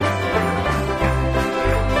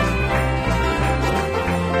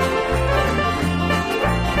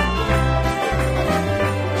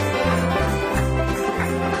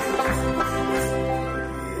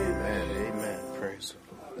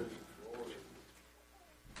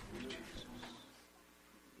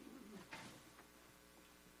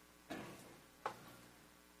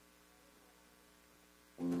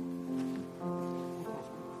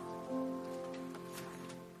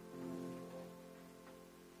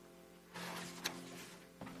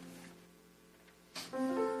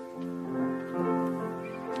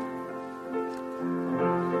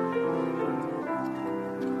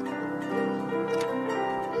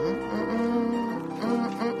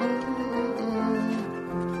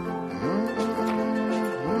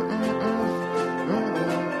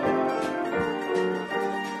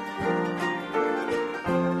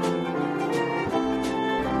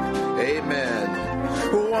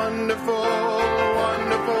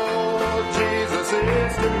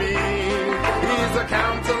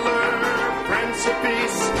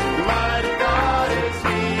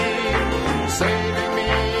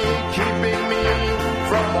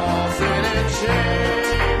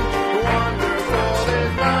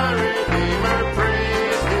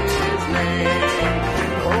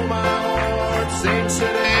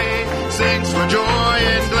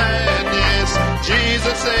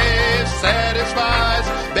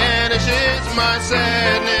my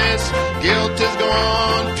sadness. Guilt is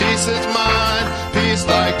gone, peace is mine, peace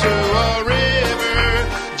like to a river.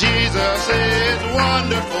 Jesus is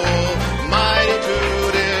wonderful, mighty to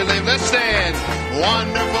deliver. Let's stand.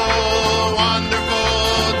 Wonderful,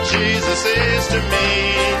 wonderful, Jesus is to me.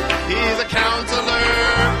 He's a counselor,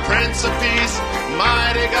 Prince of Peace,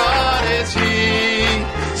 mighty God is He.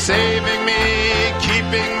 Saving me,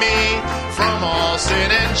 keeping me from all sin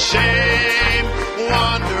and shame.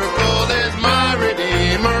 Wonderful is my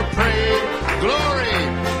Redeemer, praise, glory.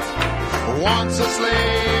 Once a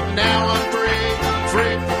slave, now I'm free,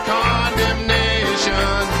 free from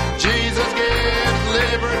condemnation. Jesus gives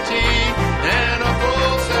liberty and a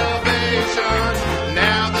full salvation.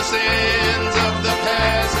 Now the sins of the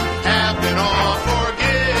past have been all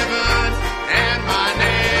forgiven, and my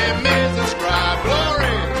name is inscribed.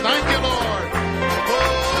 Glory, thank you, Lord.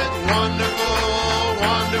 Oh, it's wonderful,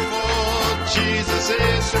 wonderful, Jesus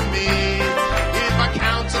is to me. He's my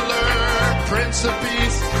counselor, Prince of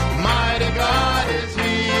Peace, mighty God is He.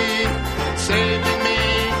 Saving me,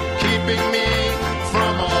 keeping me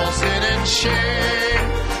from all sin and shame.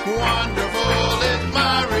 Wonderful is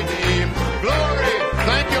my Redeemer. Glory,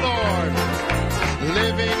 thank you, Lord.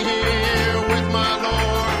 Living here with my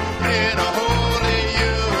Lord in a holy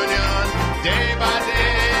union, day by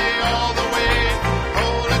day, all the way,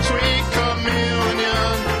 holy sweet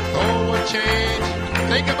communion. Oh, what change.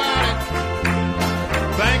 Think about it.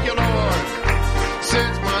 Thank you, Lord.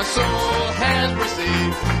 Since my soul has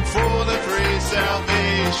received full and free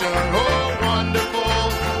salvation. Oh, wonderful,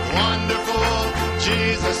 wonderful,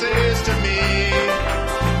 Jesus is to me.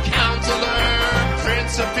 Counselor,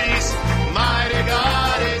 Prince of Peace, mighty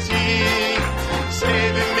God is He.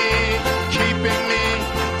 Saving me, keeping me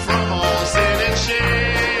from all sin and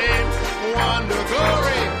shame. Wonder,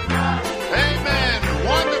 glory, amen,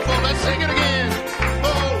 wonderful, let's sing it again.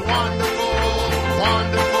 Oh, wonderful,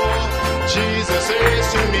 wonderful, Jesus is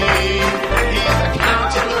to me. He's a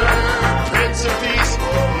counselor, Prince of Peace,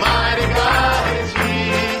 mighty God is He.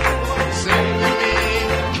 Saving me,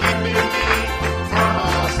 keeping me from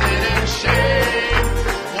all sin and shame.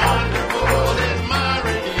 Wonderful is my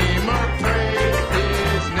Redeemer, praise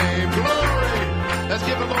His name. Glory. Let's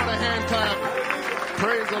give the Lord a hand clap.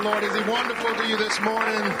 Praise the Lord. Is He wonderful to you this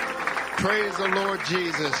morning? Praise the Lord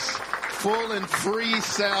Jesus. Full and free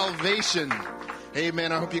salvation.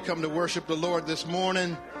 Amen. I hope you come to worship the Lord this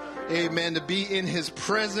morning. Amen. To be in His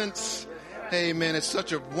presence. Amen. It's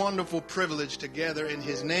such a wonderful privilege to gather in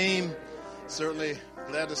His name. Certainly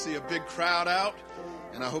glad to see a big crowd out.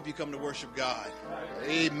 And I hope you come to worship God.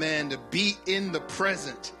 Amen. To be in the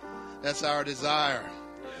present. That's our desire.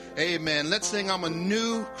 Amen. Let's sing I'm a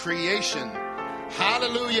new creation.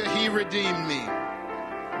 Hallelujah. He redeemed me.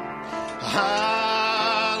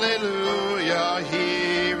 Hallelujah.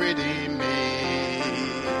 He redeemed me.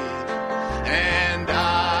 And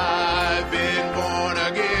I've been born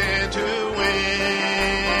again to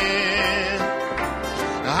win.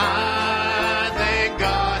 I thank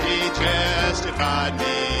God He justified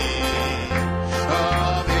me.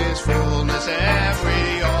 Of His fullness have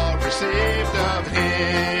we all received of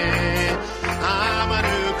Him. I'm a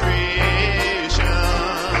new creation.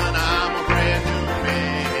 I'm a brand new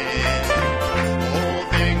man. Old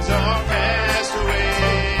things are passed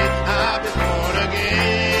away. I've been born again.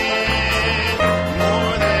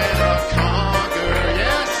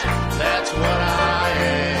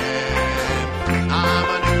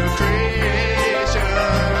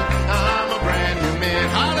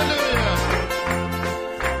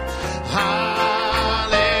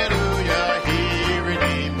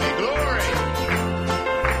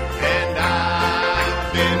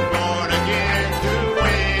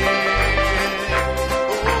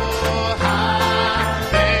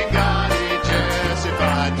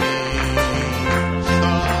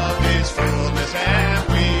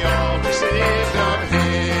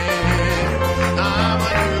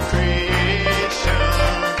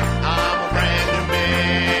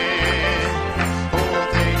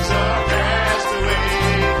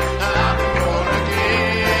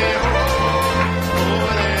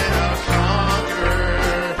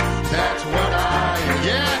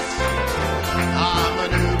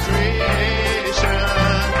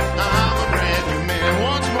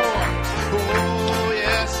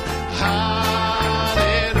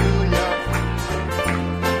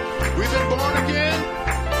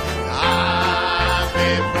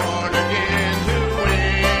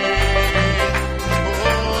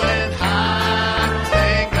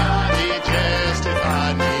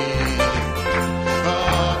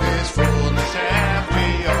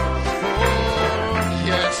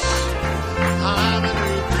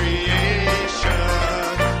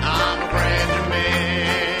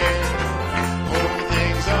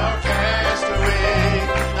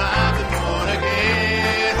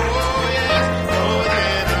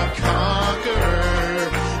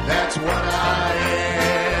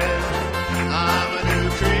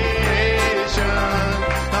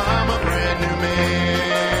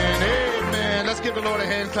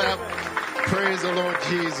 you, Lord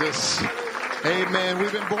Jesus. Amen.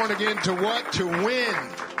 We've been born again to what? To win.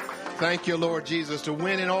 Thank you, Lord Jesus, to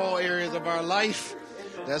win in all areas of our life.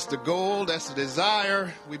 That's the goal. That's the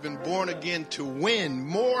desire. We've been born again to win,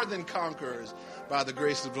 more than conquerors by the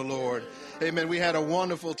grace of the Lord. Amen. We had a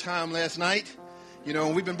wonderful time last night. You know,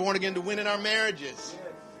 we've been born again to win in our marriages.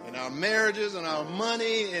 In our marriages and our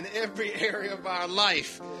money, in every area of our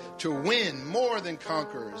life, to win more than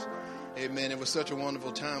conquerors. Amen. It was such a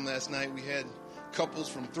wonderful time last night. We had couples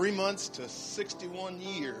from 3 months to 61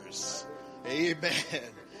 years. Amen.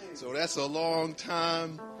 So that's a long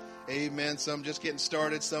time. Amen. Some just getting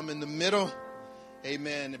started, some in the middle.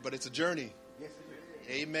 Amen. But it's a journey.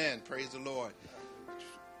 Amen. Praise the Lord.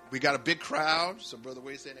 We got a big crowd. So Brother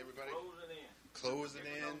Wade said, everybody closing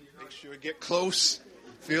in. Make sure you get close.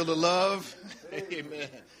 Feel the love. Amen.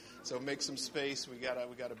 So make some space. We got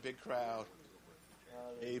a big crowd.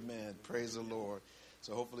 Amen. Praise the Lord.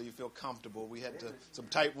 So hopefully you feel comfortable. We had some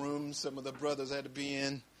tight rooms. Some of the brothers had to be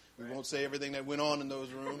in. We won't say everything that went on in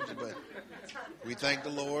those rooms, but we thank the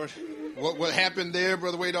Lord. What happened there,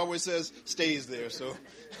 Brother Wade always says, stays there. So,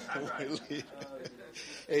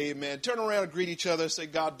 amen. Turn around and greet each other. Say,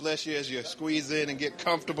 God bless you as you squeeze in and get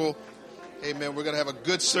comfortable. Amen. We're going to have a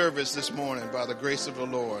good service this morning by the grace of the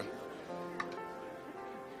Lord.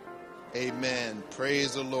 Amen.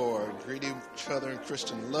 Praise the Lord. Greet each other in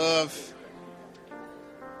Christian love.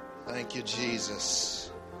 Thank you,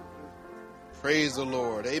 Jesus. Praise the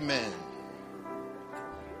Lord. Amen.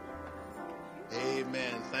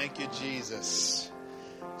 Amen. Thank you, Jesus.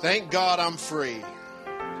 Thank God I'm free.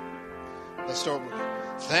 Let's start with,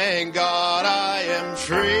 thank God I am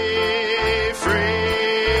free,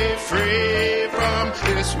 free, free from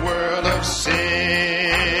this world of sin.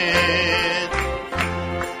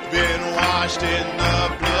 Been washed in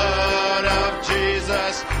the blood of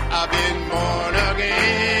Jesus. I've been born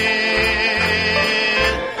again.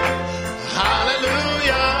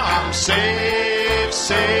 Saved,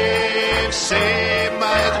 saved, saved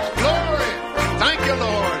by His glory. Thank you,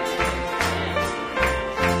 Lord.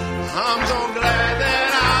 I'm so glad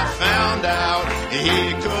that I found out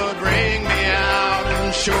He could bring me out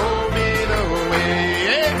and show me the way.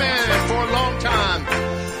 Amen. For a long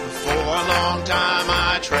time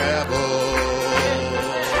I traveled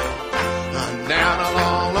down a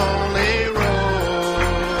long, lonely road.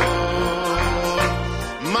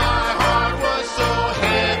 My heart was so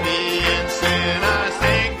heavy.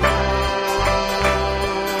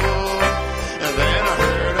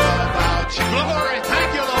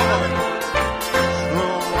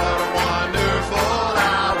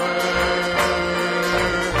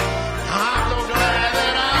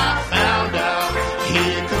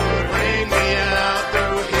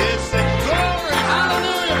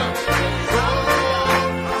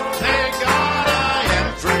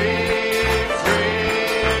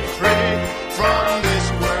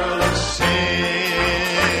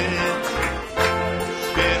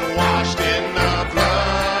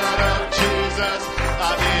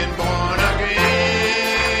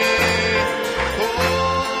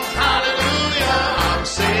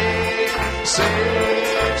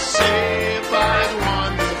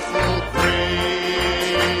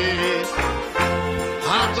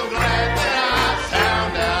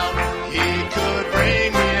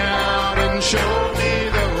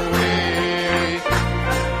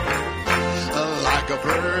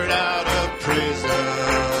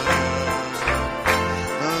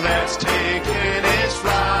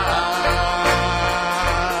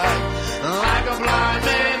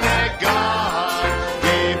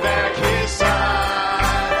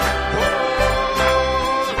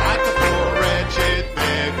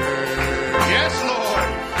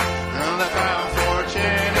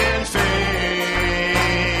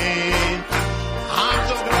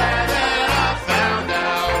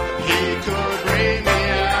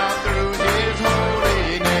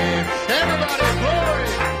 Everybody, glory.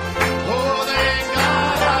 Oh, thank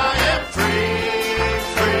God.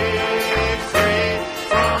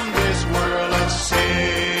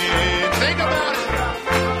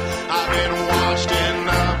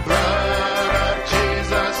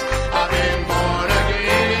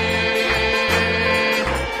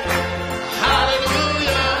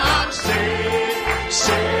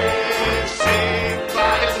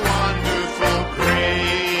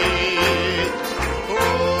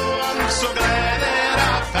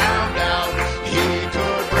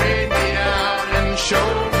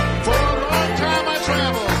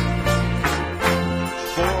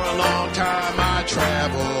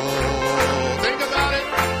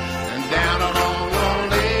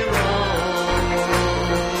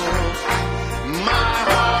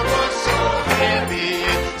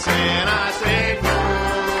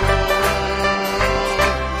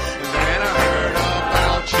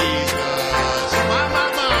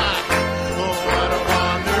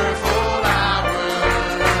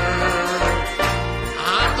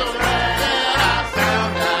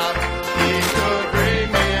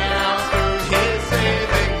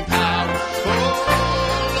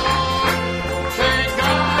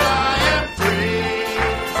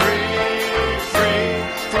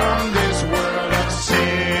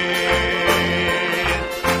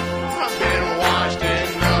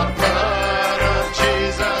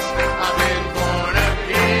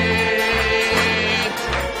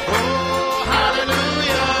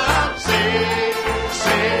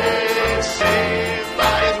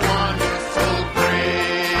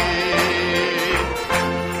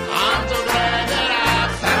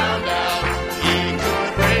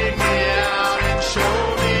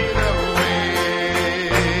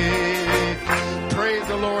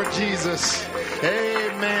 Jesus.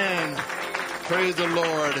 Amen. Praise the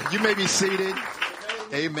Lord. You may be seated.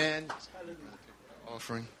 Amen.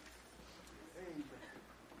 Offering.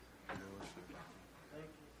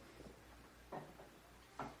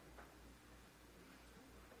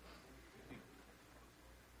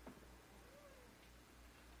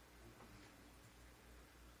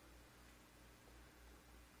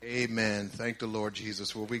 Amen. Thank the Lord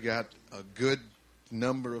Jesus. Well, we got a good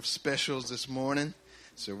number of specials this morning,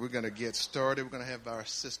 so we're going to get started. We're going to have our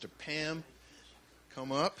sister Pam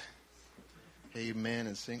come up, amen,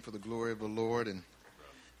 and sing for the glory of the Lord. And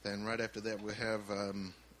then right after that, we'll have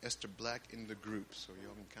Esther Black in the group, so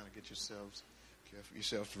y'all can kind of get yourselves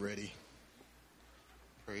ready.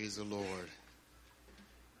 Praise the Lord.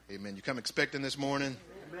 Amen. You come expecting this morning?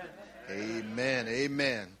 Amen. Amen.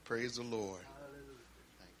 Amen. Praise the Lord.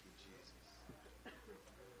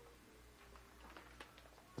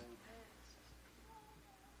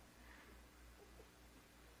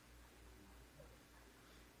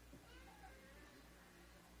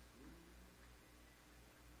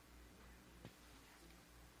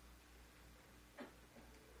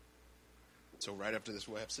 So right after this,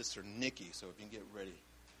 we'll have Sister Nikki. So if you can get ready,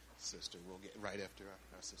 sister, we'll get right after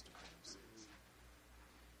our sister Pam sings.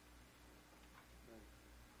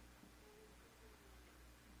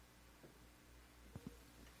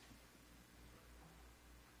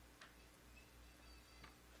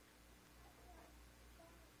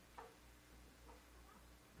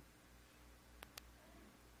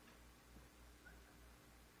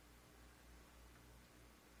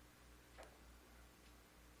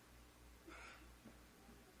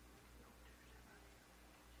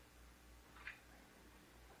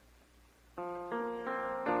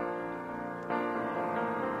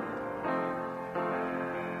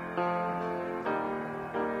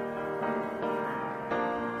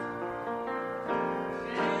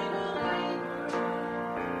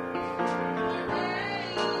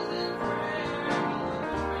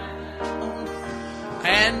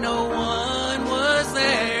 And no one was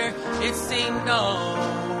there, it seemed all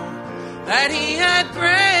that he had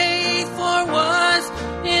prayed for was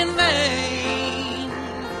in vain.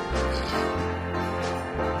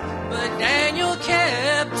 But Daniel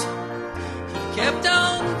kept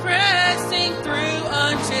on pressing through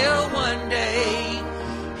until one day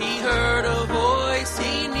he heard a voice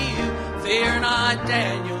he knew, fear not,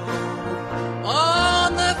 Daniel.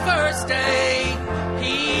 On the first day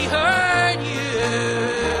he heard you.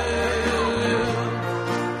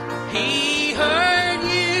 He heard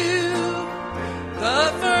you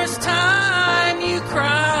the first time you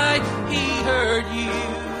cried. He heard you.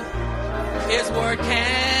 His word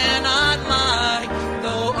cannot lie,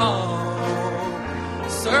 though all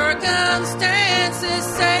circumstances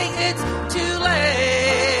say it's too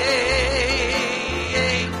late.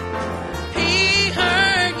 He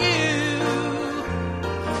heard you,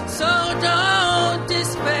 so don't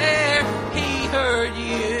despair. He heard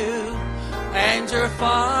you, and your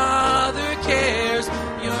Father cares.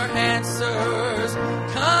 Your answer's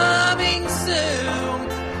coming soon.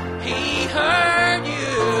 He heard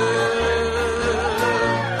you.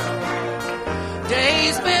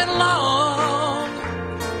 Days been long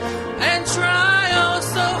and trials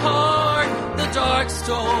so hard. The dark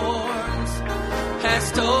storms has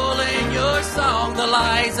stolen your song. The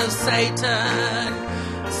lies of Satan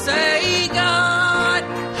say God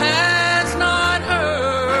has not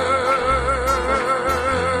heard.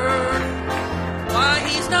 Why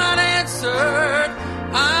he's not answered,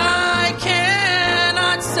 I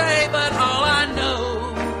cannot say, but all I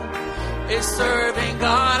know is serving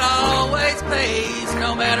God always pays,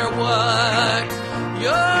 no matter what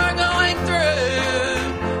you're going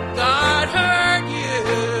through. God heard you.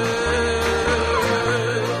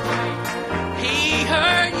 He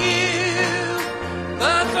heard you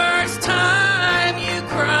the first time you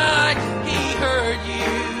cried. He heard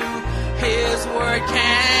you. His word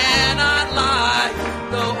cannot lie,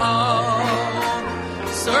 though all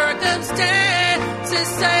circumstances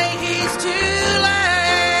say he's too late.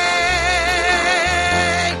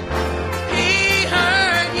 He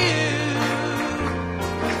heard you,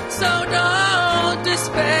 so don't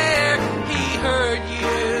despair. He heard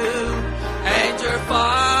you, and your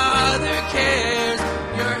Father cares.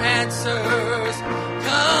 Your answer's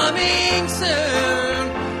coming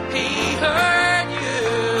soon. He heard you.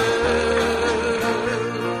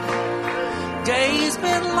 Days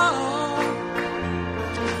been long,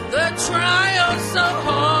 the trials so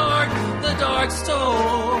hard, the dark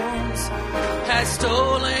storms has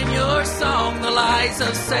stolen your song. The lies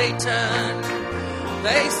of Satan,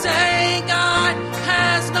 they say God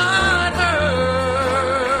has not heard.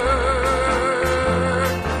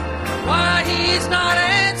 Why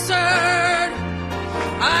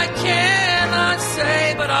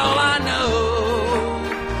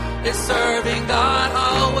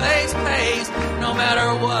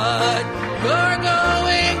matter what you're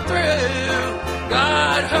going through,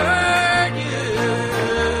 God heard you.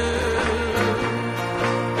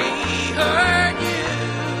 He heard you.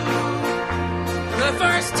 The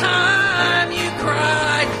first time you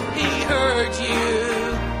cried, He heard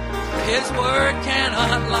you. His word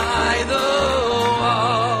cannot lie, though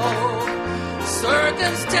all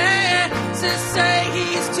circumstances say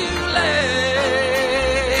He's too late.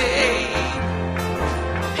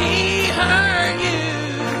 He heard you,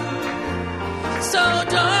 so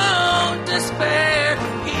don't despair.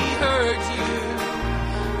 He heard you,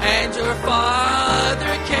 and your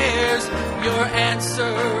Father cares. Your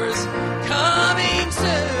answer's coming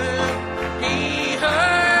soon. He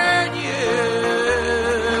heard you.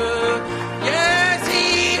 Yes,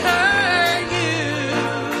 He heard you.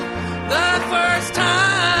 The first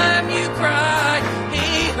time you cried,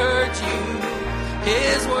 He heard you.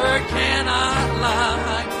 His word cannot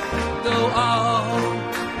lie, though all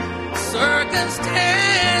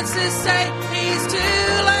circumstances say He's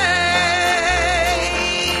too late.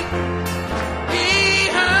 He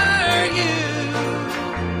heard you,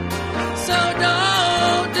 so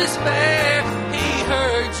don't despair. He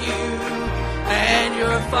heard you, and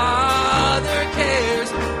your Father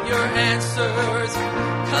cares. Your answer's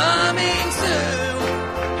coming soon.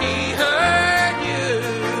 He heard you.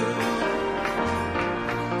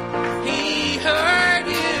 He heard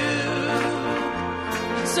you,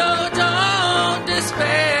 so don't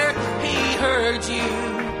despair. He heard you,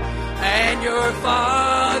 and your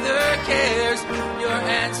Father cares. Your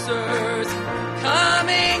answer's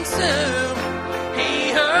coming soon.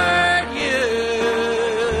 He heard you.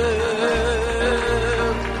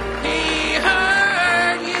 He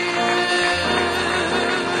heard you.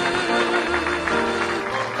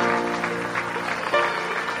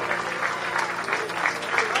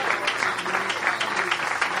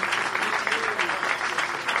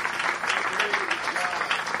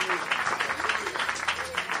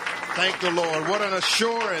 Thank the Lord. What an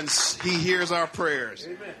assurance He hears our prayers.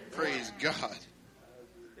 Amen. Praise God.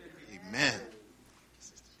 Amen.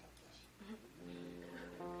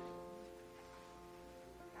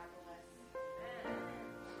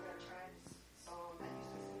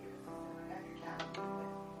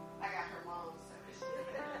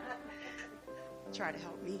 Try to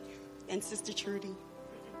help me. And Sister Trudy.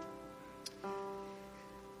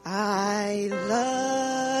 I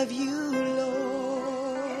love you,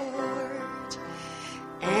 Lord,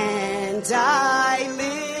 and I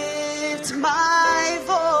lift my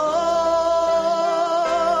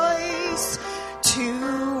voice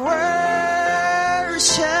to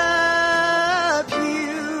worship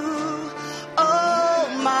you,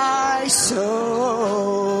 oh my soul,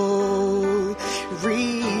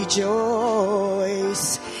 rejoice,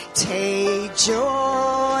 take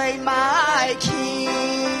joy, my King,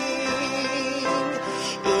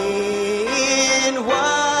 in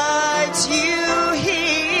what you hear.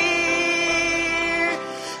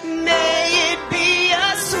 May it be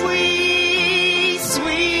a sweet,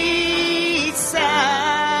 sweet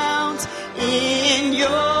sound in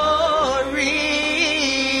your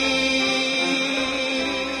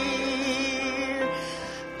ear.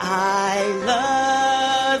 I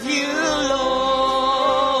love you,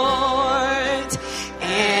 Lord,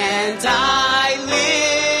 and I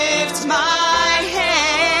lift my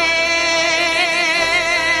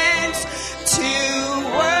hands to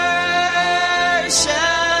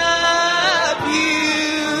worship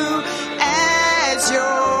you as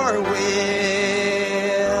your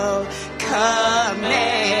will commands.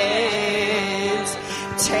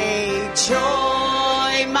 Take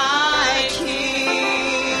joy, my King,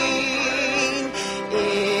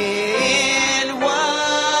 in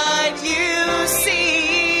what you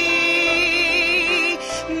see.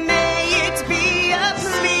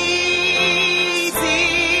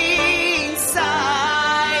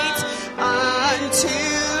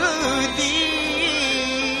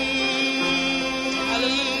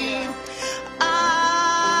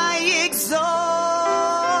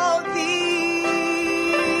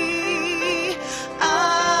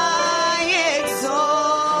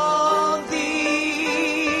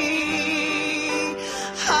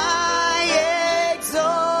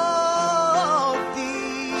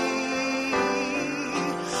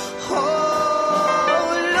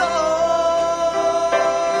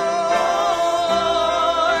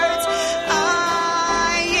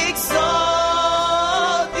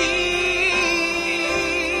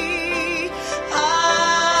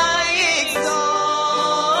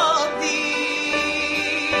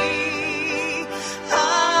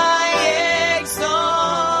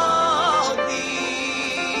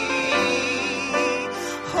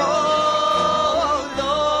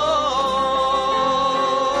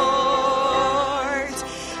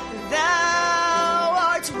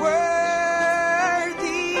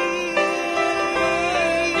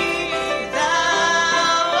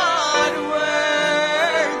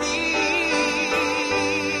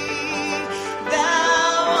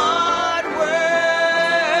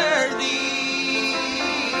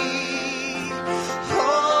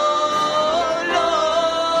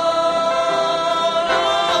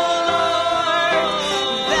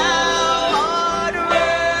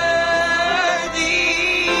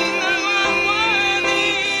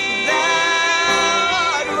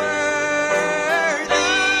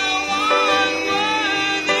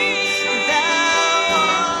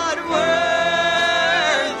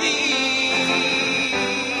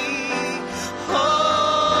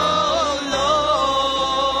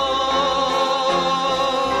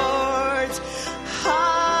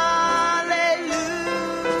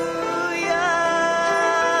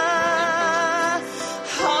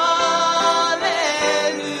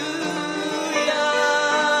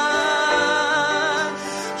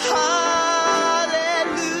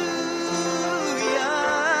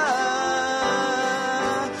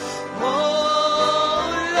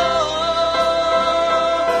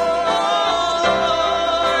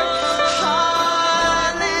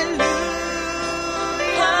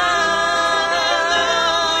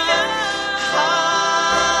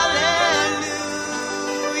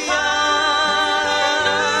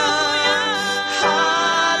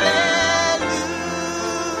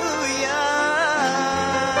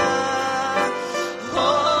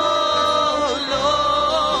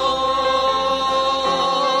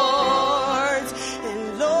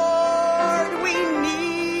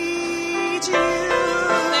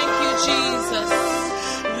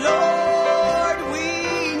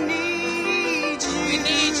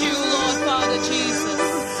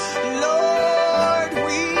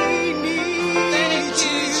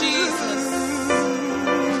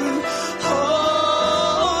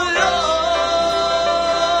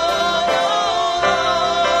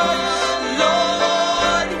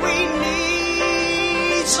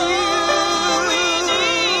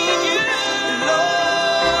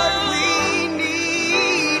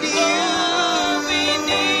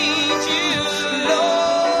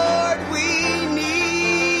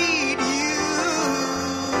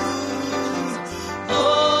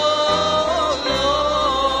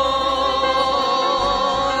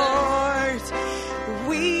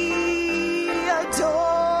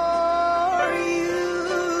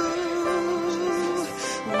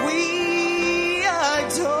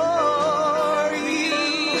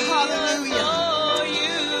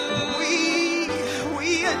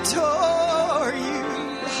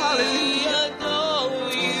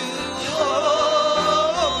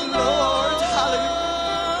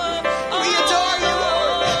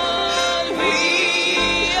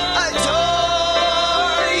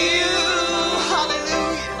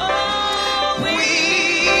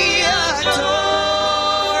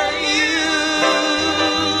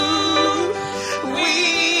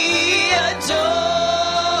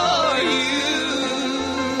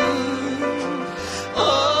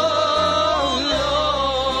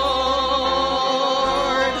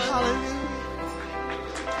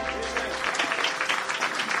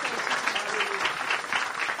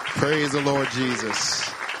 Praise the Lord Jesus.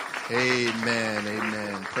 Amen.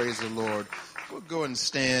 Amen. Praise the Lord. We'll go and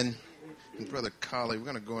stand. And Brother Collie, we're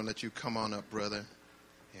going to go and let you come on up, brother,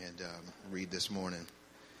 and read this morning.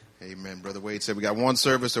 Amen. Brother Wade said we got one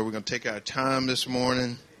service, so we're going to take our time this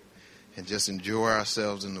morning and just enjoy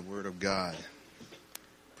ourselves in the Word of God.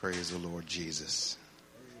 Praise the Lord Jesus.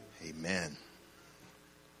 Amen.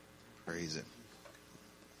 Praise it.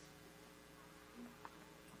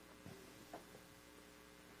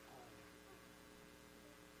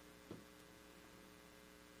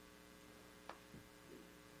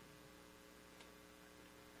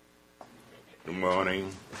 Good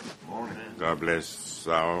morning. God bless us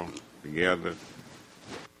all together.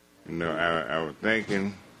 You know, I was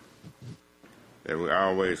thinking that we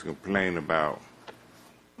always complain about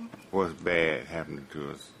what's bad happening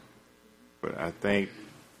to us. But I think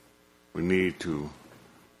we need to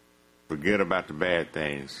forget about the bad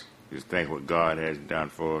things. Just think what God has done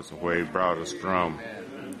for us and where He brought us from,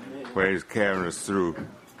 where He's carrying us through.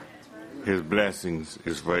 His blessings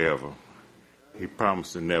is forever. He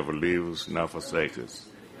promised to never leave us, nor forsake us.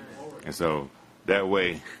 And so that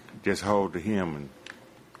way, just hold to Him and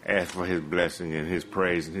ask for His blessing and His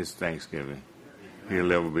praise and His thanksgiving.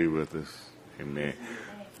 He'll ever be with us. Amen.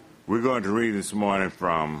 We're going to read this morning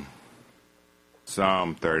from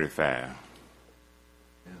Psalm 35,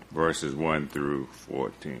 verses 1 through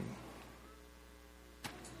 14.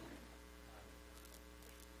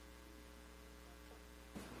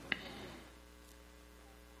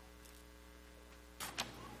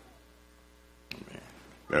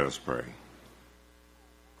 Let us pray.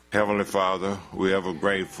 Heavenly Father, we are ever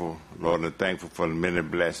grateful, Lord, and thankful for the many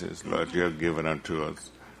blessings, Lord, you have given unto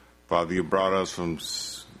us. Father, you brought us from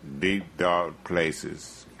deep, dark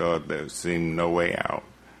places, Lord, there seemed no way out,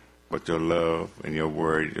 but your love and your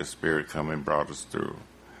word, your spirit come and brought us through.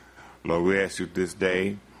 Lord, we ask you this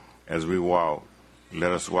day, as we walk,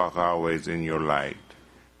 let us walk always in your light.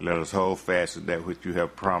 Let us hold fast to that which you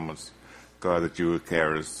have promised, God, that you will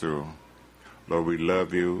carry us through. Lord, we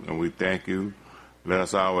love you and we thank you. Let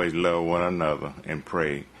us always love one another and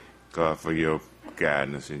pray, God, for your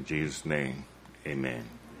guidance. In Jesus' name, amen.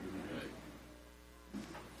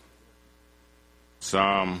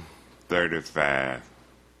 Psalm 35,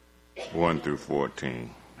 1 through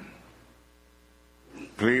 14.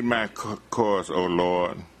 Plead my cause, O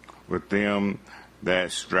Lord, with them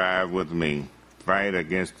that strive with me. Fight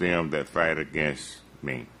against them that fight against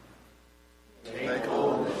me. Take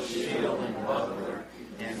hold of shield and buckler,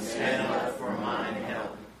 and stand up for mine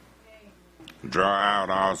help. Draw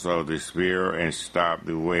out also the spear, and stop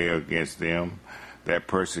the way against them that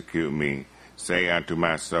persecute me. Say unto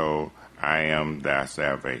my soul, I am thy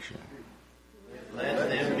salvation. Let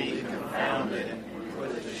them be confounded and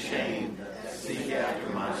put to shame that seek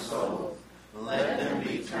after my soul. Let them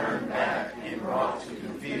be turned back and brought to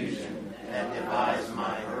confusion that devise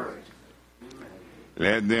my hurt.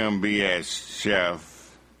 Let them be as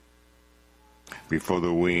chaff before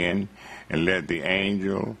the wind, and let the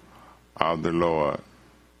angel of the Lord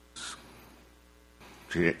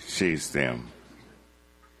seize them.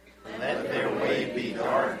 Let their way be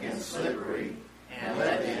dark and slippery, and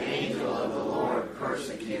let the angel of the Lord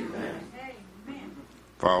persecute them.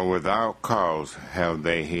 For without cause have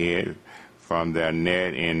they hid from their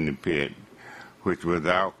net in the pit, which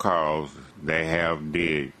without cause they have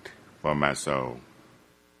digged for my soul.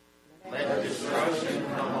 Let destruction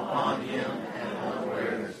come upon him and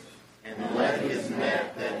unawares, and let his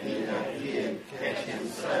net that he hath hid catch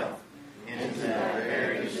himself. Into that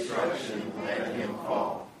very destruction let him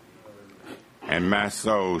fall. And my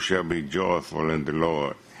soul shall be joyful in the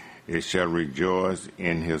Lord. It shall rejoice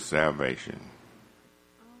in his salvation.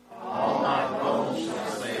 All my bones shall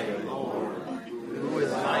say, Lord, who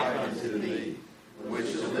is like unto thee,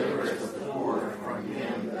 which delivereth the poor from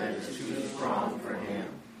him that is too strong for him,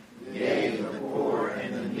 yea, the poor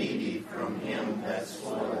and the needy from him that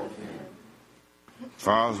spoileth him.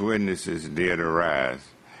 False witnesses did arise.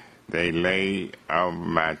 They laid of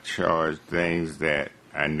my charge things that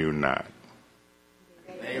I knew not.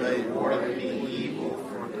 They rewarded me evil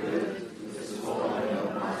for good, the spoiling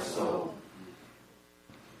of my soul.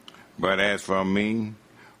 But as for me,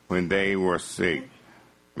 when they were sick,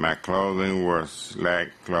 my clothing was slack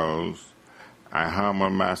clothes. I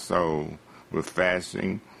humbled my soul with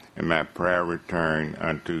fasting, and my prayer returned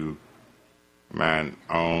unto mine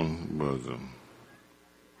own bosom.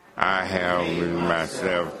 I have with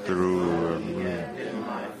myself through.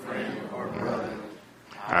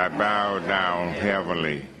 I bow down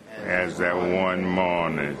heavily as that one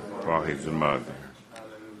mourning for his mother.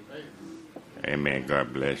 Amen.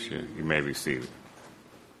 God bless you. You may be seated.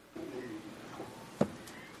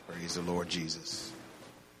 Praise Praise the Lord Jesus.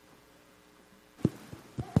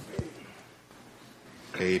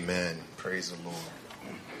 Amen. Praise the Lord.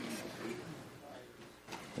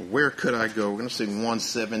 Where could I go? We're going to sing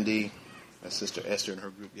 170. Sister Esther and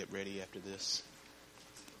her group get ready after this.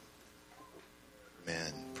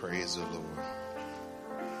 Amen. Praise the Lord.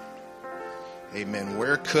 Amen.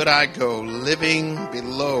 Where could I go living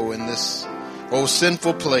below in this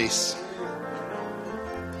sinful place?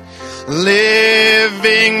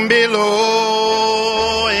 Living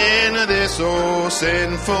below in this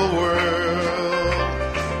sinful world,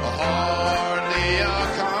 hardly a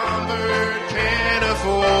comfort can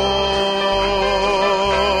afford.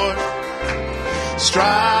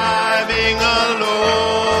 Striving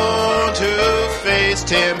alone to face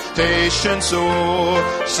temptation sore,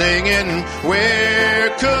 singing, where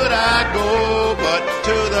could I go but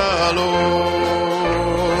to the Lord?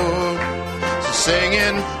 So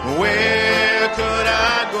singing, where could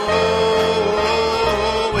I go?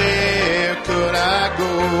 Where could I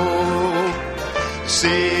go?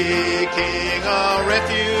 Seeking a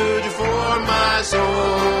refuge for my soul,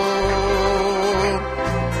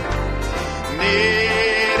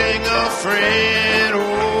 needing a friend,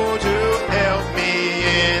 to help me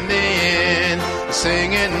in the end.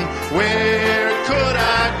 Singing, where could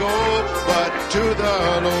I go but to the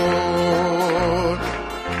Lord?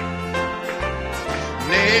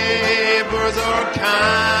 Neighbors are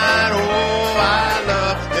kind, I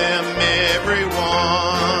love them,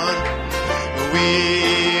 everyone. We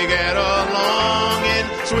get along in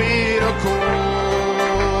sweet accord.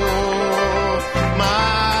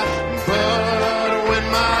 But when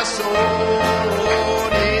my soul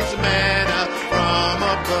needs manna from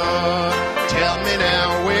above, tell me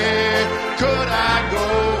now, where could I go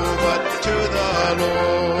but to the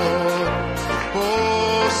Lord?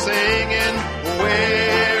 Oh, singing,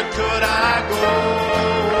 where could I go?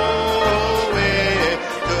 Where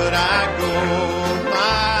could I go?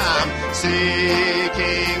 I'm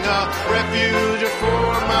seeking a refuge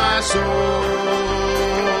for my soul,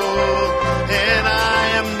 and I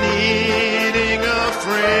am needing a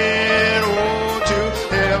friend, to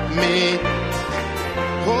help me.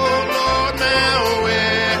 Oh Lord, now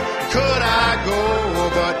where could I go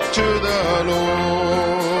but to the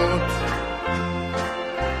Lord?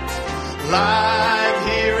 Life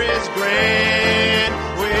here is grand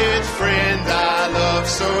with friends I love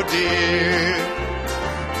so dear.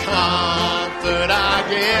 Comfort I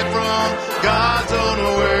get from God's own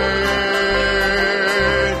word.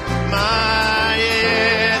 My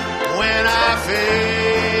end, when I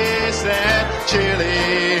face that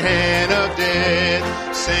chilly hand of death,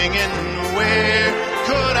 singing, where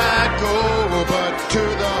could I go but to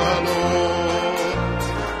the Lord?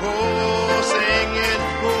 Oh, singing,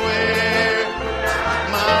 where,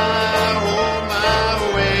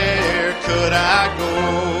 where could I go?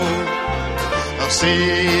 I'm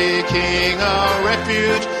seeking a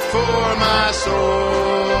refuge for my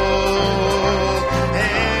soul,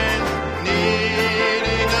 and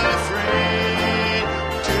needing a friend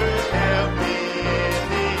to help me in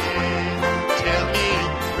the end. Tell me,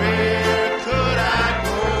 where could I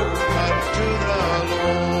go but to the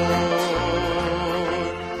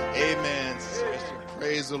Lord? Amen.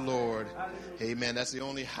 Praise the Lord. Amen. That's the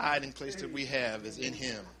only hiding place that we have is in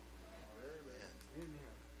Him.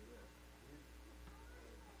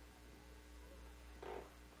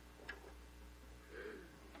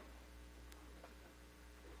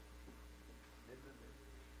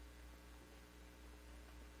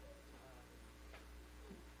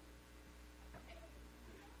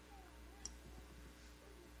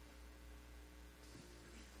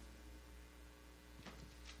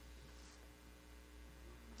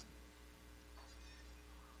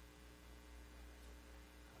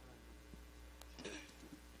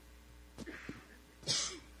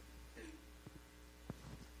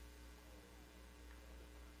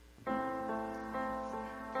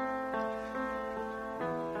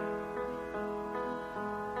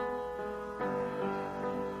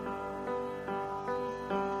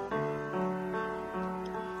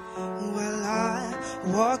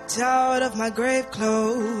 Walked out of my grave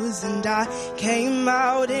clothes and I came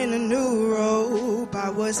out in a new robe. I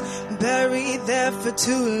was buried there for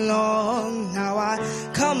too long. Now I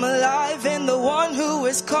come alive in the one who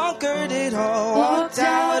has conquered it all. Walked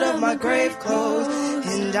out of my grave clothes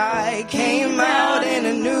and I came out in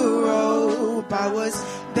a new robe. I was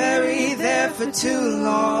buried there for too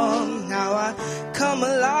long. Now I come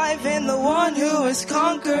alive in the one who has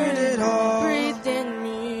conquered it all. Breathe in me.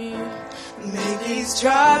 Make these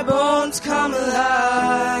dry bones come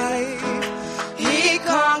alive. He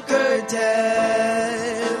conquered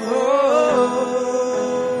death. Oh,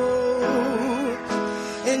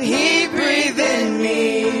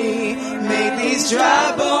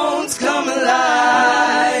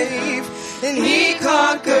 and he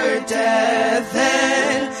conquered death,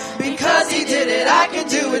 and because he did it, I can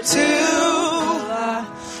do it too. I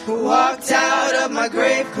walked out of my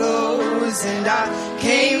grave clothes, and I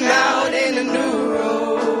came out in a new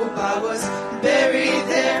robe. I was buried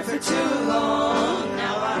there for too long.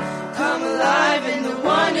 Now I come alive in the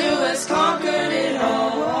one who has conquered it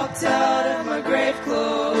all. Walked out of my grave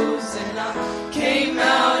clothes, and I came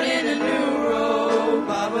out in a new robe.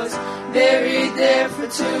 I was buried there for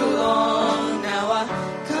too long. Now I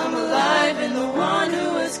come alive in the one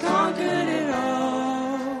who has conquered it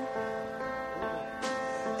all.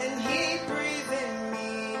 And he breathed in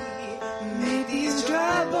me, made these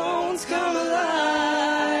dry bones come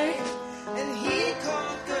alive. And he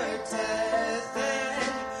conquered death,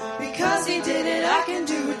 and because he did it, I can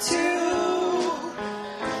do it too.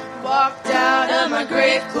 Walked out of my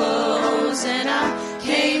grave clothes, and I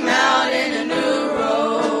came out in a new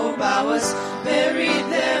robe. I was buried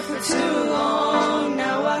there for too long.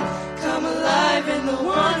 Now I come alive in the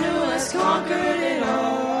one who has conquered it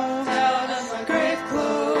all. Out of my grave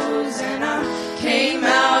clothes, and I came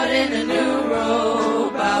out in a new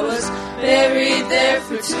robe. I was buried there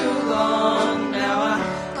for too long. Now I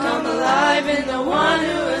come alive in the one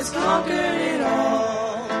who has conquered it all.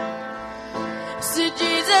 So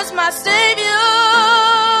Jesus, my Savior,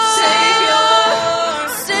 Savior,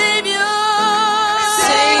 Savior,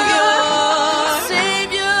 Savior,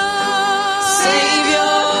 Savior,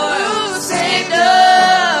 Savior, who saved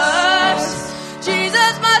us.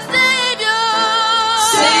 Jesus, my Savior,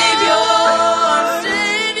 Savior,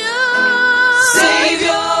 Savior,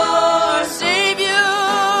 Savior, Savior,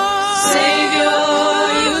 Savior,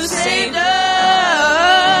 you saved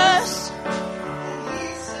us. He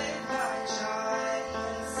saved my child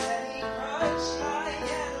and said he crushed my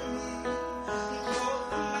enemy. He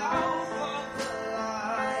closed the mouth of the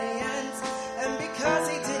lions, and because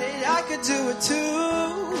he did it, I could do it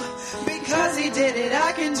too. Because he did it,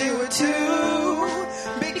 I can do it too.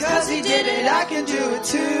 Because he did it, I can do it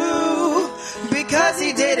too. Because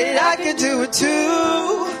he did it, I can do it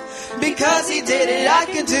too. Because he did it, I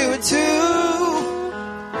can do it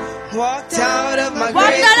too. Walked out of my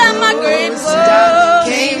grave clothes, and I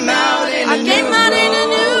came out in a new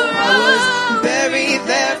robe. I was buried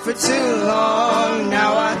there for too long.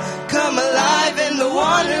 Now I come alive in the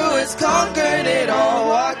one who has conquered it all.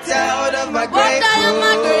 Walked out of my grave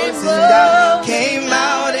clothes, and I came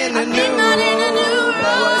out in a new robe.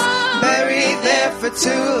 I was buried there for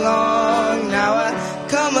too long. Now I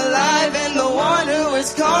come alive in the one who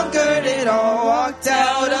has conquered it all. Walked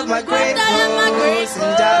out of my grave clothes,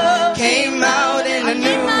 and I came out in a new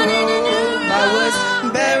robe. I was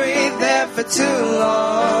buried there for too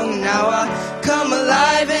long. Now I come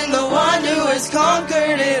alive in the one who has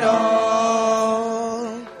conquered it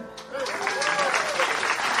all.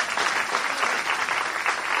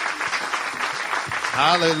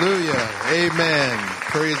 Hallelujah. Amen.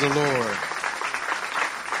 Praise the Lord.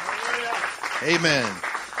 Amen.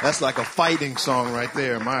 That's like a fighting song right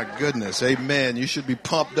there. My goodness. Amen. You should be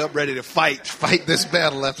pumped up, ready to fight this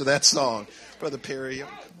battle after that song. Brother Perry, come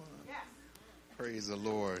on. Praise the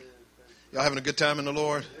Lord. Y'all having a good time in the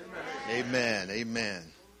Lord? Amen. Amen.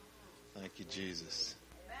 Thank you, Jesus.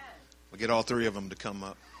 We'll get all three of them to come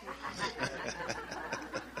up.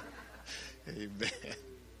 Amen.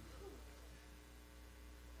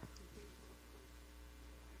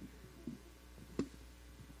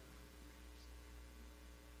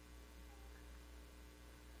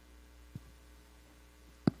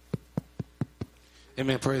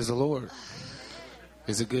 Amen. Praise the Lord.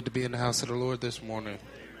 Is it good to be in the house of the Lord this morning?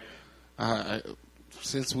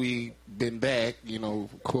 Since we've been back,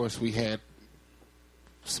 of course we had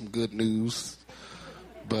some good news,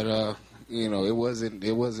 but it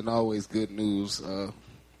wasn't always good news.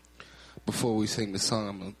 Before we sing the song,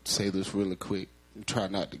 I'm gonna say this really quick. Try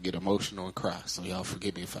not to get emotional and cry, so y'all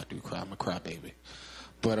forgive me if I do cry. I'm a crybaby.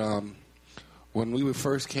 But when we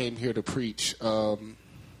first came here to preach,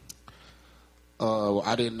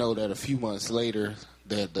 I didn't know that a few months later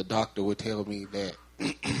that the doctor would tell me that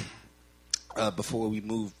before we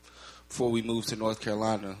moved to North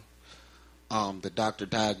Carolina, the doctor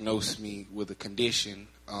diagnosed me with a condition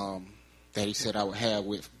that he said I would have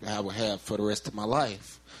for the rest of my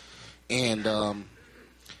life, and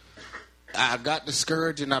I got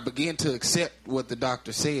discouraged and I began to accept what the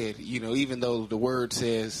doctor said. Even though the word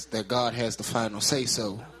says that God has the final say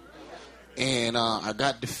so, and I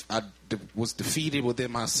was defeated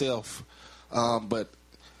within myself, but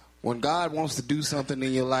when God wants to do something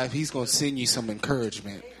in your life, He's going to send you some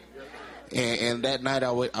encouragement. And that night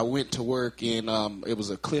I went to work, and it was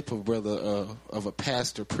a clip of a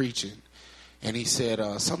pastor preaching, And he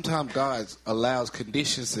said, sometimes God allows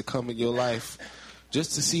conditions to come in your life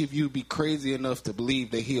just to see if you'd be crazy enough to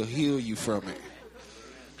believe that he'll heal you from it.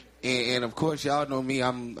 And of course, y'all know me.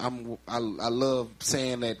 I love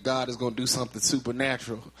saying that God is going to do something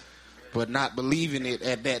supernatural, but not believing it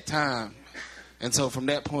at that time. And so from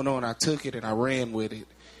that point on, I took it and I ran with it,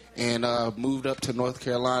 and moved up to North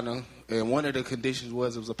Carolina. And one of the conditions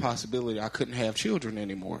was it was a possibility I couldn't have children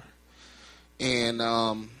anymore. And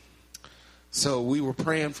so we were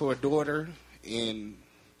praying for a daughter, and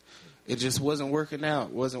it just wasn't working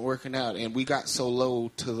out. And we got so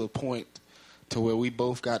low to the point to where we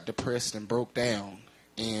both got depressed and broke down.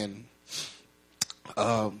 And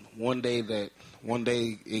one day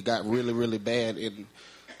it got really, really bad, and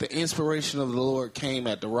the inspiration of the Lord came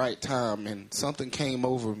at the right time, and something came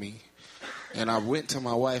over me. And I went to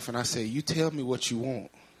my wife and I said, "You tell me what you want."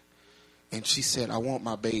 And she said, "I want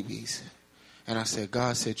my babies." And I said,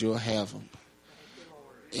 "God said you'll have them."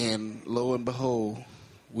 And lo and behold,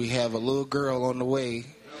 we have a little girl on the way.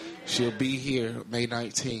 She'll be here May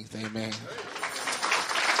 19th. Amen.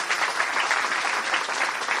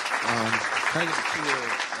 Try to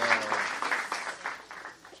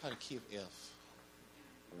kill F.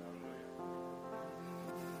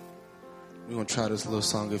 We're going to try this little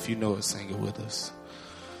song. If you know it, sing it with us.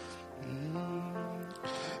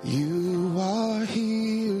 You are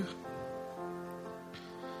here,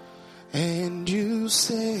 and you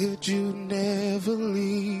said you never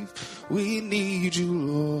leave. We need you,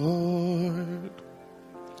 Lord.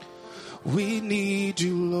 We need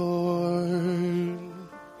you, Lord.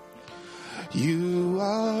 You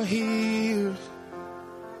are here,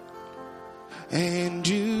 and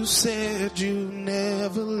you said you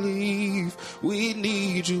never leave. We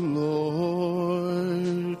need you,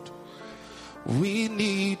 Lord. We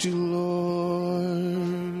need you,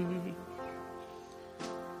 Lord.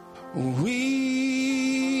 We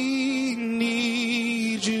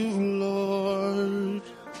need you, Lord.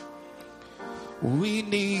 We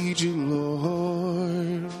need you,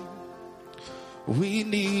 Lord. We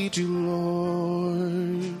need you,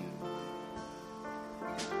 Lord.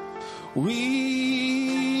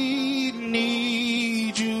 We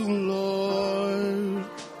need you, Lord.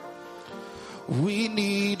 We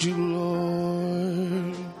need you,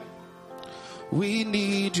 Lord. We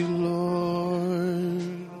need you,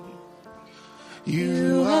 Lord.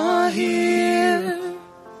 You are here,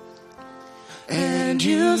 and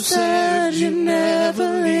you said you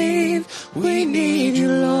never leave. We need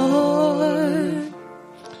you, Lord.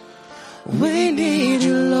 We need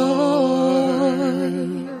you,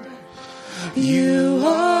 Lord. You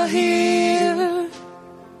are here,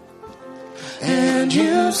 and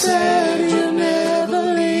you said you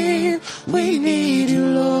never leave. We need you,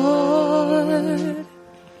 Lord.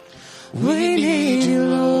 We need you,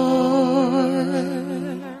 Lord.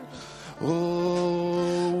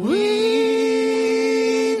 Oh,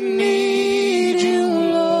 we need you,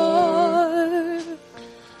 Lord.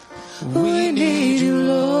 We need you,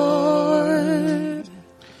 Lord.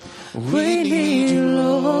 We need you,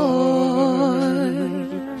 Lord.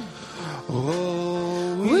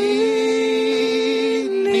 Oh, we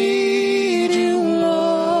need you,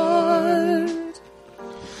 Lord.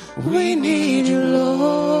 We need you,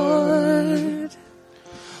 Lord.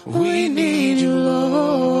 We need you,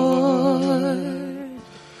 Lord.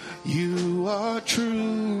 You are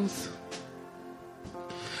truth,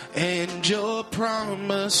 and your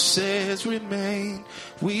promises remain.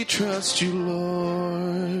 We trust you,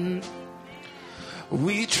 Lord.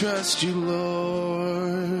 We trust you,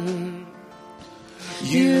 Lord.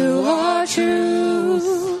 You are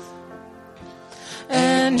truth,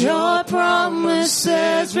 and your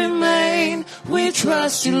promises remain. We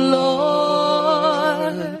trust you,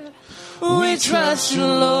 Lord. We trust you,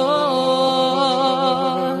 Lord.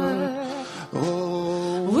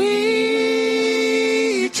 Oh,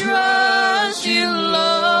 we trust you,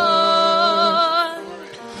 Lord.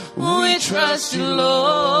 We trust you,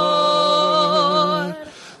 Lord.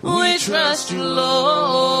 We trust you, Lord.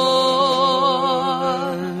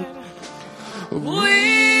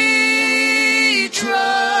 We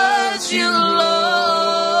trust you, Lord.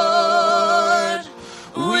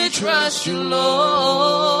 We trust you,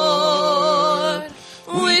 Lord.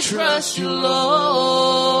 We trust you,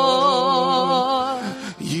 Lord.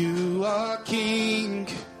 You are King,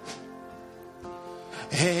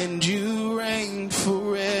 and you reign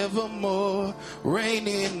forevermore. Reign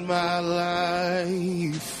in my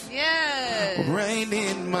life. Yes. Reign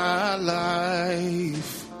in my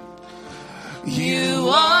life.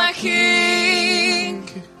 You are King,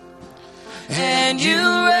 and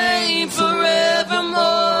you reign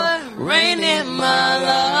forevermore. Reign in my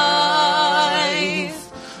life.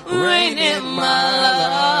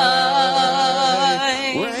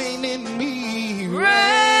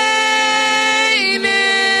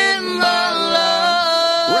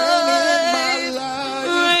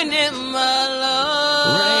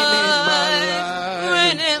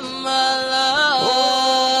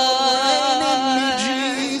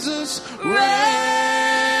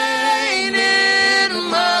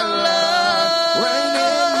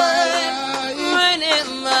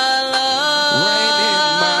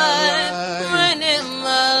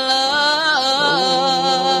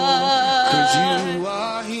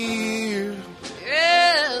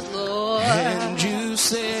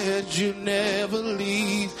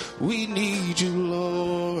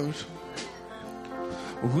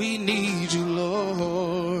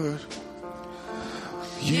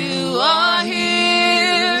 You are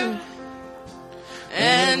here,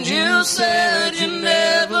 and you said you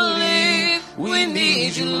never leave. We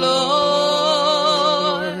need you,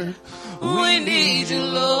 Lord. We need you,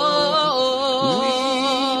 Lord.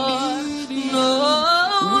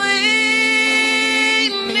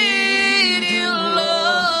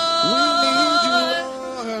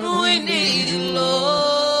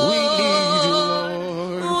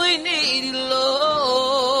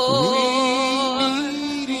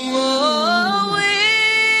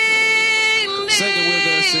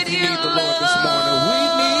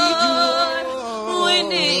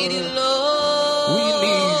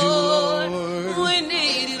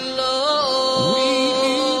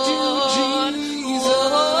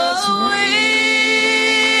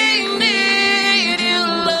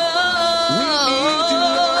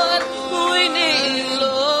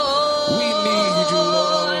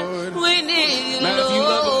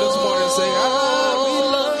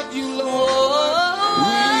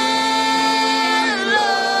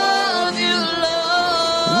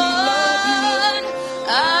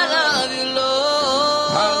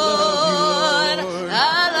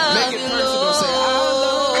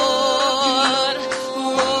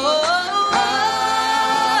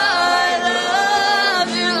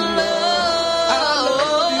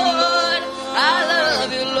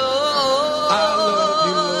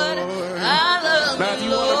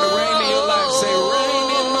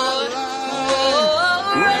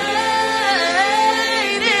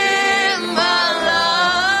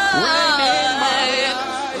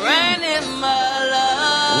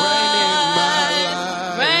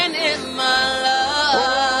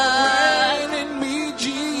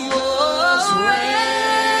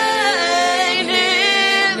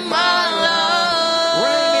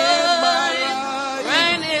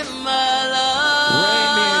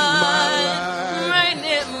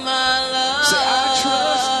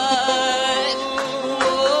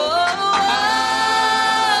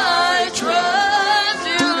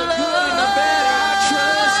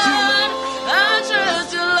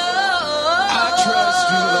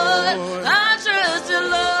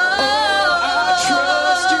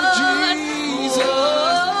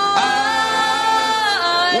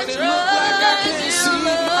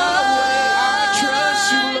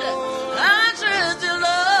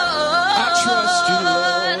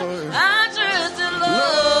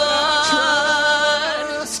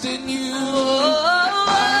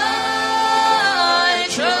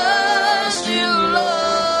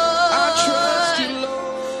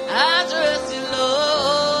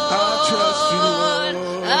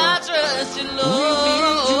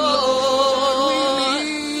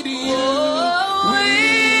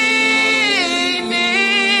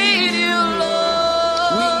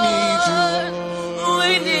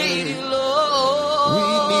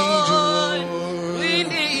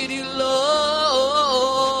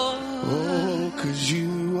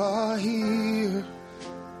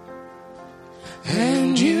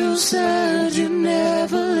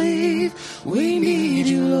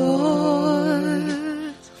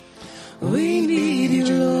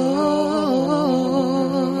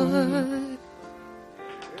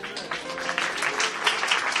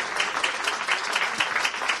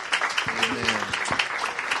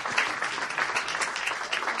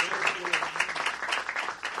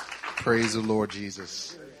 Praise the Lord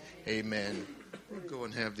Jesus. Amen. We'll go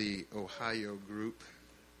and have the Ohio group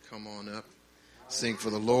come on up, sing for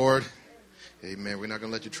the Lord. Amen. We're not going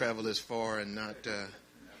to let you travel this far and not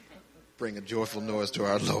bring a joyful noise to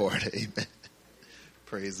our Lord. Amen.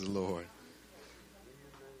 Praise the Lord.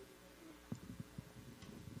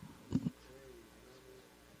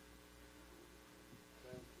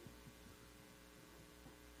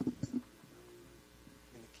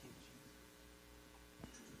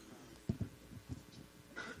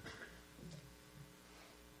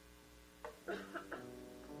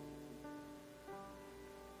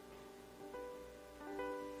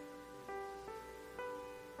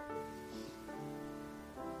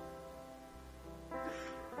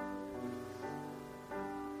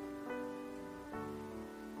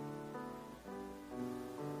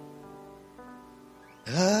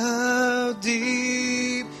 How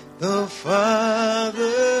deep the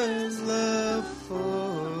Father's love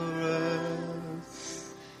for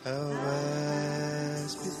us, how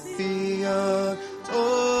vast beyond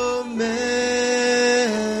all measure,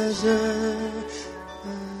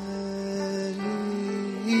 that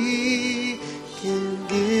He can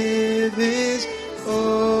give His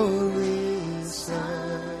only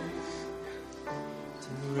Son to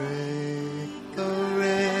break the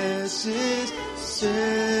restless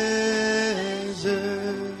treasure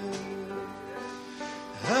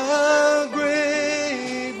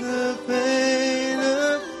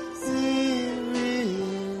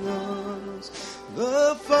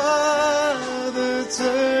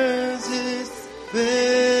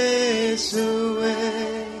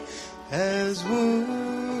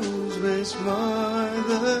mark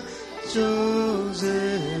the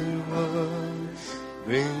chosen one.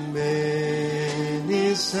 Bring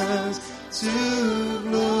many sons to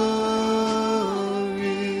glory.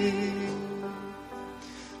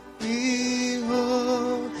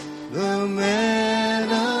 Behold the man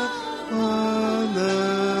upon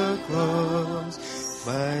the cross,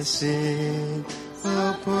 my sin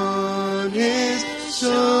upon his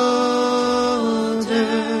shoulders.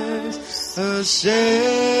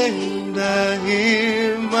 Ashamed, I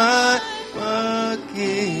hear my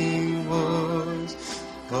mocking voice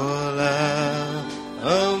call out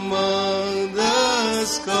among the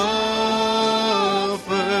scoffers.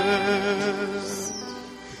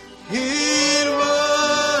 It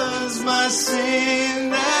was my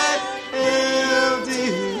sin that held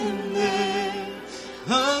him there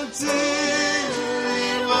until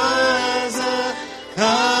it was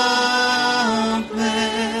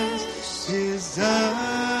accomplished. His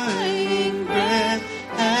dying breath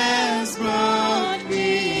has brought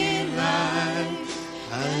me life.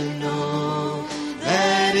 I know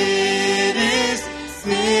that it is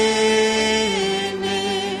finished.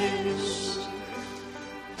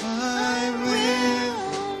 I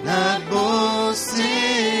will not boast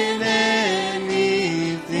in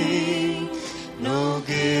anything, no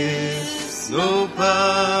gifts, no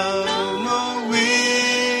power, no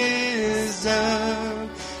wisdom,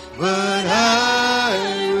 but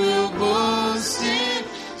I will boast in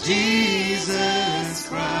Jesus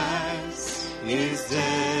Christ, his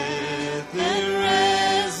death and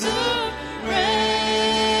resurrection.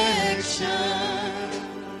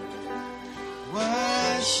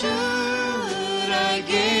 What should I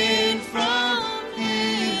gain from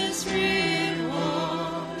his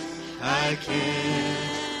reward? I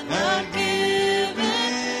cannot give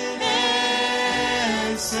an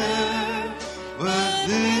answer, but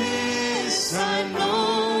this I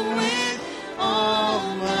know with all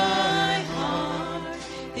my heart.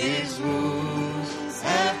 His wounds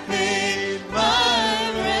have paid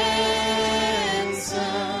my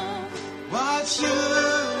ransom. What should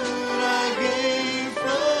I gain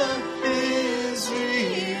from his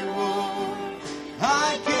reward?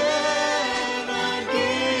 I cannot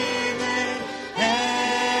give an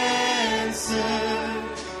answer,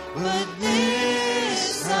 but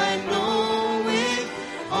this I know with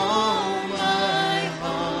all my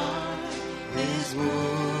heart. His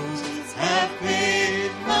wounds have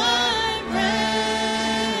paid my ransom.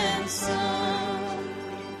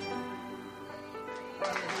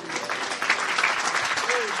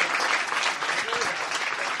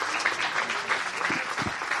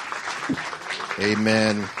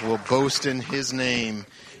 Amen. We'll boast in his name.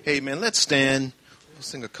 Amen. Let's stand. We'll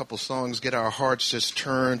sing a couple songs, get our hearts just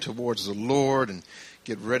turned towards the Lord and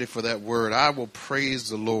get ready for that word. I will praise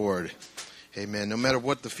the Lord. Amen. No matter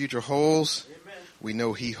what the future holds, we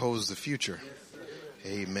know he holds the future.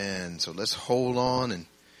 Amen. So let's hold on and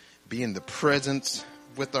be in the presence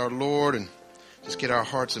with our Lord and just get our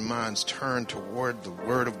hearts and minds turned toward the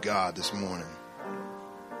word of God this morning.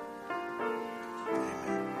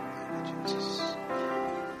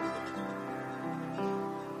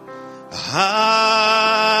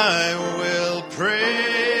 I will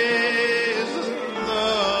praise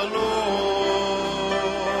the Lord.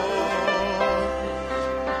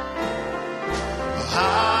 I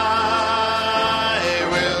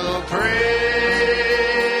will praise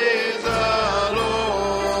the Lord.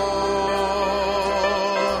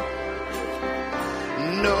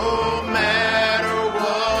 No matter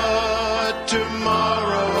what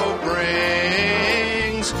tomorrow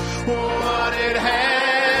brings, what it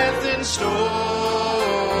has in store,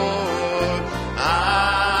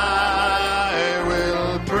 I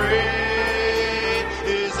will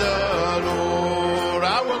praise the Lord.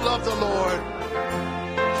 I will love the Lord.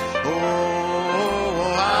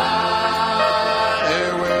 Oh,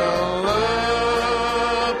 I will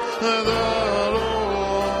love the Lord.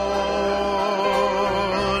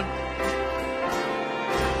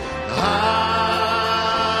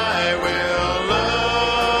 I will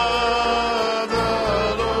love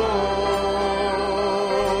the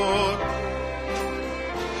Lord.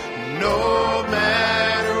 No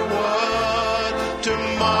matter what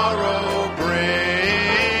tomorrow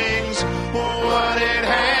brings, what it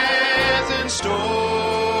has in store,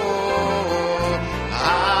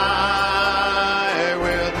 I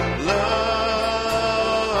will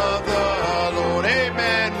love the Lord.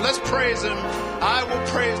 Amen. Let's praise him. I will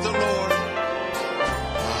praise the Lord.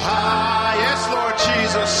 Ah, yes, Lord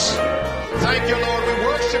Jesus. Thank you, Lord. We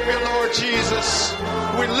worship you, Lord Jesus.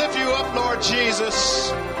 We lift you up, Lord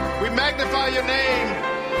Jesus. We magnify your name.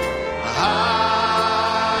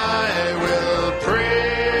 I will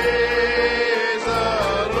praise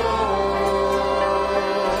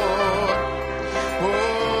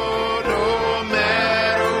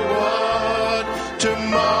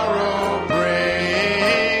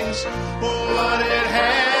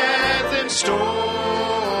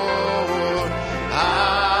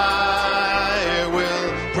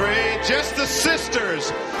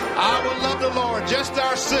sisters. I will love the Lord. Just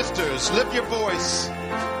our sisters. Lift your voice.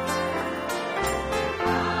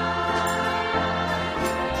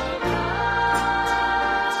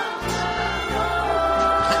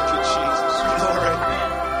 Thank you, Jesus. Glory.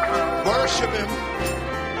 Worship Him.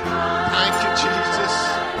 Thank you, Jesus.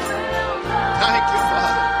 Thank you,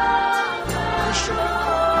 Father. Worship Him.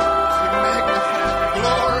 We magnify Him.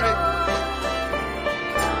 Glory.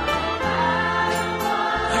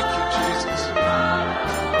 Thank you, Jesus.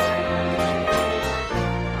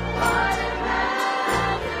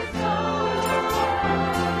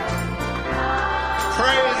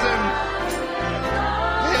 Praise Him.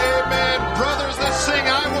 Amen. Brothers, let's sing. I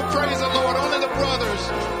will praise the Lord. Only the brothers.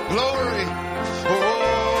 Glory. Oh,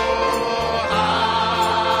 I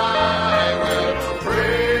will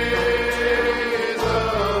praise the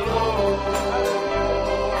Lord.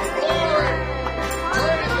 Glory.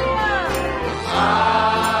 Praise Him. I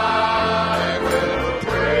will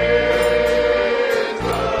praise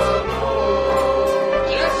the Lord.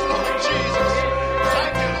 Yes, Lord Jesus.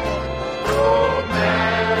 Thank you, Lord. No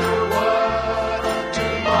matter what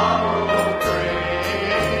tomorrow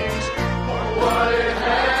brings or what it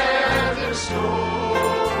has in store.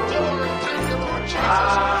 Glory, thank you, Lord Jesus.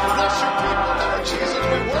 Bless your people, Lord Jesus.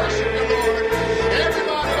 We worship you, Lord.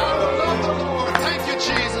 Everybody, I will love the Lord. Thank you,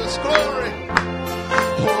 Jesus. Glory.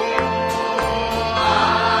 Oh, I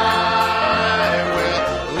will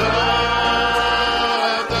love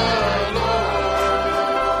the Lord.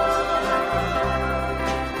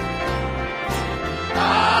 I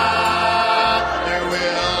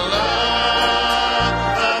will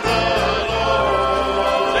love the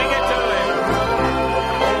Lord. Sing it to him.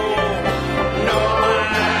 No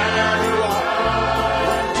matter what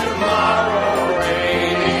tomorrow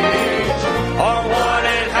brings Or what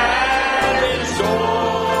it has in store.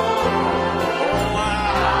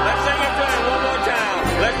 Let's sing it to him one more time.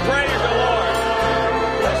 Let's praise the Lord.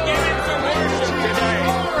 Let's give him some worship today.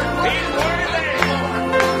 He's worthy.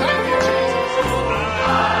 Thank you, Jesus.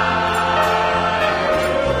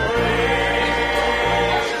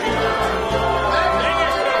 Sing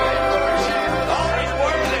it to him. Oh, he's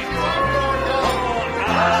worthy.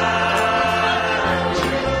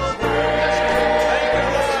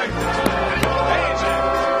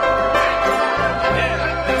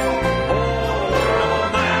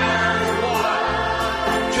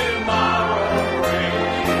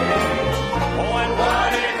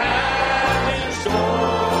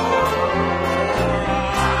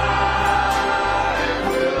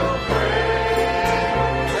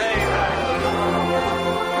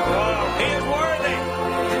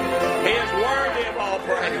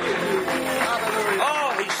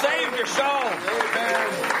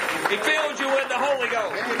 He filled you with the Holy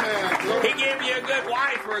Ghost. He gave you a good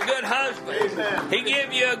wife or a good husband. He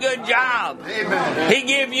gave you a good job. He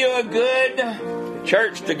gave you a good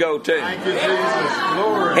church to go to. Thank you, Jesus.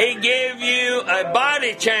 Glory. He gave you a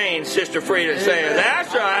body change, Sister Frida says.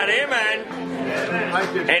 That's right, amen.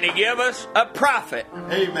 Thank you. And he gave us a prophet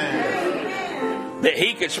Amen. that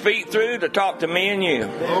he could speak through to talk to me and you.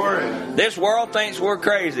 Glory. This world thinks we're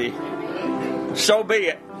crazy. So be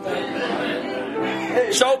it.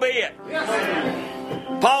 So be it.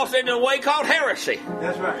 Paul said in a way called heresy.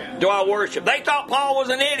 That's right. Do I worship? They thought Paul was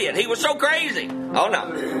an idiot. He was so crazy. Oh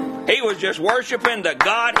no. He was just worshiping the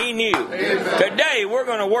God he knew. Today we're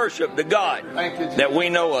going to worship the God that we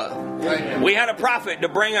know of. We had a prophet to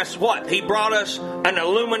bring us what? He brought us an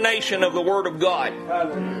illumination of the Word of God.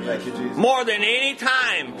 Thank you, Jesus. More than any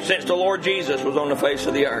time since the Lord Jesus was on the face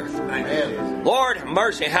of the earth. Amen. Lord have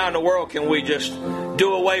mercy, how in the world can we just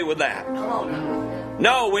do away with that?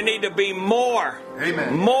 No, we need to be more in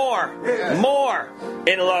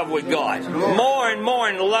love with God. More and more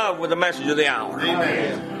in love with the message of the hour.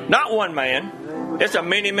 Amen. Not one man. It's a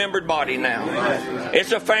many-membered body now.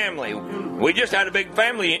 It's a family. We just had a big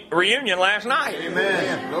family reunion last night.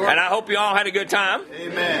 Amen. And I hope you all had a good time.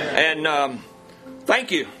 Amen. And thank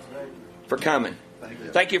you for coming.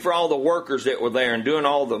 Thank you for all the workers that were there and doing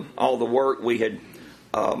all the work. We had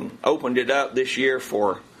opened it up this year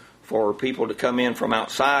for people to come in from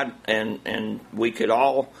outside, and we could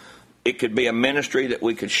all, it could be a ministry that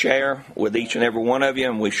we could share with each and every one of you,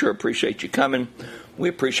 and we sure appreciate you coming. We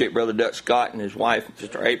appreciate Brother Dutch Scott and his wife,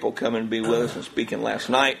 Sister April, coming to be with us and speaking last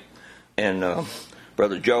night. And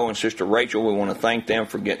Brother Joe and Sister Rachel, we want to thank them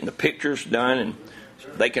for getting the pictures done, and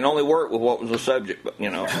they can only work with what was the subject, but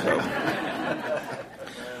so.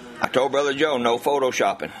 I told Brother Joe, no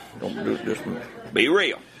photoshopping. Don't just be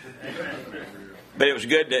real. But it was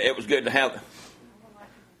good to have.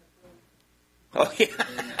 Oh yeah,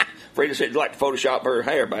 Frida said she'd like to Photoshop her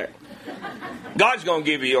hair back. God's going to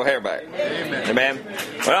give you your hair back. Amen.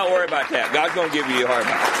 Well, don't worry about that. God's going to give you your hair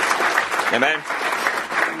back. Amen.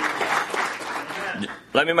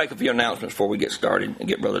 Let me make a few announcements before we get started and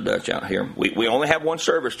get Brother Dutch out here. We only have one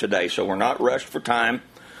service today, so we're not rushed for time.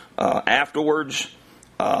 Afterwards,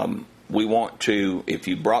 we want to, if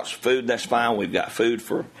you brought some food, that's fine. We've got food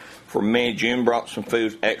for me. June brought some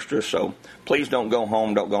food extra, so please don't go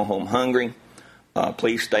home. Don't go home hungry.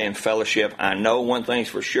 Please stay in fellowship. I know one thing's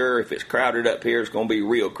for sure. If it's crowded up here, it's going to be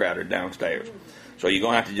real crowded downstairs. So you're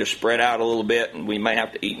going to have to just spread out a little bit, and we may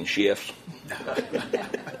have to eat in shifts.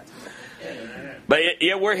 But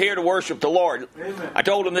yeah, we're here to worship the Lord. I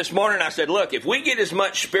told him this morning, I said, look, if we get as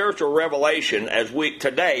much spiritual revelation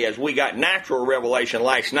today as we got natural revelation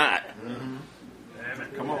last night.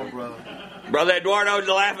 Mm-hmm. Come on, brother. Brother Eduardo was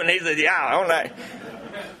laughing. He said, yeah, all right.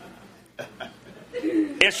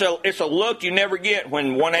 It's a look you never get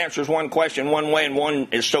when one answers one question one way and one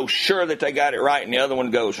is so sure that they got it right and the other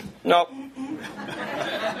one goes, nope.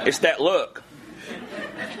 It's that look.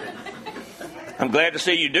 I'm glad to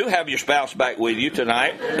see you do have your spouse back with you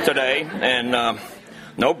today, and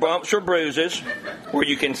no bumps or bruises where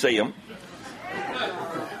you can see them.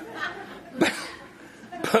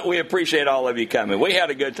 But we appreciate all of you coming. We had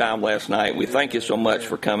a good time last night. We thank you so much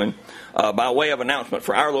for coming. By way of announcement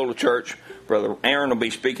for our little church, Brother Aaron will be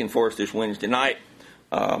speaking for us this Wednesday night.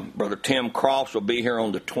 Brother Tim Cross will be here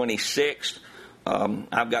on the 26th.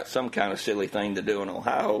 I've got some kind of silly thing to do in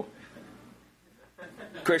Ohio.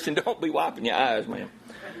 Christian, don't be wiping your eyes, man.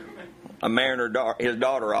 I'm marrying his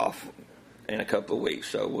daughter off in a couple of weeks,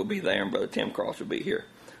 so we'll be there, and Brother Tim Cross will be here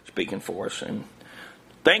speaking for us. And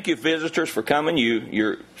thank you, visitors, for coming.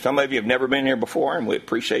 Some of you have never been here before, and we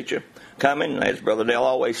appreciate you coming. As Brother Dale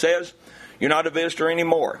always says, you're not a visitor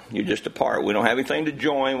anymore. You're just a part. We don't have anything to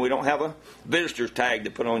join. We don't have a visitor's tag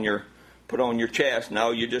to put on your chest.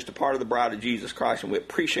 No, you're just a part of the bride of Jesus Christ, and we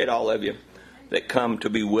appreciate all of you that come to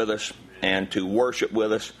be with us and to worship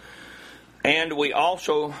with us. And we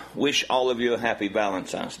also wish all of you a happy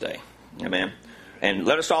Valentine's Day. Amen. And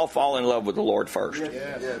let us all fall in love with the Lord first.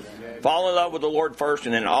 Yes. Fall in love with the Lord first,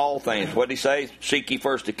 and then all things. What did he say? Seek ye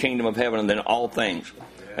first the kingdom of heaven, and then all things.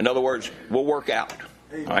 In other words, we'll work out.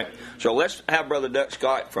 All right. So let's have Brother Dutch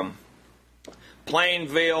Scott from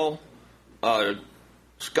Plainville,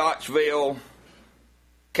 Scottsville,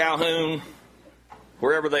 Calhoun,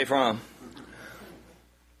 wherever they from.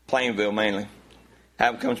 Plainville mainly.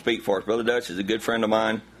 Have him come speak for us. Brother Dutch is a good friend of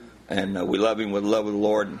mine, and we love him with the love of the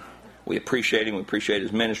Lord. We appreciate him. We appreciate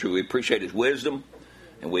his ministry. We appreciate his wisdom,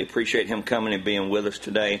 and we appreciate him coming and being with us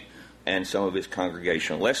today and some of his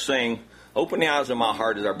congregation. Let's sing Open the Eyes of My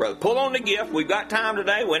Heart as our brother. Pull on the gift. We've got time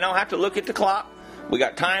today. We don't have to look at the clock. We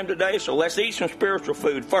got time today, so let's eat some spiritual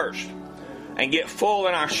food first and get full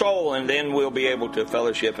in our soul, and then we'll be able to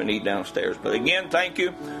fellowship and eat downstairs. But again, thank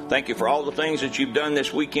you. Thank you for all the things that you've done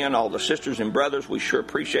this weekend, all the sisters and brothers. We sure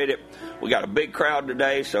appreciate it. We got a big crowd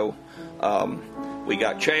today, so we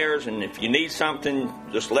got chairs, and if you need something,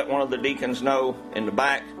 just let one of the deacons know in the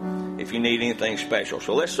back if you need anything special.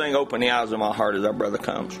 So let's sing Open the Eyes of My Heart as our brother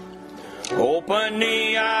comes. Open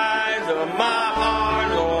the eyes of my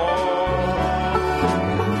heart, Lord.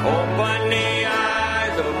 Open the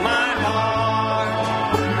eyes of my heart.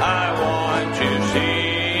 I want to see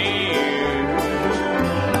you.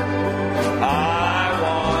 I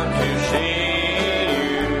want to see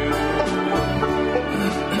you.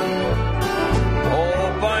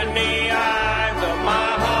 Open the eyes of my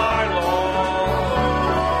heart, Lord.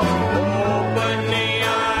 Open the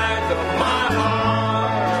eyes of my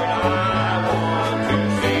heart. I want to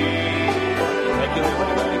see you. Thank you,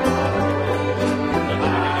 everybody.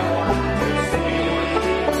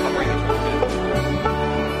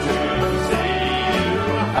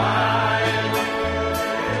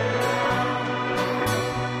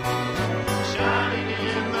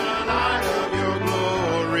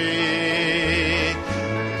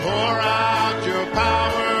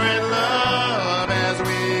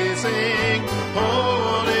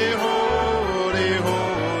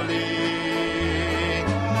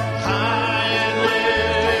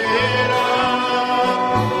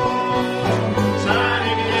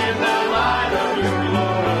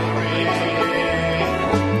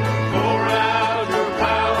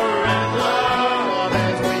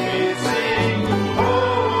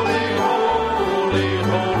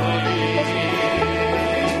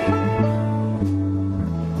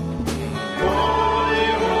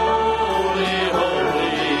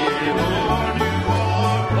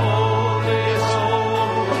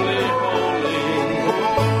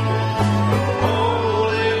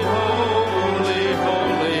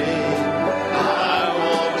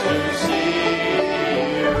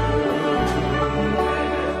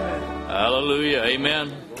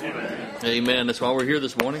 Amen. Amen. That's why we're here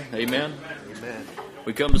this morning. Amen.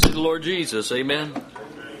 We come to see the Lord Jesus. Amen.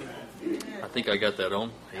 I think I got that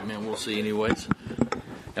on. Amen. We'll see anyways.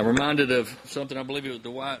 I'm reminded of something, I believe it was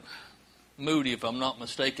Dwight Moody, if I'm not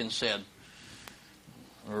mistaken, said.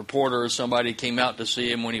 A reporter or somebody came out to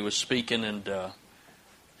see him when he was speaking and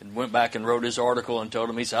went back and wrote his article and told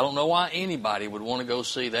him, he said, I don't know why anybody would want to go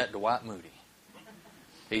see that Dwight Moody.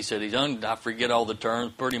 He said, I forget all the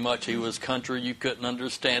terms, pretty much he was country, you couldn't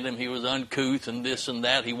understand him, he was uncouth and this and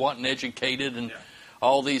that, he wasn't educated and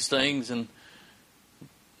all these things. And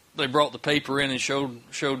they brought the paper in and showed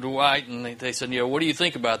Dwight, and they said, what do you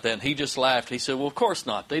think about that? And he just laughed. He said, well, of course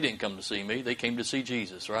not. They didn't come to see me. They came to see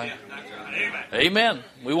Jesus, right? Yeah, Amen.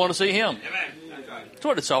 We want to see Him. Amen. That's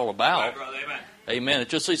what it's all about. Amen.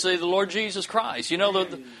 It's just to see the Lord Jesus Christ.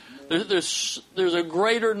 There's a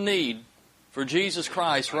greater need for Jesus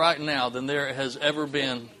Christ right now than there has ever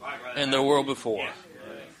been in the world before.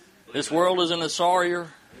 This world is in a sorrier.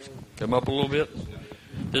 Come up a little bit.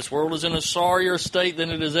 This world is in a sorrier state than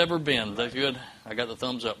it has ever been. Is that good? I got the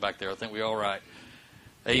thumbs up back there. I think we're all right.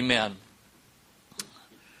 Amen.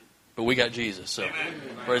 But we got Jesus. So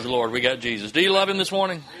praise the Lord. We got Jesus. Do you love Him this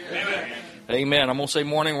morning? Amen. Amen. I'm going to say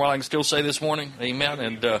morning while I can still say this morning. Amen.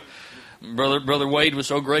 And Brother Wade was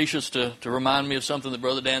so gracious to remind me of something that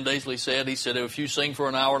Brother Dan Daisley said. He said, if you sing for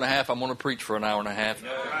an hour and a half, I'm going to preach for an hour and a half.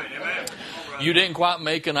 You didn't quite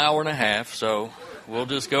make an hour and a half, so we'll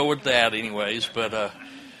just go with that anyways. But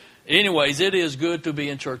anyways, it is good to be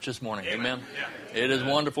in church this morning. Amen. It is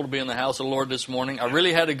wonderful to be in the house of the Lord this morning. I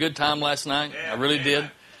really had a good time last night. I really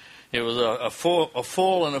did. It was a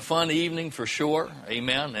full and a fun evening for sure.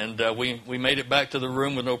 Amen. And we made it back to the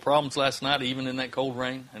room with no problems last night, even in that cold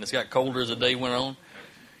rain. And it's got colder as the day went on.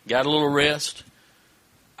 Got a little rest.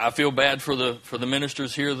 I feel bad for the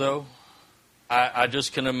ministers here, though. I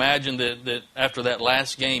just can imagine that after that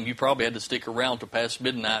last game, you probably had to stick around to past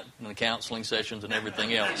midnight in the counseling sessions and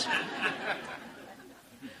everything else.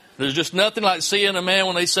 There's just nothing like seeing a man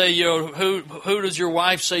when they say, who does your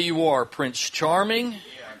wife say you are? Prince Charming,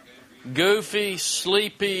 Goofy,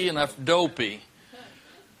 Sleepy, and Dopey.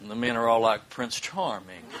 And the men are all like, Prince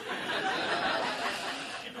Charming.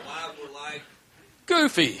 And the wives were like,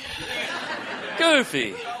 Goofy,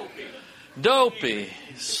 Dopey,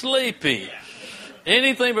 Sleepy.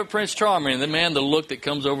 Anything but Prince Charming. And the look that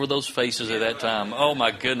comes over those faces at that time. Oh, my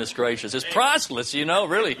goodness gracious. It's priceless,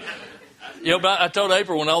 really. But I told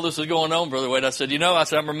April when all this was going on, Brother Wade, I said,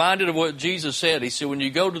 I'm reminded of what Jesus said. He said, when you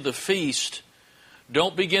go to the feast,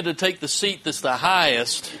 don't begin to take the seat that's the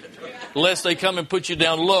highest, lest they come and put you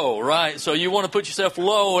down low, right? So you want to put yourself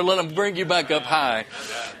low and let them bring you back up high.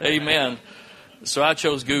 Amen. So I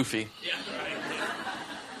chose Goofy.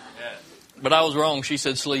 But I was wrong. She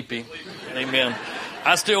said Sleepy. Amen.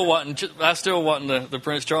 I still wasn't the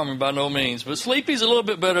Prince Charming by no means, but Sleepy's a little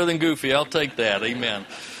bit better than Goofy. I'll take that. Amen.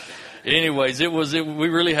 Anyways, we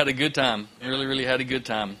really had a good time. Really had a good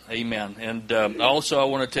time. Amen. And also, I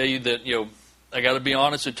want to tell you that I got to be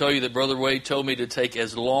honest and tell you that Brother Wade told me to take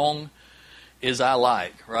as long as I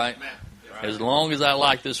like. Right? As long as I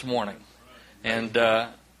like this morning, and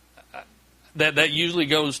that usually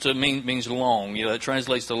goes to means long. That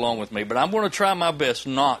translates to long with me. But I'm going to try my best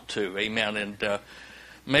not to. Amen. And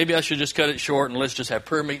maybe I should just cut it short and let's just have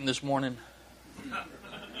prayer meeting this morning.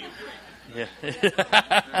 Yeah.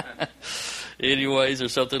 Anyways, or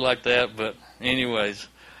something like that. But anyways,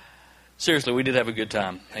 seriously, we did have a good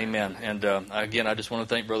time. Amen. And again, I just want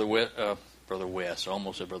to thank Brother West. I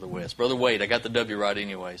almost said Brother West. Brother Wade. I got the W right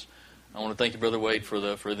anyways. I want to thank you, Brother Wade, for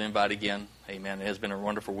the invite again. Amen. It has been a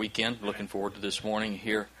wonderful weekend. Looking forward to this morning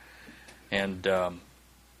here. And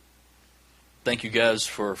thank you guys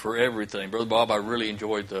for everything. Brother Bob, I really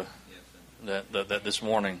enjoyed that this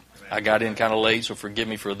morning. I got in kind of late, so forgive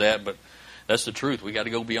me for that, but that's the truth. We got to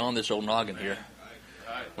go beyond this old noggin here.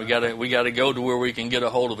 We got to go to where we can get a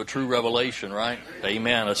hold of a true revelation, right?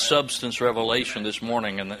 Amen. A substance revelation this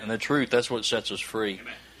morning, and the truth, that's what sets us free.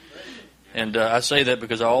 And I say that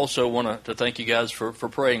because I also want to thank you guys for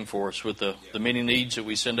praying for us with the many needs that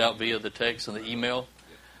we send out via the text and the email.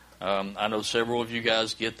 I know several of you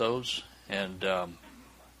guys get those, and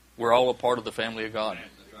we're all a part of the family of God,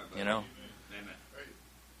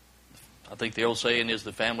 I think the old saying is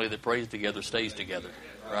the family that prays together stays together,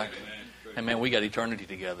 right? And man, we got eternity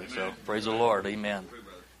together, so praise the Lord, amen.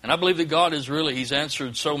 And I believe that God He's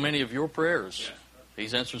answered so many of your prayers.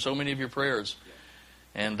 He's answered so many of your prayers.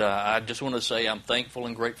 And I just want to say I'm thankful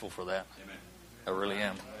and grateful for that. I really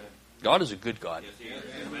am. God is a good God.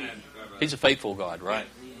 He's a faithful God, right?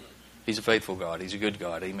 He's a faithful God. He's a good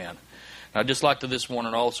God. Amen. And I'd just like to this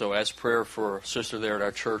morning also ask prayer for a sister there at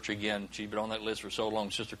our church again. She's been on that list for so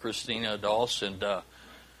long, Sister Christina Doss, and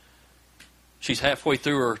she's halfway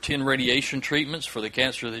through her 10 radiation treatments for the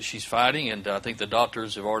cancer that she's fighting, and I think the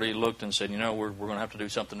doctors have already looked and said, we're going to have to do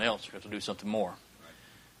something else. We have to do something more.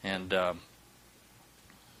 And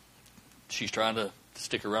she's trying to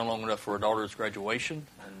stick around long enough for her daughter's graduation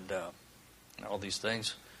and all these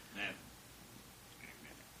things.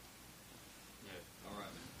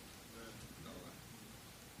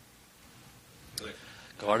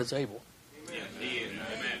 God is able.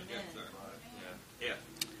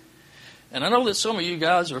 And I know that some of you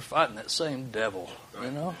guys are fighting that same devil,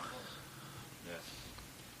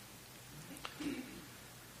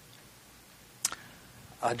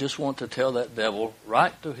 I just want to tell that devil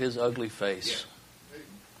right to his ugly face.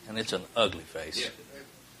 And it's an ugly face.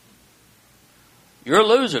 You're a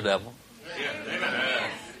loser, devil.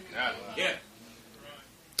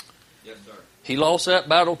 He lost that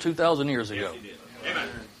battle 2,000 years ago.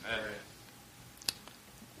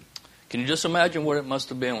 Can you just imagine what it must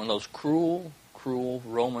have been when those cruel, cruel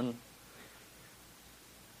Roman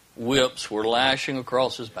whips were lashing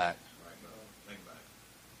across his back?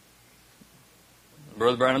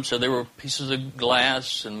 Brother Branham said there were pieces of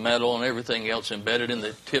glass and metal and everything else embedded in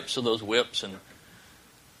the tips of those whips, and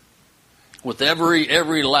with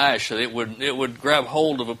every lash, it would grab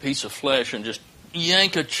hold of a piece of flesh and just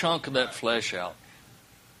yank a chunk of that flesh out.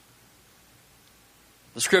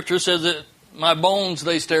 The Scripture says that my bones,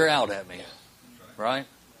 they stare out at me, right?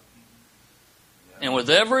 And with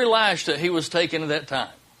every lash that he was taking at that time,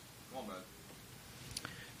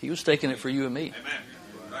 he was taking it for you and me.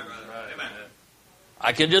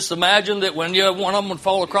 I can just imagine that when one of them would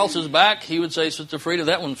fall across his back, he would say, Sister Frida,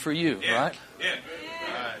 that one's for you, right? Yeah.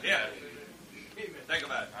 Think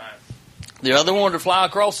about it. The other one would fly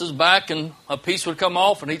across his back and a piece would come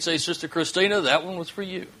off and he'd say, Sister Christina, that one was for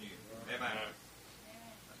you.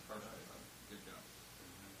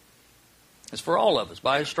 It's for all of us.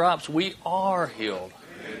 By His stripes, we are healed.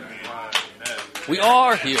 We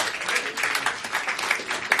are healed.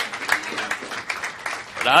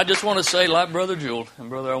 But I just want to say, like Brother Jewel, and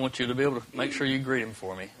Brother, I want you to be able to make sure you greet him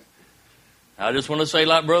for me. I just want to say,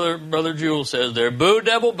 like Brother Jewel says there, boo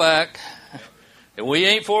devil back, and we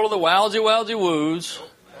ain't full of the wowsy woos,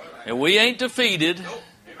 and we ain't defeated,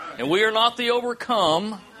 and we are not the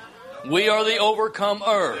overcome, we are the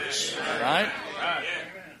overcomers, right?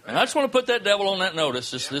 And I just want to put that devil on that notice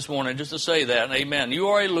this morning, just to say that. Amen. You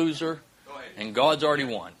are a loser, and God's already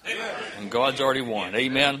won. And God's already won.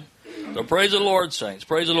 Amen. So praise the Lord, saints.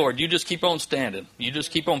 Praise the Lord. You just keep on standing. You just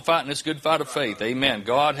keep on fighting this good fight of faith. Amen.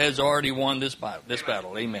 God has already won this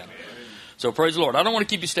battle. Amen. So praise the Lord. I don't want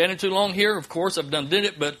to keep you standing too long here. Of course, I've did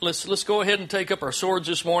it, but let's go ahead and take up our swords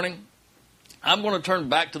this morning. I'm going to turn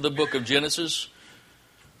back to the book of Genesis.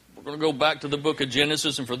 We're going to go back to the book of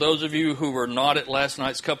Genesis, and for those of you who were not at last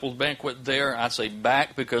night's couples banquet there, I say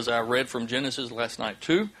back because I read from Genesis last night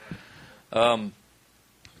too.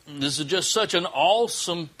 This is just such an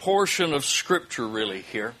awesome portion of Scripture really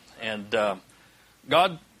here, and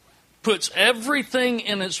God puts everything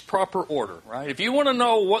in its proper order, right? If you want to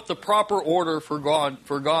know what the proper order for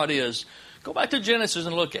God is, go back to Genesis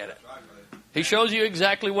and look at it. He shows you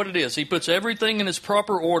exactly what it is. He puts everything in its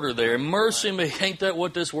proper order there. And mercy me, ain't that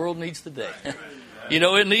what this world needs today?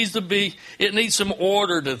 It needs some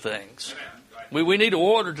order to things. We need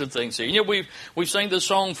order to things here. We've sang this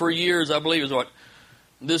song for years, I believe, is what?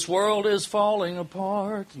 This world is falling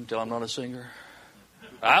apart. You can tell I'm not a singer.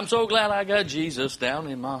 I'm so glad I got Jesus down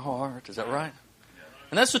in my heart. Is that right?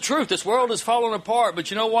 And that's the truth. This world is falling apart.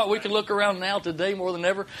 But you know what? We can look around now today more than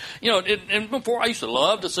ever. And before I used to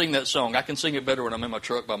love to sing that song. I can sing it better when I'm in my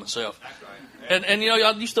truck by myself. And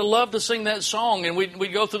I used to love to sing that song. And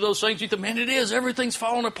we'd go through those things. You think, man, it is. Everything's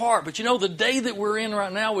falling apart. But the day that we're in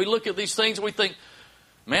right now, we look at these things and we think,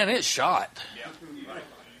 man, it's shot.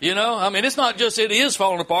 It's not just it is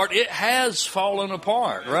falling apart. It has fallen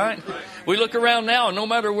apart, right? We look around now, and no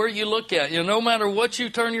matter where you look at, no matter what you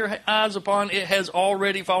turn your eyes upon, it has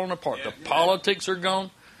already fallen apart. The politics are gone.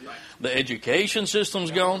 The education system's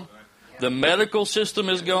gone. The medical system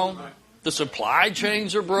is gone. The supply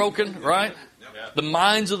chains are broken, right? The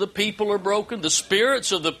minds of the people are broken. The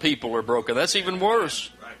spirits of the people are broken. That's even worse.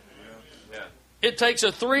 It takes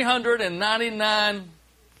a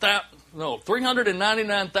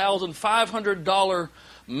 $399,500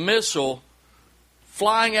 missile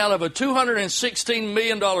flying out of a $216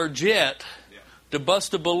 million jet to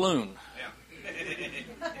bust a balloon.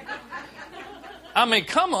 I mean,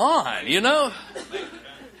 come on,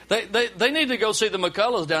 They need to go see the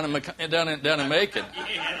McCulloughs down in Macon.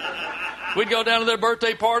 We'd go down to their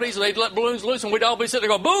birthday parties, and they'd let balloons loose, and we'd all be sitting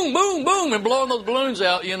there going, boom, boom, boom, and blowing those balloons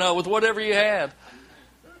out, with whatever you had.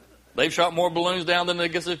 They've shot more balloons down than I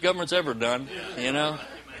guess the government's ever done, It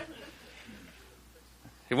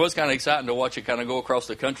was kind of exciting to watch it kind of go across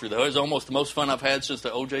the country, though. It was almost the most fun I've had since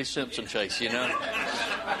the O.J. Simpson chase,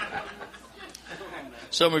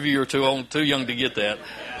 Some of you are too young to get that.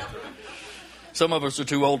 Some of us are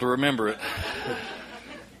too old to remember it.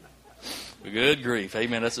 Good grief.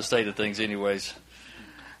 Amen. That's the state of things anyways.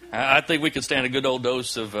 I think we could stand a good old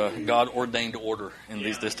dose of God-ordained order in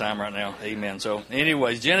this time right now. Amen. So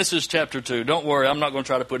anyways, Genesis chapter 2. Don't worry, I'm not going to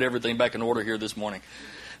try to put everything back in order here this morning.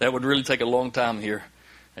 That would really take a long time here.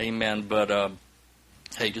 Amen. But,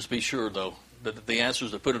 hey, just be sure, though, that the answer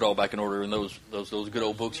is to put it all back in order in those good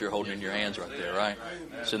old books you're holding in your hands right there, right?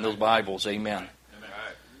 It's in those Bibles. Amen.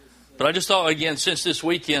 But I just thought, again, since this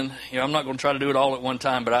weekend, I'm not going to try to do it all at one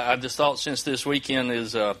time, but I just thought since this weekend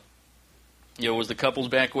is, was the couples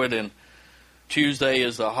banquet, and Tuesday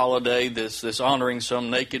is the holiday, this honoring some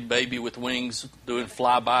naked baby with wings, doing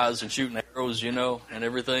flybys and shooting arrows, and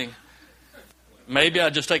everything. Maybe I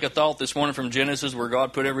just take a thought this morning from Genesis where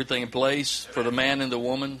God put everything in place for the man and the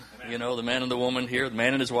woman, the man and the woman here, the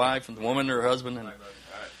man and his wife, and the woman and her husband.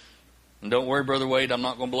 And don't worry, Brother Wade, I'm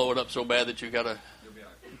not going to blow it up so bad that you got to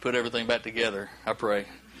put everything back together. I pray.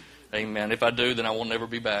 Amen. If I do, then I will never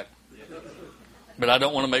be back. But I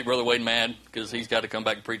don't want to make Brother Wade mad because he's got to come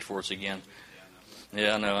back and preach for us again.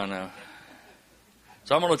 Yeah, I know.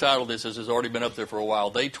 So I'm going to title this, as it's already been up there for a while,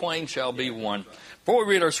 They Twain Shall Be One. Before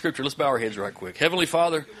we read our scripture, let's bow our heads right quick. Heavenly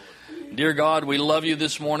Father, dear God, we love you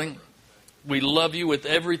this morning. We love you with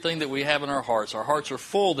everything that we have in our hearts. Our hearts are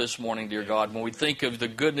full this morning, dear God, when we think of the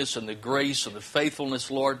goodness and the grace and the faithfulness,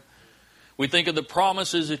 Lord. We think of the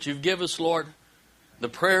promises that you've given us, Lord, the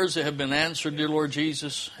prayers that have been answered, dear Lord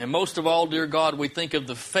Jesus. And most of all, dear God, we think of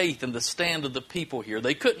the faith and the stand of the people here.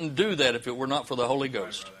 They couldn't do that if it were not for the Holy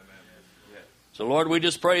Ghost. So, Lord, we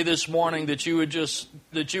just pray this morning that you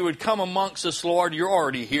would come amongst us, Lord. You're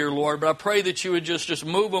already here, Lord, but I pray that you would just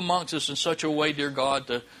move amongst us in such a way, dear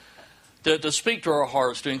God, to speak to our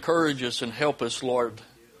hearts, to encourage us and help us, Lord,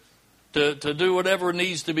 to do whatever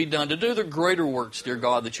needs to be done, to do the greater works, dear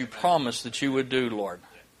God, that you promised that you would do, Lord.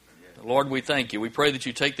 Lord, we thank you. We pray that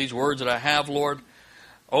you take these words that I have, Lord,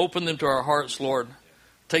 open them to our hearts, Lord.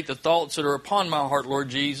 Take the thoughts that are upon my heart, Lord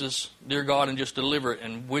Jesus, dear God, and just deliver it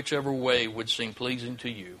in whichever way would seem pleasing to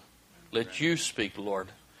you. Let you speak, Lord.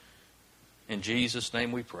 In Jesus'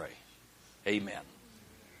 name we pray. Amen.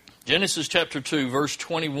 Genesis chapter 2, verse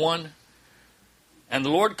 21. And the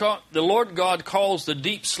Lord God caused the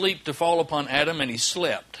deep sleep to fall upon Adam, and he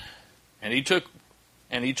slept. And he took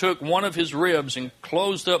one of his ribs and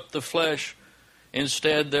closed up the flesh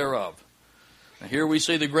instead thereof. Now here we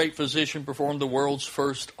see the great physician perform the world's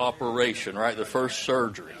first operation, right? The first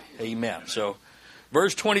surgery. Amen. So,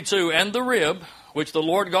 verse 22, And the rib, which the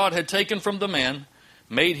Lord God had taken from the man,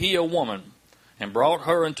 made he a woman, and brought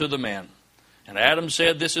her unto the man. And Adam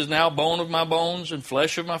said, This is now bone of my bones, and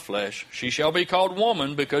flesh of my flesh. She shall be called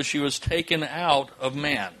woman, because she was taken out of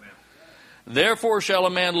man. Therefore shall a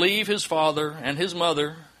man leave his father and his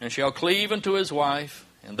mother, and shall cleave unto his wife,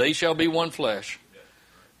 and they shall be one flesh.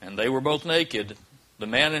 And they were both naked, the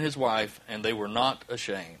man and his wife, and they were not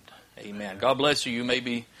ashamed. Amen. God bless you. You may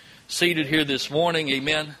be seated here this morning.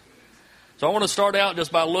 Amen. So I want to start out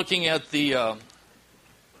just by looking at this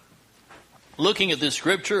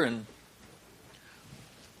scripture and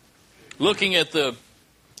looking at the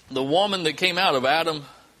woman that came out of Adam,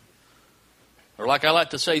 or like I like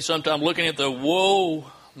to say sometimes, looking at the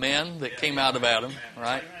woe man that came out of Adam,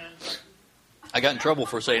 right? I got in trouble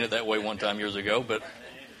for saying it that way one time years ago, but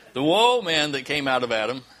the woe man that came out of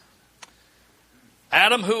Adam.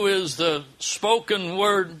 Adam, who is the spoken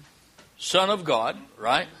word Son of God,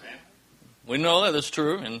 right? We know that's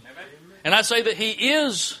true. And I say that he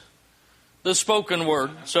is the spoken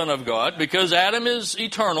word Son of God because Adam is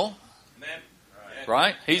eternal,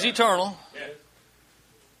 right? He's eternal.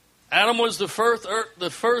 Adam was the first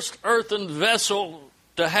earthen vessel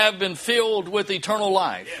to have been filled with eternal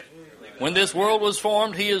life. When this world was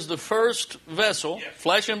formed, he is the first vessel,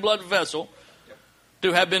 flesh and blood vessel,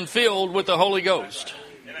 to have been filled with the Holy Ghost.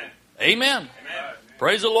 Amen.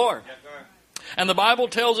 Praise the Lord. And the Bible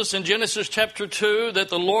tells us in Genesis chapter 2 that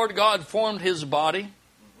the Lord God formed his body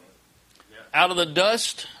out of the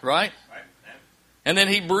dust, right? And then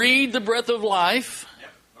he breathed the breath of life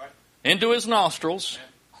into his nostrils,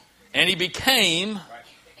 and he became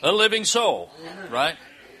a living soul, right?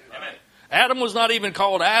 Adam was not even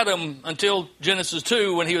called Adam until Genesis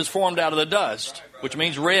 2 when he was formed out of the dust, which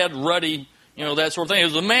means red, ruddy, that sort of thing. It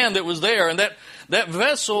was the man that was there, and that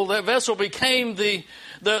vessel became the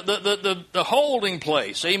holding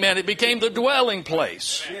place. Amen. It became the dwelling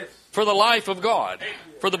place for the life of God,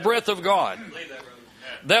 for the breath of God.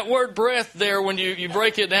 That word breath there, when you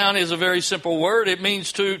break it down, is a very simple word. It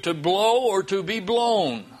means to blow or to be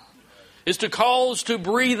blown. It's to cause to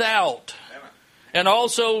breathe out. And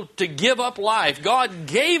also to give up life. God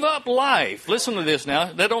gave up life. Listen to this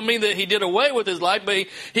now. That don't mean that He did away with His life, but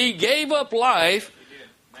He gave up life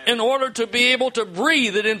in order to be able to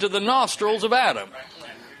breathe it into the nostrils of Adam.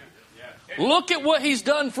 Look at what He's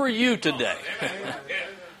done for you today.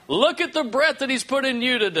 Look at the breath that He's put in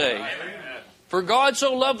you today. For God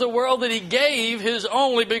so loved the world that He gave His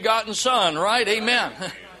only begotten Son, right? Amen.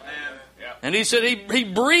 And He said He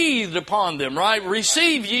breathed upon them, right?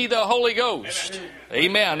 Receive ye the Holy Ghost.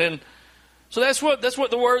 Amen. And so that's what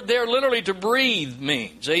the word there literally to breathe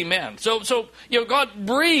means. Amen. So God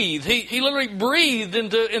breathed. He literally breathed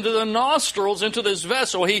into the nostrils, into this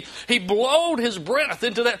vessel. He blowed His breath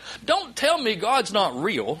into that. Don't tell me God's not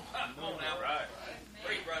real.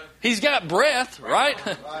 He's got breath, right?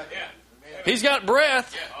 He's got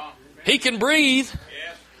breath. He can breathe.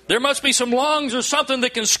 There must be some lungs or something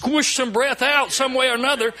that can squish some breath out some way or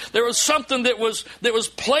another. There was something that was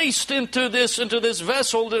placed into this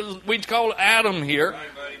vessel that we call Adam here.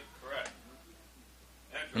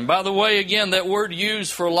 And by the way, again, that word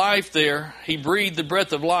used for life there, He breathed the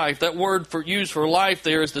breath of life. That word used for life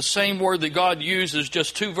there is the same word that God uses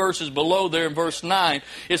just 2 verses below there in verse 9.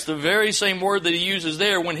 It's the very same word that He uses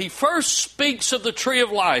there when He first speaks of the tree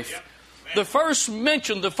of life. The first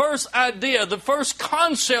mention, the first idea, the first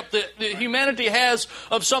concept that humanity has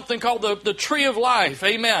of something called the tree of life.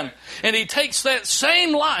 Amen. And He takes that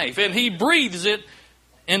same life and He breathes it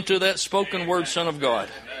into that spoken word Son of God.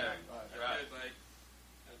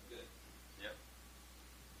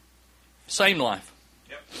 Same life.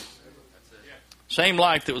 Same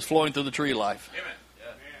life that was flowing through the tree of life.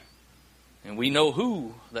 And we know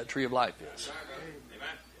who that tree of life is.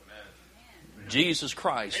 Jesus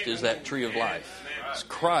Christ is that tree of life. It's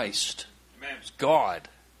Christ. It's God.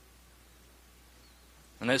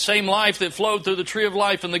 And that same life that flowed through the tree of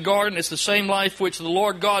life in the garden, it's the same life which the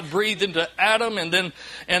Lord God breathed into Adam, and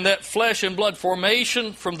that flesh and blood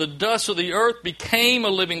formation from the dust of the earth became a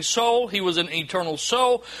living soul. He was an eternal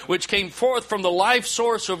soul which came forth from the life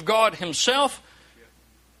source of God Himself.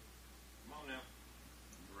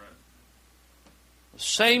 The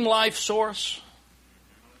same life source.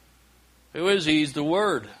 Who is He? He's the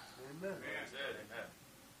Word.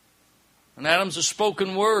 And Adam's a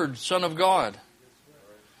spoken word, Son of God.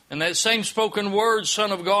 And that same spoken word,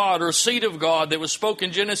 Son of God, or seed of God, that was spoken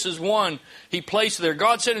in Genesis 1, He placed there.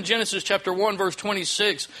 God said in Genesis chapter 1, verse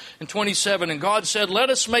 26 and 27, and God said, "Let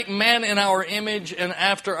us make man in our image and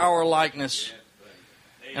after our likeness.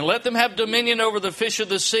 And let them have dominion over the fish of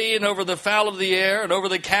the sea, and over the fowl of the air, and over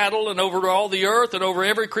the cattle, and over all the earth, and over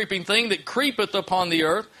every creeping thing that creepeth upon the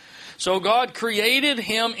earth." So God created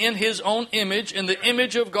him in His own image. In the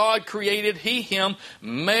image of God created He him.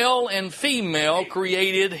 Male and female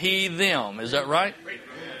created He them. Is that right?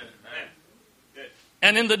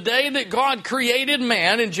 And in the day that God created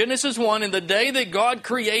man, in Genesis 1, in the day that God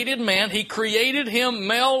created man, He created him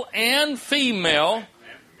male and female.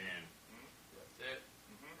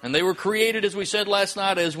 And they were created, as we said last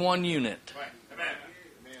night, as one unit.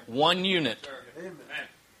 One unit.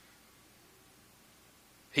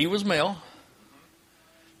 He was male.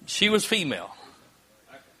 She was female.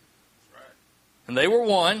 And they were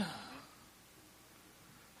one.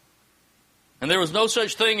 And there was no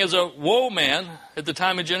such thing as a woe man at the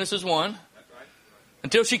time of Genesis 1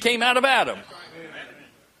 until she came out of Adam.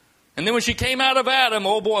 And then when she came out of Adam,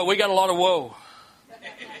 oh boy, we got a lot of woe.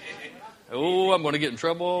 Oh, I'm going to get in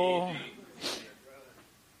trouble.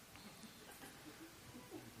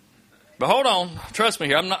 But hold on, trust me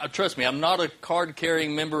here. I'm not a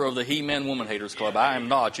card-carrying member of the He-Man Woman Haters Club. I am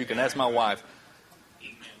not. You can ask my wife.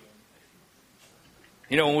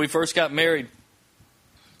 You know, when we first got married,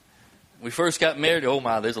 oh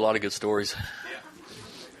my, there's a lot of good stories.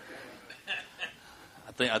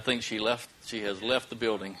 I think she has left the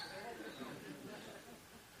building.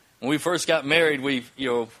 When we first got married,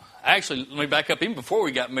 actually, let me back up. Even before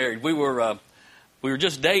we got married, we were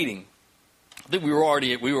just dating. I think we were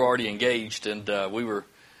already engaged, and we were,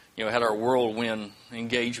 had our whirlwind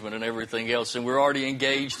engagement and everything else, and we were already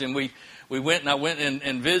engaged, and we went, and I went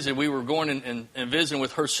and visited. We were going and visiting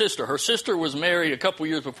with her sister. Her sister was married a couple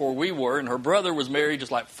years before we were, and her brother was married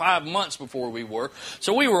just like 5 months before we were.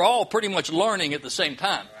 So we were all pretty much learning at the same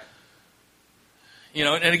time. You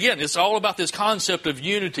know, and again, it's all about this concept of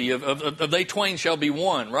unity, of they twain shall be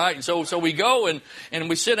one, right? And so we go and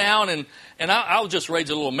we sit down, and I was just raised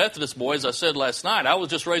a little Methodist boy, as I said last night. I was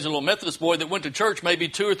just raised a little Methodist boy that went to church maybe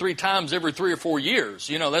 2 or 3 times every 3 or 4 years.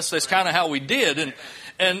 You know, that's kind of how we did,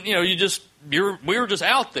 and you know, we were just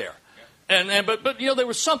out there. But you know, there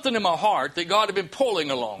was something in my heart that God had been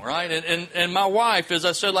pulling along, right? And my wife, as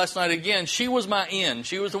I said last night again, she was my end.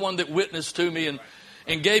 She was the one that witnessed to me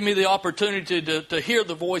and gave me the opportunity to hear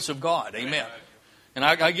the voice of God. Amen. And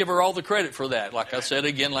I give her all the credit for that, like I said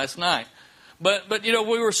again last night. But you know,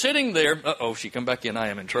 we were sitting there. Uh-oh, she come back in. I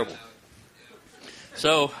am in trouble.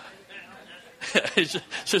 So,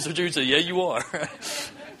 Sister Jude said, yeah, you are.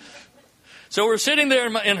 So we're sitting there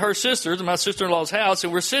in her sister's, my sister-in-law's house,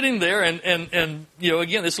 and we're sitting there, and you know,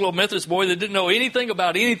 again, this little Methodist boy that didn't know anything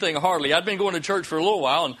about anything hardly. I'd been going to church for a little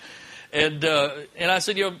while, and I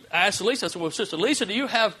said, you know, I asked Lisa, I said, well, Sister Lisa, do you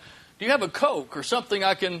have a Coke or something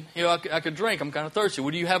I can drink? I'm kind of thirsty.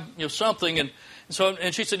 Would you have, you know, something? And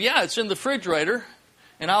she said, yeah, it's in the refrigerator,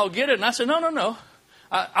 and I'll get it. And I said, no,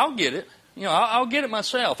 I'll get it. You know, I'll get it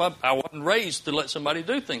myself. I wasn't raised to let somebody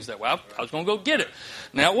do things that way. I was going to go get it.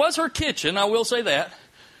 Now, it was her kitchen, I will say that.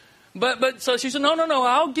 But so she said, no,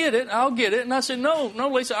 I'll get it. And I said, no,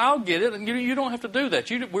 Lisa, I'll get it. And you don't have to do that.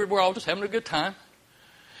 We're all just having a good time.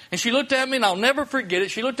 And she looked at me, and I'll never forget it.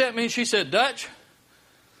 She looked at me, and she said, Dutch,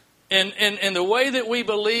 in the way that we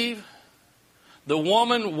believe, the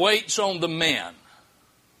woman waits on the man.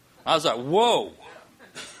 I was like, whoa.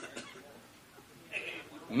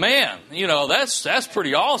 Man, you know, that's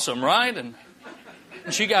pretty awesome, right? And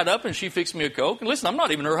she got up and she fixed me a Coke. And listen, I'm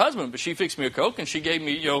not even her husband, but she fixed me a Coke and she gave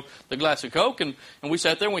me, you know, the glass of Coke, and we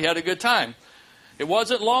sat there and we had a good time. It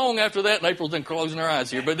wasn't long after that, and April's been closing her eyes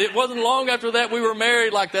here, but it wasn't long after that we were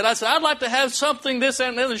married like that. I said, I'd like to have something, this,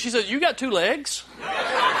 and the other. She said, you got 2 legs?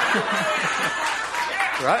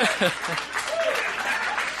 Right?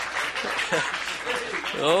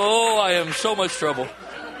 Oh, I am so much trouble.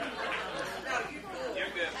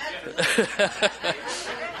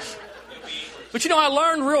 But you know, I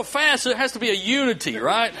learned real fast there has to be a unity,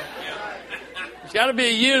 right? There's got to be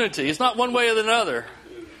a unity. It's not one way or the other.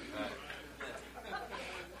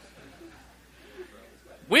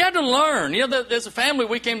 We had to learn. You know, as a family,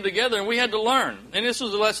 we came together and we had to learn. And this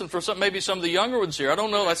was a lesson for maybe some of the younger ones here. I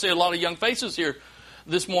don't know. I see a lot of young faces here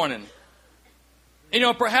this morning. You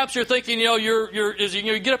know, perhaps you're thinking, you know, as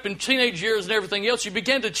you get up in teenage years and everything else, you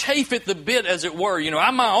begin to chafe at the bit, as it were. You know,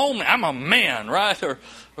 I'm a man, right? Or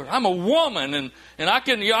I'm a woman, and I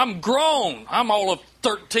can, you know, I'm grown. I'm all of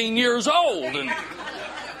 13 years old, and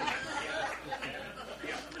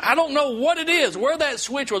I don't know what it is, where that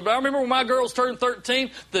switch was, but I remember when my girls turned 13,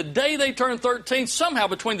 the day they turned 13, somehow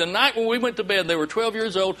between the night when we went to bed, they were 12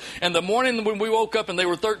 years old, and the morning when we woke up and they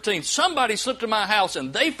were 13, somebody slipped in my house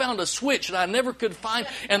and they found a switch that I never could find,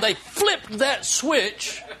 and they flipped that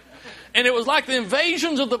switch, and it was like the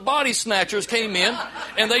invasions of the body snatchers came in,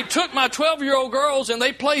 and they took my 12-year-old girls and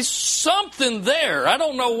they placed something there. I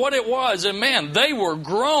don't know what it was, and man, they were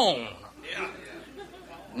grown.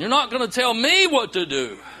 You're not going to tell me what to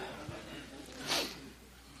do.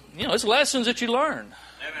 You know, it's lessons that you learn.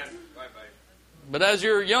 But as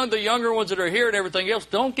you're young, the younger ones that are here and everything else,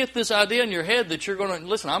 don't get this idea in your head that you're going to,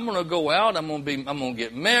 listen, I'm going to go out, I'm going to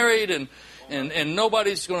get married, and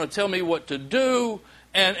nobody's going to tell me what to do,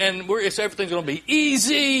 and everything's going to be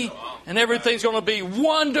easy, and everything's going to be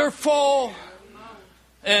wonderful,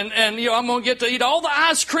 and you know, I'm going to get to eat all the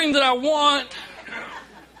ice cream that I want.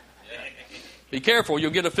 Be careful,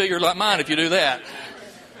 you'll get a figure like mine if you do that.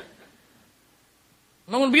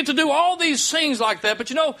 I'm going to get to do all these things like that. But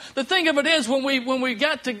you know, the thing of it is, when we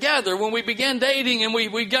got together, when we began dating, and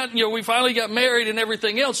we finally got married and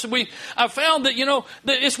everything else, I found that, you know,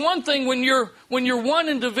 that it's one thing when you're one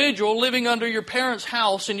individual living under your parents'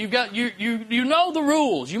 house, and you know the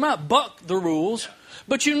rules. You might buck the rules,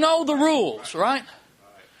 but you know the rules, right?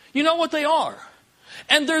 You know what they are,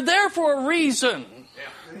 and they're there for a reason.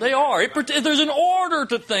 They are. There's an order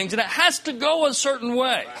to things, and it has to go a certain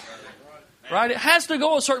way. Right? It has to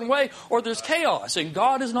go a certain way, or there's chaos. And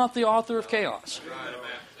God is not the author of chaos.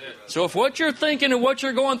 So if what you're thinking and what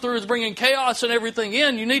you're going through is bringing chaos and everything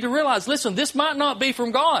in, you need to realize, listen, this might not be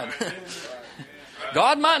from God.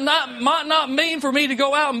 God might not mean for me to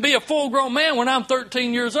go out and be a full-grown man when I'm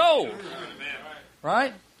 13 years old.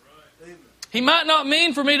 Right? He might not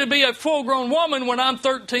mean for me to be a full-grown woman when I'm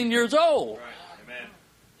 13 years old.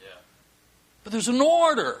 But there's an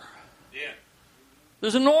order.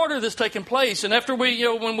 There's an order that's taking place. And after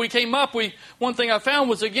when we came up, one thing I found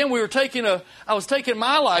was, again, I was taking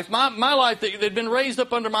my life that had been raised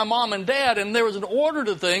up under my mom and dad, and there was an order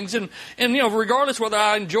to things. And regardless whether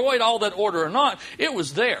I enjoyed all that order or not, it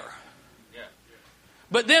was there.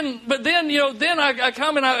 But then I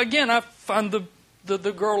come and I find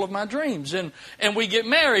the girl of my dreams, and we get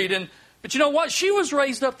married. But you know what? She was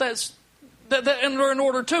raised up that under an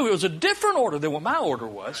order too. It was a different order than what my order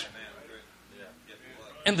was.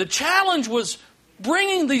 And the challenge was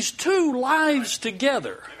bringing these two lives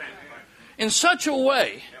together in such a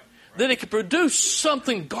way that it could produce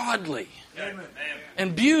something godly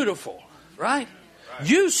and beautiful, right?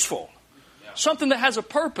 Useful. Something that has a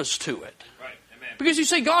purpose to it. Because you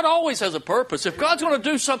see, God always has a purpose. If God's going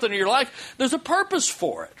to do something in your life, there's a purpose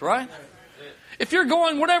for it, right? If you're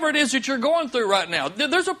going, whatever it is that you're going through right now,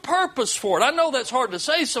 there's a purpose for it. I know that's hard to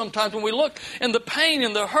say sometimes when we look in the pain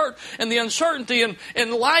and the hurt and the uncertainty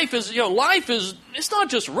and life is, it's not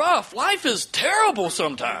just rough. Life is terrible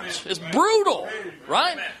sometimes. It's brutal,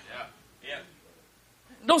 right?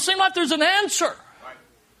 It don't seem like there's an answer.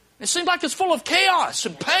 It seems like it's full of chaos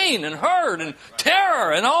and pain and hurt and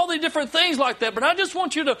terror and all the different things like that. But I just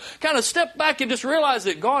want you to kind of step back and just realize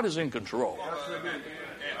that God is in control.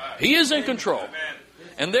 He is in control.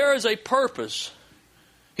 And there is a purpose.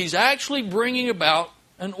 He's actually bringing about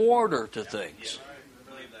an order to things.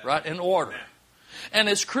 Right? An order. And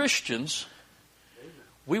as Christians,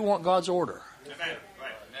 we want God's order.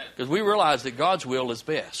 Because we realize that God's will is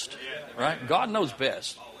best. Right? God knows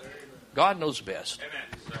best. God knows best.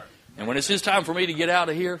 And when it's His time for me to get out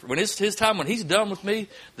of here, when it's His time, when He's done with me,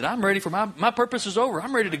 then I'm ready for my purpose is over.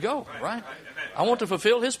 I'm ready to go. Right? I want to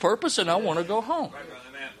fulfill His purpose and I want to go home.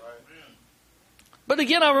 But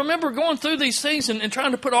again, I remember going through these things and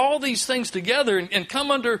trying to put all these things together and come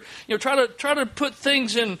under, try to put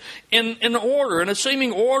things in order, in a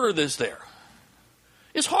seeming order that's there.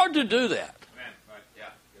 It's hard to do that.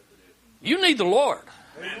 You need the Lord.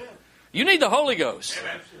 You need the Holy Ghost.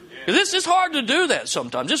 It's hard to do that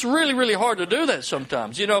sometimes. It's really, really hard to do that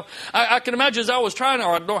sometimes. I can imagine as I was trying,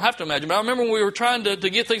 or I don't have to imagine, but I remember when we were trying to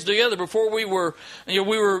get things together before we were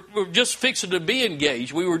just fixing to be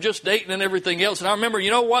engaged. We were just dating and everything else. And I remember,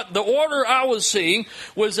 the order I was seeing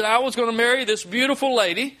was that I was going to marry this beautiful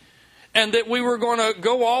lady and that we were going to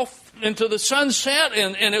go off into the sunset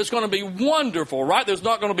and it was going to be wonderful, right? There's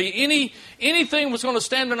not going to be anything was going to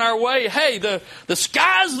stand in our way. Hey, the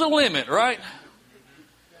sky's the limit, right?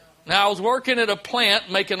 Now, I was working at a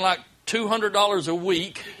plant making like $200 a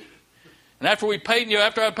week. And after I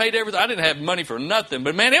paid everything, I didn't have money for nothing.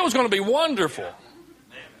 But man, it was going to be wonderful.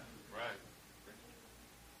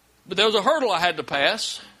 But there was a hurdle I had to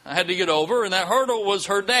pass. I had to get over, and that hurdle was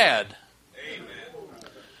her dad.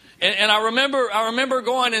 And I remember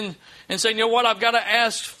going and saying, what, I've got to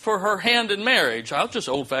ask for her hand in marriage. I was just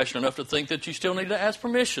old-fashioned enough to think that you still need to ask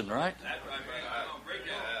permission, right?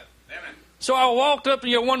 So I walked up,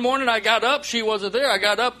 one morning I got up, she wasn't there, I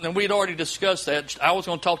got up, and we'd already discussed that. I was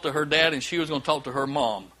going to talk to her dad, and she was going to talk to her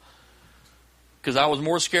mom. Because I was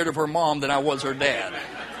more scared of her mom than I was her dad.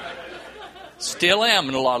 Still am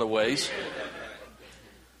in a lot of ways.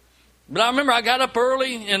 But I remember I got up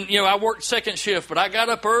early, and I worked second shift, but I got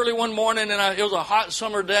up early one morning, and it was a hot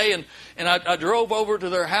summer day, and I drove over to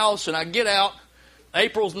their house, and I get out.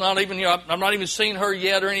 April's not even, I'm not even seeing her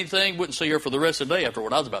yet or anything. Wouldn't see her for the rest of the day after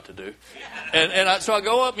what I was about to do. So I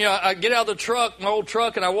go up, I get out of the truck, my old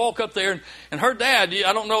truck, and I walk up there. And her dad,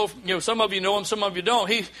 I don't know if, some of you know him, some of you don't.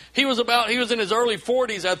 He was in his early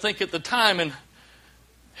 40s, I think, at the time. And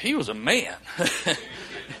he was a man.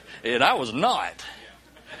 And I was not.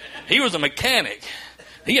 He was a mechanic.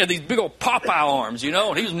 He had these big old Popeye arms, and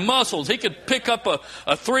he was muscles. He could pick up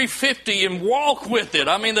a 350 and walk with it.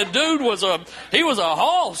 I mean, the dude was a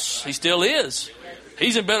hoss. He still is.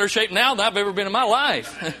 He's in better shape now than I've ever been in my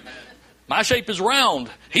life. My shape is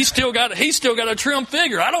round. He's still got a trim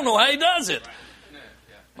figure. I don't know how he does it.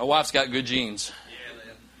 My wife's got good genes.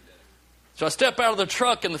 So I step out of the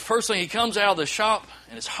truck, and the first thing, he comes out of the shop,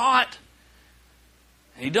 and it's hot.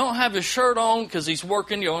 He don't have his shirt on because he's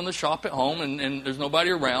working, in the shop at home, and there's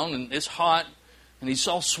nobody around, and it's hot, and he's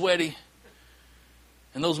all sweaty,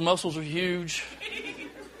 and those muscles are huge.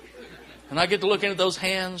 And I get to looking at those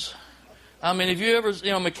hands. I mean, if you ever,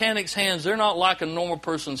 mechanics' hands, they're not like a normal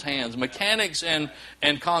person's hands. Mechanics and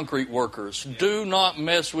concrete workers, do not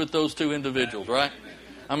mess with those two individuals, right?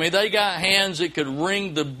 I mean, they got hands that could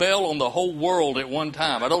ring the bell on the whole world at one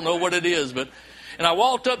time. I don't know what it is, but. And I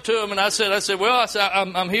walked up to him and I said,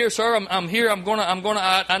 I'm here, sir. I'm here.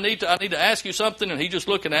 I need to ask you something. And he just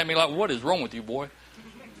looking at me like, what is wrong with you, boy?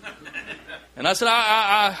 And I said,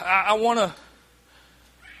 I want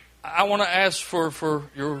I want to ask for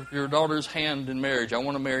your daughter's hand in marriage. I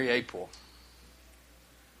want to marry April.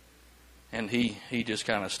 And he just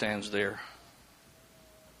kind of stands there.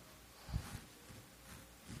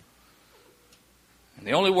 And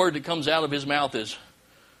the only word that comes out of his mouth is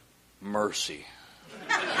mercy.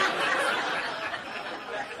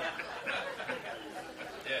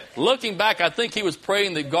 Looking back, I think he was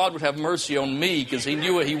praying that God would have mercy on me because he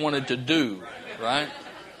knew what he wanted to do, right?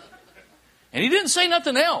 And he didn't say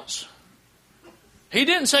nothing else. He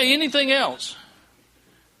didn't say anything else.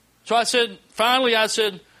 So I said,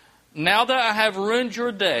 now that I have ruined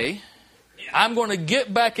your day, I'm going to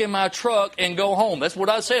get back in my truck and go home. That's what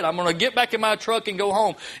I said. I'm going to get back in my truck and go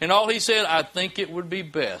home. And all he said, I think it would be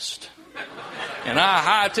best. And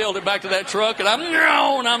I hightailed it back to that truck, and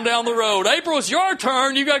I'm down the road. April, it's your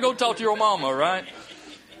turn. You got to go talk to your mama, right?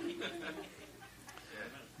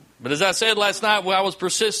 But as I said last night, I was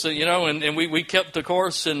persistent, and we kept the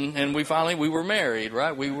course, and we were married,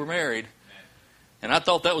 right? We were married. And I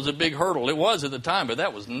thought that was a big hurdle. It was at the time, but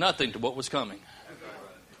that was nothing to what was coming.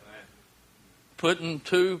 Putting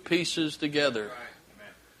two pieces together.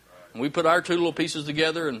 And we put our two little pieces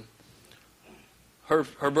together, and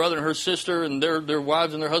her brother and her sister and their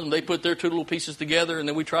wives and their husband, they put their two little pieces together, and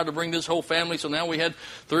then we tried to bring this whole family. So now we had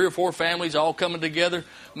 3 or 4 families all coming together.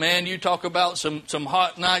 Man, you talk about some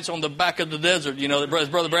hot nights on the back of the desert. As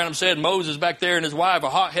Brother Branham said, Moses back there and his wife, a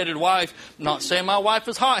hot-headed wife. I'm not saying my wife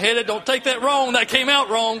is hot-headed. Don't take that wrong. That came out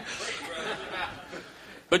wrong.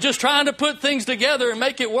 But just trying to put things together and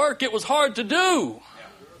make it work, it was hard to do.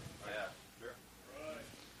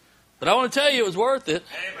 But I want to tell you, it was worth it.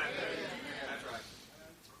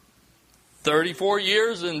 34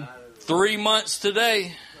 years and 3 months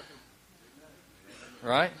today.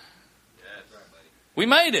 Right? We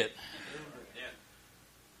made it.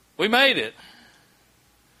 We made it.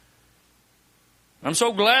 I'm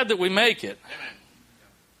so glad that we make it.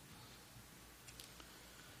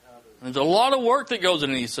 There's a lot of work that goes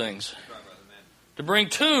into these things. To bring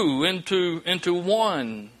two into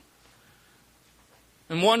one.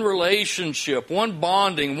 And one relationship, one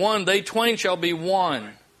bonding, they twain shall be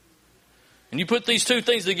one. And you put these two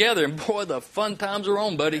things together, and boy, the fun times are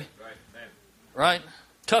on, buddy. Right?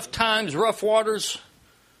 Tough times, rough waters,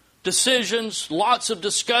 decisions, lots of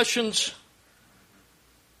discussions.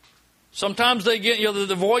 Sometimes they get,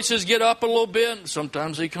 the voices get up a little bit.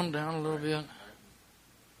 Sometimes they come down a little bit.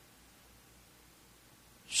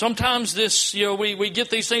 Sometimes we get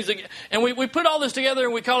these things together, and we put all this together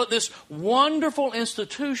and we call it this wonderful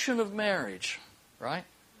institution of marriage. Right?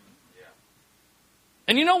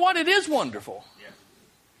 And you know what? It is wonderful.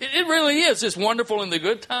 It really is. It's wonderful in the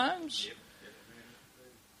good times.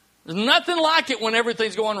 There's nothing like it when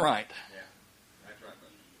everything's going right.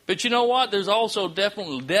 But you know what? There's also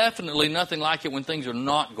definitely nothing like it when things are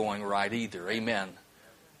not going right either. Amen.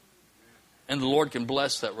 And the Lord can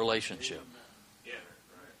bless that relationship.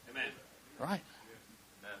 Right.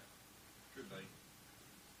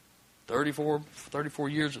 34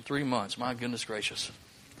 years and 3 months. My goodness gracious.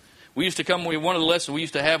 We used to come, one of the lessons we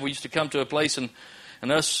used to come to a place and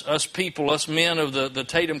us people, us men of the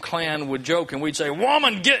Tatum clan would joke and we'd say,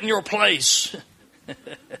 "Woman, get in your place."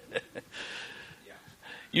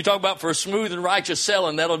 You talk about for a smooth and righteous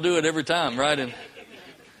selling, that'll do it every time, right? And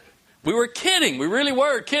we were kidding. We really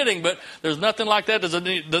were kidding, but there's nothing like that.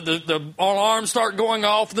 The alarms start going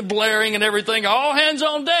off, the blaring and everything. All hands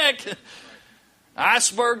on deck.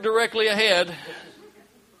 Iceberg directly ahead.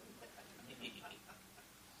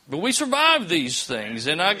 But we survived these things.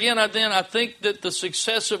 And again, I think that the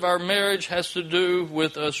success of our marriage has to do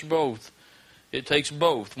with us both. It takes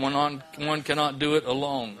both. One cannot do it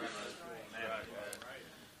alone.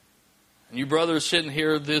 And you brothers sitting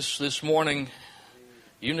here this morning,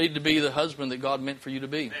 you need to be the husband that God meant for you to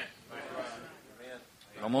be.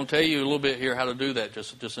 I'm going to tell you a little bit here how to do that,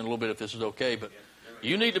 just in a little bit if this is okay. But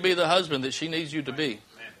you need to be the husband that she needs you to be.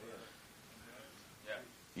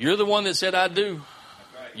 You're the one that said, "I do."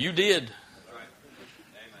 You did.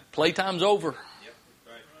 Playtime's over.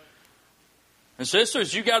 And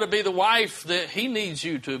sisters, you got to be the wife that He needs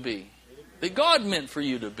you to be. That God meant for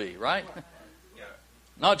you to be, right?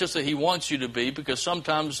 Not just that He wants you to be, because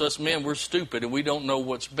sometimes us men, we're stupid and we don't know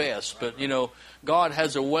what's best. But, God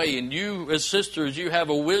has a way. And you, as sisters, you have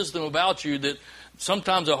a wisdom about you that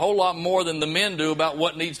sometimes a whole lot more than the men do about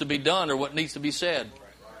what needs to be done or what needs to be said.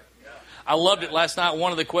 I loved it last night.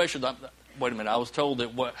 One of the questions... Wait a minute, I was told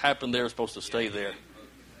that what happened there is supposed to stay there.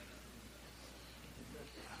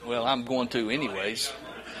 Well, I'm going to anyways.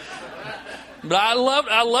 But I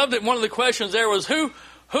loved it. One of the questions there was, who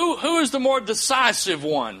is the more decisive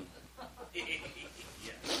one?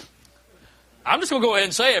 I'm just going to go ahead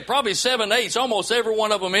and say it. Probably 7/8, almost every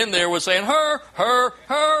one of them in there was saying, her, her,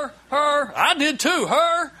 her, her. I did too,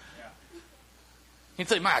 her. You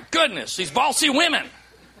think, my goodness, these bossy women.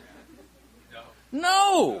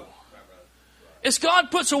 No. It's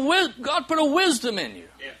God put a wisdom in you.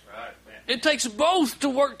 It takes both to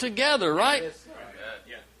work together, right?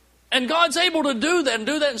 And God's able to do that and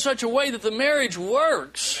do that in such a way that the marriage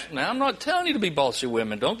works. Now, I'm not telling you to be bossy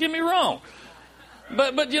women. Don't get me wrong.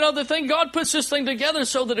 But you know, the thing, God puts this thing together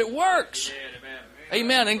so that it works.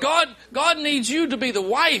 Amen. And God needs you to be the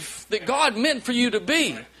wife that God meant for you to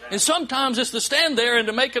be. And sometimes it's to stand there and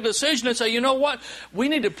to make a decision and say, you know what? We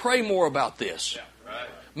need to pray more about this.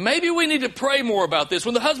 Maybe we need to pray more about this.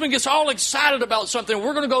 When the husband gets all excited about something,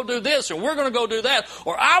 we're going to go do this and we're going to go do that.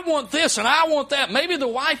 Or I want this and I want that. Maybe the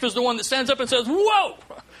wife is the one that stands up and says, whoa,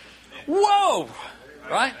 whoa,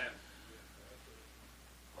 right?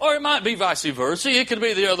 Or it might be vice versa. It could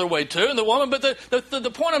be the other way too, and the woman. But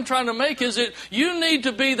the point I'm trying to make is that you need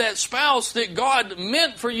to be that spouse that God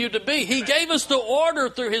meant for you to be. He gave us the order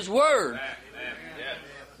through His Word.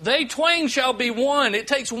 They twain shall be one. It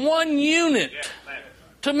takes one unit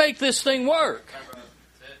to make this thing work.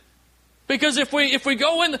 Because if we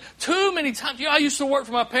go in too many times, I used to work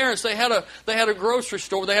for my parents. They had a grocery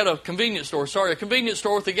store. They had a convenience store. A convenience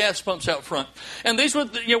store with the gas pumps out front. And this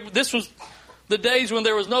was the days when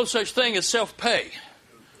there was no such thing as self-pay.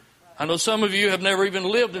 I know some of you have never even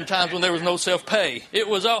lived in times when there was no self-pay. It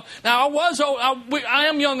was all. Now I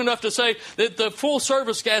am young enough to say that the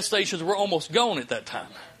full-service gas stations were almost gone at that time.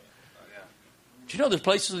 Do you know there's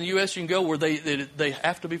places in the U.S. you can go where they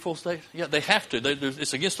have to be full station? Yeah, they have to.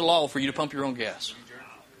 It's against the law for you to pump your own gas.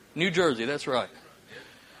 New Jersey, that's right.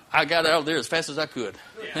 I got out of there as fast as I could.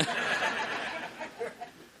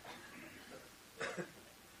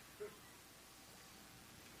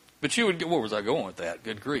 But you would. Where was I going with that?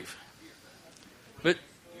 Good grief! But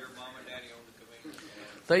your mom and daddy owned a convenience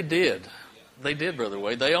store. They did. They did, Brother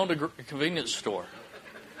Wade. They owned a convenience store.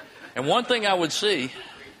 And one thing I would see.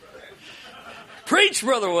 Preach,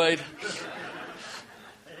 Brother Wade.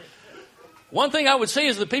 One thing I would see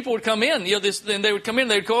is that people would come in, then they would come in,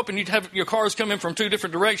 they'd go up, and you'd have your cars come in from two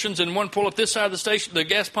different directions, and one pull up this side of the station, the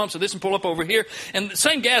gas pumps, and this one pull up over here. And the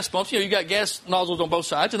same gas pumps, you got gas nozzles on both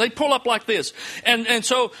sides, and they'd pull up like this. And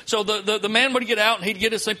so the man would get out, and he'd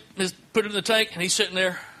get his put it in the tank, and he's sitting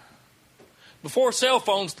there. Before cell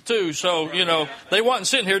phones, too, so, they wasn't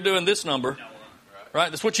sitting here doing this number. Right?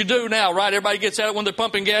 That's what you do now, right? Everybody gets out when they're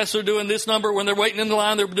pumping gas, they're doing this number. When they're waiting in the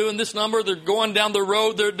line, they're doing this number. They're going down the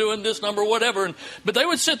road, they're doing this number, whatever. But they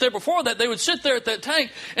would sit there before that. They would sit there at that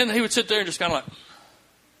tank, and he would sit there and just kind of like...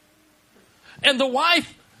 And the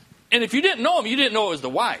wife, and if you didn't know him, you didn't know it was the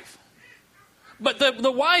wife. But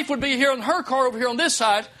the wife would be here in her car over here on this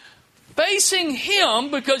side, facing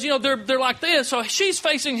him, because, they're like this. So she's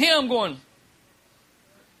facing him going...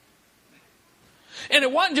 And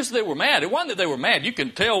it wasn't just that they were mad. It wasn't that they were mad. You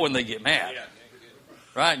can tell when they get mad.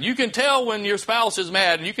 Right? You can tell when your spouse is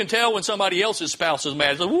mad, and you can tell when somebody else's spouse is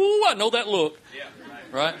mad. It's like, ooh, I know that look.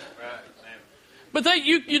 Right? But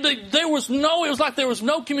there was no, it was like there was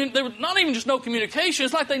no there was not even just no communication.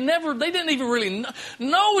 It's like they didn't even really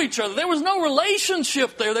know each other. There was no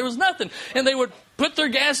relationship there. There was nothing. And they would put their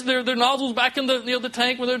nozzles back in the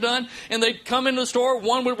tank when they're done, and they'd come into the store.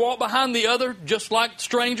 One would walk behind the other, just like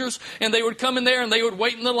strangers, and they would come in there and they would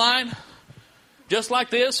wait in the line, just like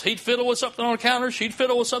this. He'd fiddle with something on the counter. She'd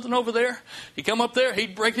fiddle with something over there. He'd come up there.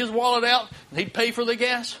 He'd break his wallet out, and he'd pay for the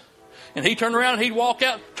gas. And he'd turn around and he'd walk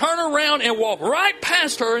out, turn around and walk right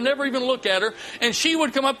past her and never even look at her. And she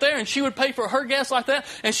would come up there and she would pay for her gas like that.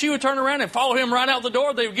 And she would turn around and follow him right out the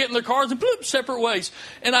door. They would get in their cars and bloop, separate ways.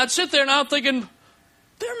 And I'd sit there and I'm thinking,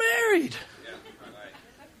 they're married.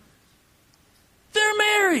 They're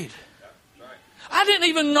married. I didn't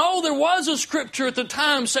even know there was a scripture at the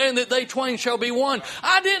time saying that they twain shall be one.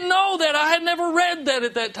 I didn't know that. I had never read that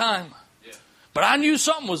at that time. But I knew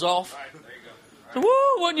something was off. Woo,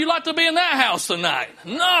 wouldn't you like to be in that house tonight?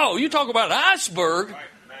 No, you talk about an iceberg.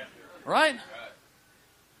 Right?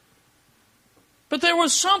 But there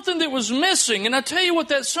was something that was missing. And I tell you what,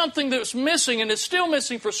 that something that's missing, and it's still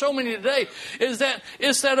missing for so many today, is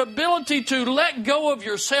that ability to let go of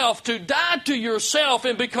yourself, to die to yourself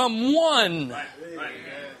and become one.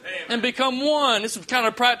 And become one. This is kind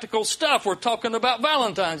of practical stuff. We're talking about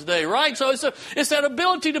Valentine's Day, right? So it's that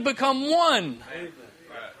ability to become one.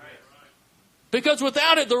 Because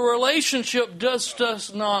without it, the relationship just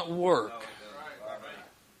does not work.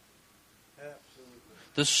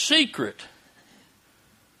 The secret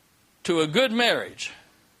to a good marriage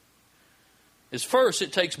is, first,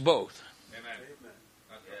 it takes both.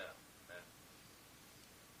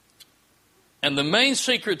 And the main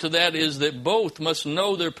secret to that is that both must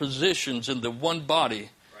know their positions in the one body.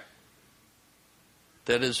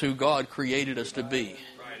 That is who God created us to be.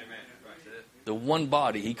 The one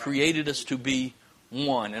body. He created us to be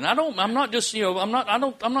one. And I'm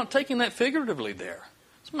not taking that figuratively there.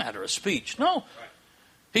 It's a matter of speech. No.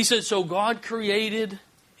 He said, so God created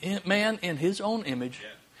man in His own image.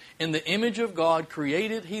 In the image of God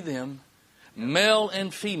created He them. Male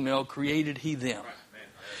and female created He them.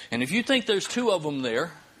 And if you think there's two of them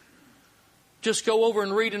there, just go over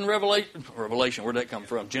and read in Revelation, where'd that come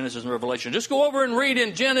from? Genesis and Revelation. Just go over and read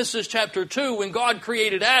in Genesis chapter 2 when God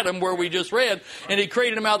created Adam, where we just read, and He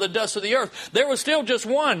created him out of the dust of the earth. There was still just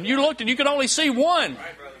one. You looked and you could only see one.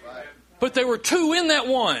 But there were two in that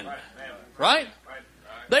one. Right?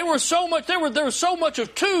 There was so much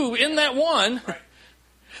of two in that one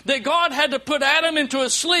that God had to put Adam into a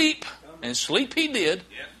sleep, and sleep he did,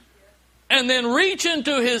 and then reach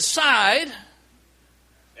into his side.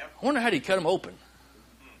 I wonder how he cut him open.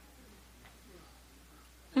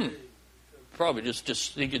 Probably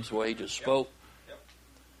just thinking the way he just spoke.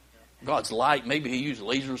 God's light. Maybe he used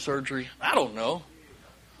laser surgery. I don't know.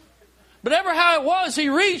 But ever how it was, he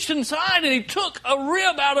reached inside and he took a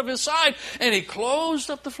rib out of his side and he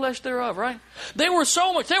closed up the flesh thereof, right? There was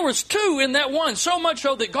two in that one, so much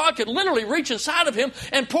so that God could literally reach inside of him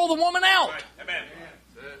and pull the woman out. Amen.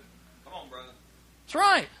 Come on, brother. That's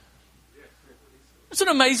right. It's an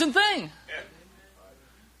amazing thing.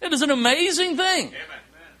 It is an amazing thing. Amen.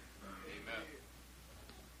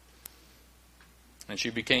 And she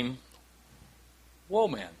became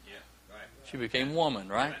woman. She became woman,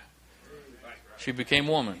 right? She became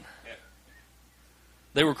woman.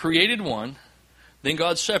 They were created one. Then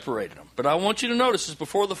God separated them. But I want you to notice this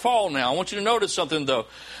before the fall now. I want you to notice something, though.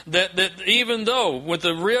 That even though, with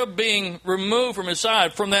the rib being removed from his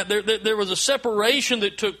side, from that there was a separation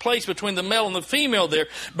that took place between the male and the female there.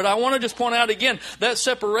 But I want to just point out again, that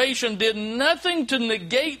separation did nothing to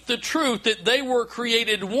negate the truth that they were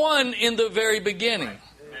created one in the very beginning.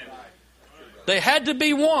 They had to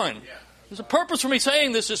be one. There's a purpose for me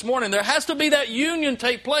saying this morning. There has to be that union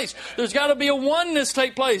take place. There's got to be a oneness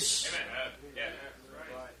take place.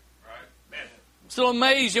 Still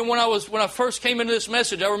amazed. And when I first came into this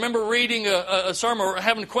message, I remember reading a sermon or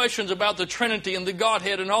having questions about the Trinity and the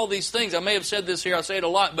Godhead and all these things. I may have said this here. I say it a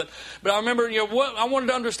lot, but I remember I wanted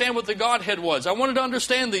to understand what the Godhead was. I wanted to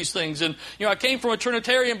understand these things, and I came from a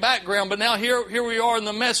Trinitarian background, but now here we are in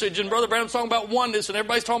the message, and Brother Branham's talking about oneness, and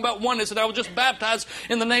everybody's talking about oneness, and I was just baptized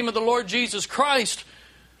in the name of the Lord Jesus Christ.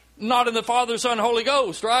 Not in the Father, Son, Holy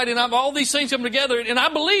Ghost, right? And all these things come together, and I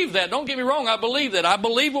believe that. Don't get me wrong, I believe that. I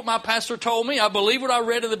believe what my pastor told me. I believe what I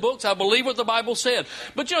read in the books. I believe what the Bible said.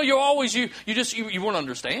 But you always you want to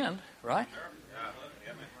understand, right?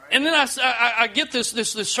 And then I get this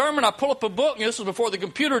sermon. I pull up a book. This was before the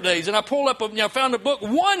computer days, and I pulled up found a book,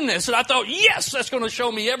 Oneness, and I thought, yes, that's going to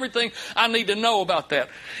show me everything I need to know about that.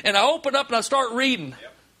 And I open up and I start reading,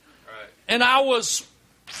 and I was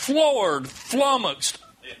floored, flummoxed.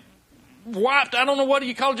 Wiped, I don't know what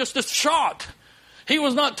you call it, just shot. He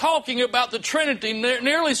was not talking about the Trinity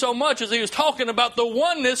nearly so much as he was talking about the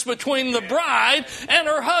oneness between the bride and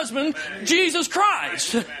her husband, Jesus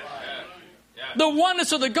Christ. The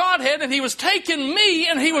oneness of the Godhead, and he was taking me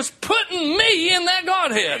and he was putting me in that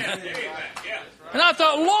Godhead. And I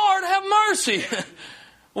thought, Lord, have mercy.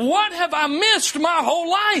 What have I missed my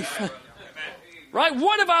whole life? Right?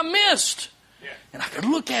 What have I missed? And I could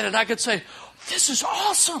look at it, I could say, this is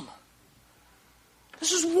awesome.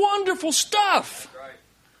 This is wonderful stuff.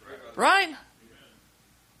 Right?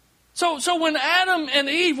 So when Adam and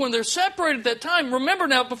Eve, when they're separated at that time, remember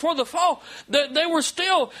now, before the fall, they were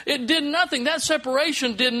still, it did nothing. That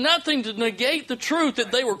separation did nothing to negate the truth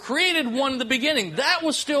that they were created one in the beginning. That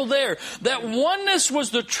was still there. That oneness was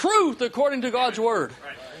the truth according to God's Word.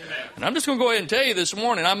 And I'm just going to go ahead and tell you this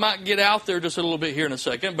morning, I might get out there just a little bit here in a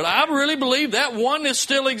second, but I really believe that oneness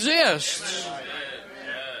still exists.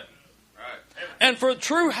 And for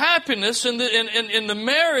true happiness in the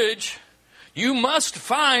marriage, you must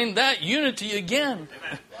find that unity again.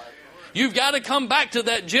 You've got to come back to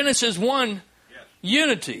that Genesis 1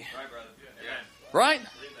 unity. Right?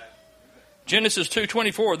 Genesis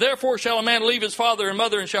 2:24. Therefore shall a man leave his father and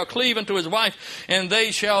mother and shall cleave unto his wife, and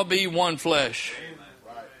they shall be one flesh.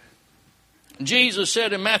 Jesus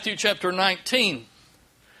said in Matthew chapter 19,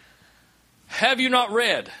 have you not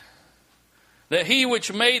read that he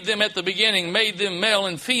which made them at the beginning made them male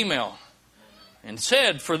and female? And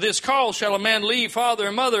said, for this cause shall a man leave father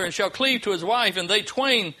and mother, and shall cleave to his wife, and they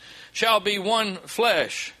twain shall be one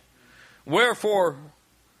flesh. Wherefore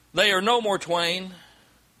they are no more twain,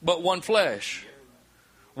 but one flesh.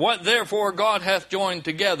 What therefore God hath joined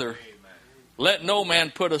together, let no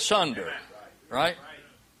man put asunder. Right?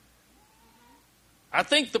 I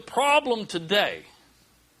think the problem today,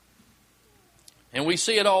 and we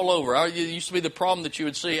see it all over. It used to be the problem that you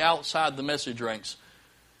would see outside the message ranks.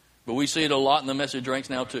 But we see it a lot in the message ranks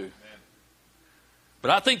now too.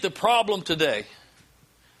 But I think the problem today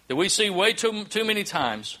that we see way too many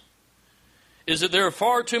times is that there are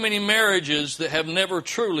far too many marriages that have never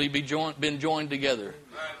truly been joined together.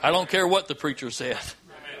 I don't care what the preacher said.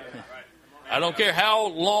 I don't care how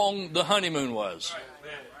long the honeymoon was.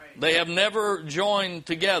 They have never joined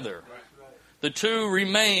together. The two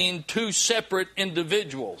remain two separate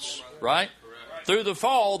individuals, right? Through the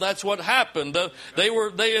fall, that's what happened.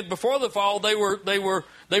 Before the fall, they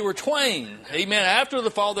were twain. Amen. After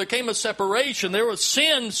the fall, there came a separation. There was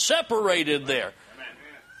sin separated there.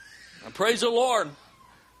 And praise the Lord,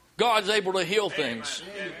 God's able to heal things.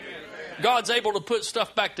 God's able to put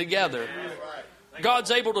stuff back together.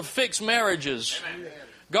 God's able to fix marriages.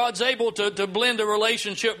 God's able to blend a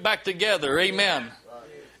relationship back together. Amen.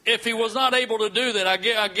 If He was not able to do that,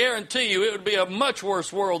 I guarantee you it would be a much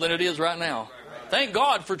worse world than it is right now. Thank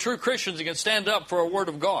God for true Christians who can stand up for a Word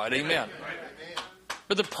of God. Amen.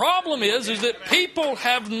 But the problem is that people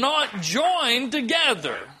have not joined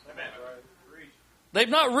together. They've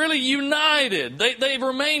not really united. They've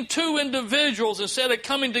remained two individuals instead of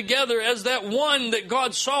coming together as that one that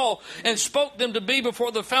God saw and spoke them to be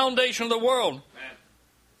before the foundation of the world.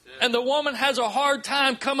 And the woman has a hard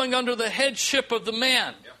time coming under the headship of the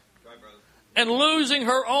man and losing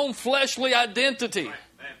her own fleshly identity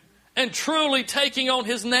and truly taking on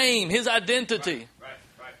his name, his identity.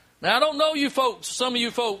 Now, I don't know you folks, some of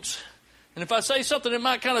you folks, and if I say something that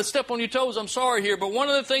might kind of step on your toes, I'm sorry here, but one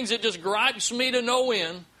of the things that just gripes me to no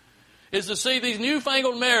end is to see these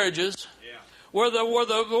newfangled marriages where the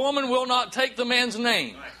woman will not take the man's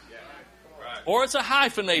name, or it's a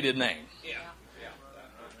hyphenated name.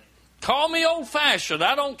 Call me old-fashioned.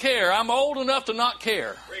 I don't care. I'm old enough to not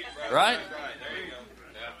care. Right?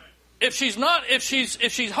 If she's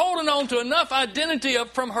holding on to enough identity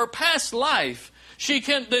from her past life,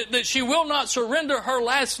 that she will not surrender her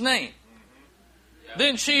last name.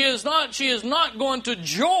 Then she is not going to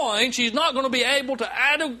join. She's not going to be able to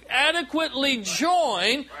adequately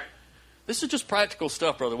join. This is just practical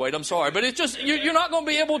stuff, Brother Wade. I'm sorry, but it's just you're not going to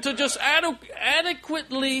be able to just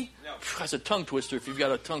adequately. That's a tongue twister if you've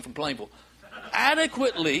got a tongue from Plainville.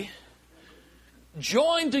 Adequately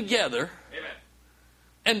join together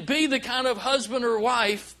and be the kind of husband or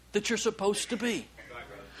wife that you're supposed to be.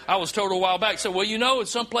 I was told a while back, so well, in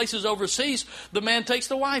some places overseas, the man takes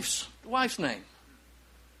the wife's name.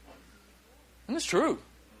 And it's true.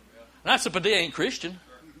 And I said, but they ain't Christian.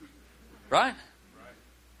 Right?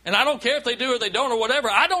 And I don't care if they do or they don't or whatever.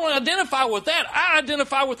 I don't identify with that. I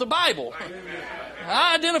identify with the Bible.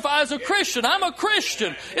 I identify as a Christian. I'm a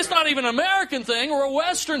Christian. It's not even an American thing or a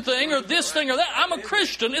Western thing or this thing or that. I'm a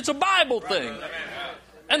Christian. It's a Bible thing.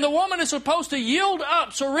 And the woman is supposed to yield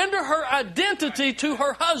up, surrender her identity to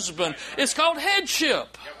her husband. It's called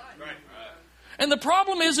headship. And the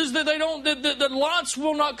problem is that the lots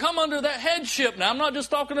will not come under that headship. Now, I'm not just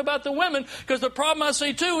talking about the women, because the problem I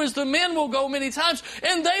see too is the men will go many times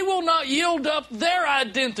and they will not yield up their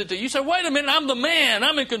identity. You say, wait a minute, I'm the man,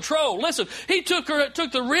 I'm in control. Listen, he took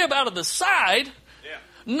the rib out of the side,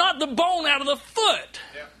 not the bone out of the foot.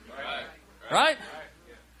 Right?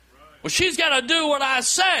 Well, she's got to do what I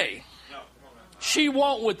say. She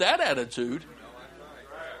won't with that attitude.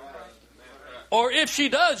 Or if she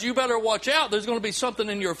does, you better watch out. There's going to be something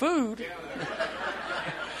in your food.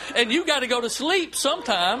 And you got to go to sleep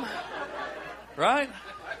sometime. Right?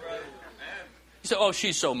 You say, oh,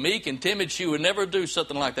 she's so meek and timid, she would never do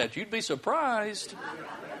something like that. You'd be surprised.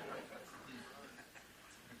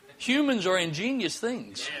 Humans are ingenious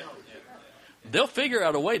things. They'll figure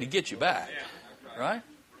out a way to get you back. Right?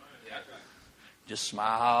 Just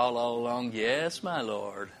smile all along. Yes, my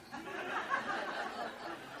Lord.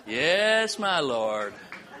 Yes, my Lord.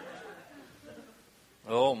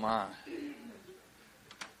 Oh, my.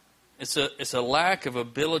 It's a lack of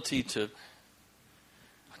ability to...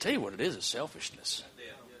 I'll tell you what it is, it's selfishness.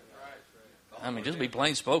 I mean, just be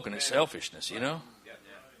plain spoken, it's selfishness,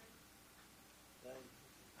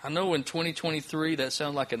 I know in 2023 that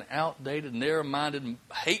sounds like an outdated, narrow-minded,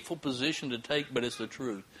 hateful position to take, but it's the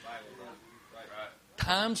truth.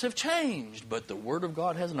 Times have changed, but the Word of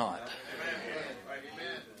God has not.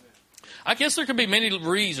 I guess there could be many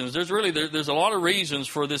reasons. There's a lot of reasons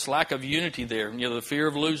for this lack of unity there. The fear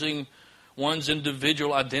of losing one's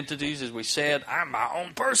individual identities. As we said, I'm my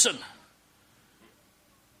own person.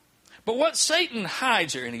 But what Satan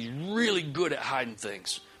hides here, and he's really good at hiding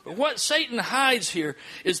things, but what Satan hides here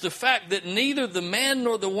is the fact that neither the man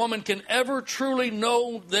nor the woman can ever truly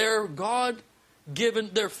know their God-given,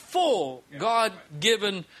 their full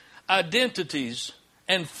God-given identities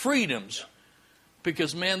and freedoms.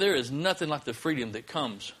 Because, man, there is nothing like the freedom that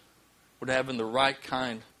comes with having the right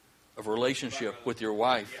kind of relationship with your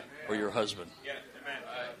wife or your husband.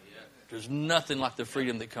 There's nothing like the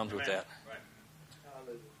freedom that comes with that.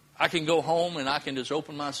 I can go home and I can just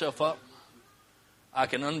open myself up. I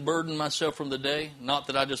can unburden myself from the day. Not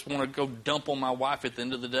that I just want to go dump on my wife at the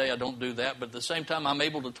end of the day. I don't do that. But at the same time, I'm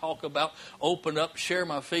able to talk about, open up, share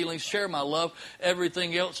my feelings, share my love,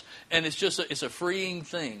 everything else. And it's just it's a freeing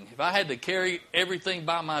thing. If I had to carry everything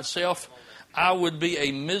by myself, I would be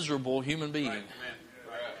a miserable human being.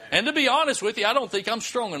 And to be honest with you, I don't think I'm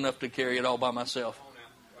strong enough to carry it all by myself.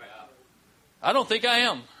 I don't think I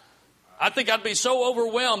am. I think I'd be so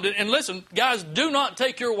overwhelmed. And listen, guys, do not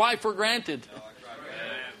take your wife for granted.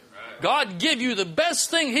 God gave you the best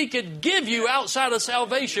thing He could give you outside of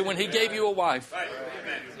salvation when He gave you a wife.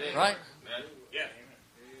 Right?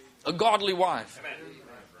 A godly wife.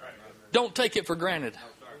 Don't take it for granted.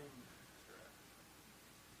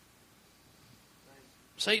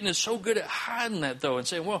 Satan is so good at hiding that, though, and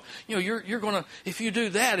saying, well, you're going to, if you do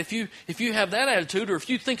that, if you have that attitude, or if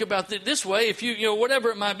you think about it this way, if you whatever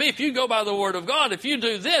it might be, if you go by the Word of God, if you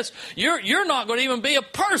do this, you're not going to even be a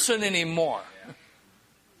person anymore.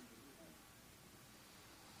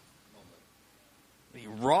 He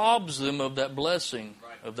robs them of that blessing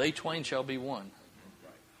of they twain shall be one.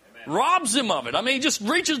 Robs them of it. I mean, he just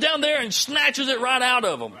reaches down there and snatches it right out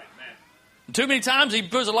of them. Too many times he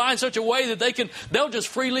puts a lie in such a way that they'll just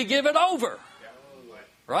freely give it over.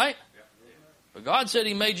 Right? But God said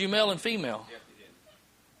He made you male and female.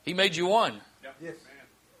 He made you one.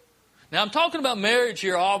 Now I'm talking about marriage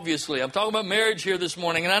here, obviously. I'm talking about marriage here this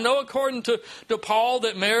morning. And I know according to Paul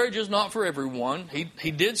that marriage is not for everyone.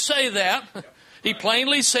 He did say that. He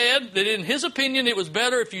plainly said that in his opinion it was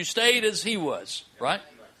better if you stayed as he was. Right?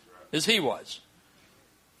 As he was.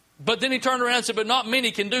 But then he turned around and said, but not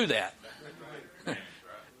many can do that.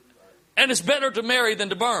 And it's better to marry than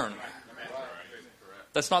to burn.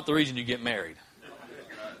 That's not the reason you get married.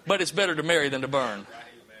 But it's better to marry than to burn.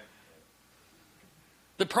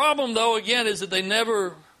 The problem, though, again, is that they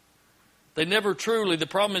never truly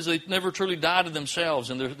die to themselves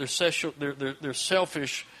and their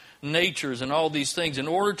selfish natures and all these things in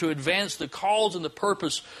order to advance the cause and the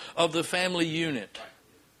purpose of the family unit.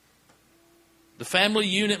 The family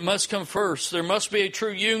unit must come first. There must be a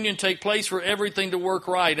true union take place for everything to work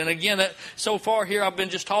right. And again, so far here I've been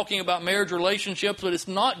just talking about marriage relationships, but it's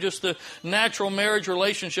not just the natural marriage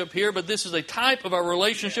relationship here, but this is a type of our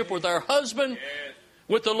relationship with our husband,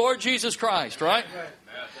 with the Lord Jesus Christ, right?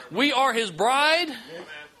 We are His bride,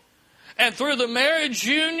 and through the marriage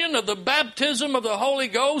union of the baptism of the Holy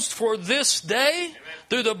Ghost for this day,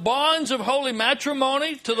 through the bonds of holy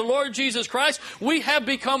matrimony to the Lord Jesus Christ, we have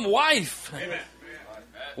become wife. Amen.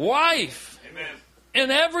 Wife. Amen. In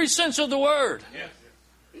every sense of the word. Yes.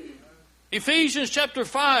 Ephesians chapter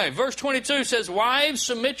 5, verse 22 says, wives,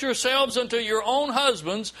 submit yourselves unto your own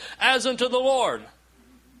husbands as unto the Lord.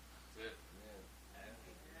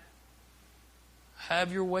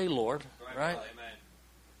 Have your way, Lord. Right?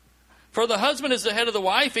 For the husband is the head of the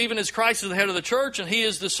wife, even as Christ is the head of the church, and He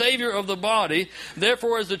is the Savior of the body.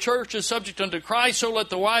 Therefore, as the church is subject unto Christ, so let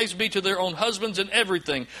the wives be to their own husbands in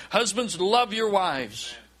everything. Husbands, love your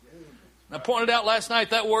wives. I pointed out last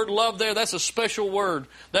night, that word love there, that's a special word.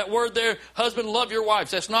 That word there, husband, love your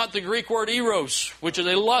wives. That's not the Greek word eros, which is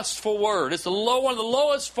a lustful word. It's one of the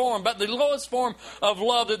lowest form, but the lowest form of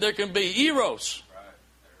love that there can be. Eros.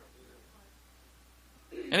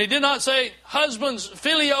 And He did not say, husbands,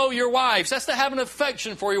 filio your wives. That's to have an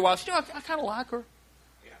affection for your wives. I kind of like her.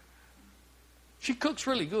 She cooks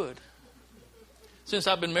really good. Since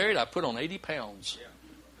I've been married, I've put on 80 pounds.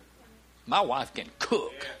 My wife can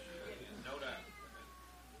cook.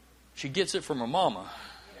 She gets it from her mama.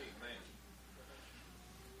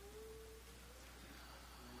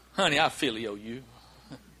 Honey, I filio you.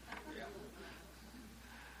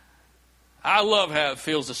 I love how it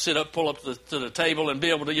feels to sit up, pull up to the table and be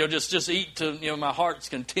able to just eat to my heart's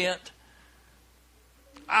content.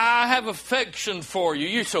 I have affection for you.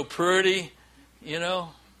 You're so pretty, And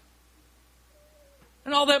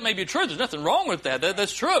all that may be true. There's nothing wrong with that.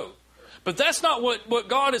 That's true. But that's not what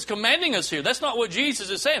God is commanding us here. That's not what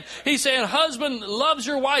Jesus is saying. He's saying, husband loves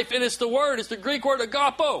your wife, and it's the Greek word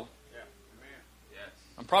agapo.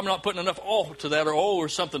 I'm probably not putting enough O to that or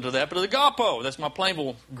something to that, but agapo. That's my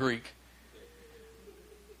plain Greek.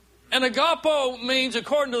 And agapo means,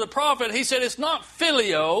 according to the prophet, he said it's not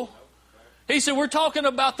filio. He said we're talking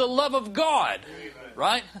about the love of God,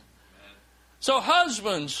 right? So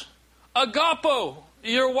husbands, agapo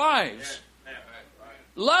your wives.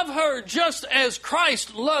 Love her just as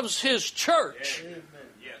Christ loves His church.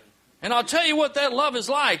 And I'll tell you what that love is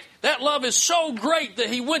like. That love is so great that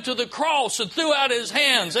He went to the cross and threw out His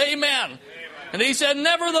hands. Amen. And He said,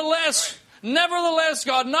 nevertheless,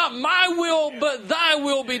 God, not my will, but thy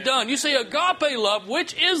will be done. You see, agape love,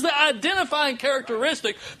 which is the identifying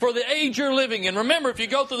characteristic for the age you're living in. Remember, if you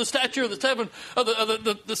go through the statue of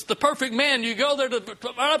the perfect man, you go there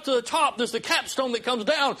right up to the top, there's the capstone that comes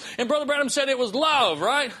down. And Brother Branham said it was love,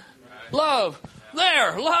 right? Love.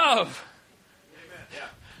 There, love.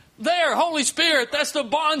 There, Holy Spirit, that's the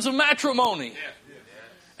bonds of matrimony.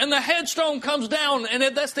 And the headstone comes down,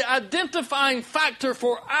 and that's the identifying factor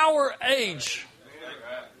for our age.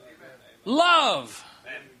 Love.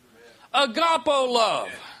 Agapo love.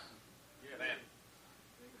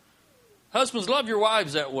 Husbands, love your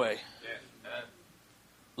wives that way.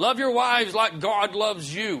 Love your wives like God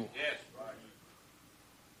loves you.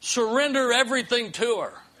 Surrender everything to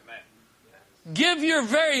her. Give your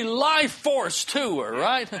very life force to her,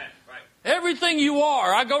 right? Everything you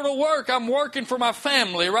are. I go to work, I'm working for my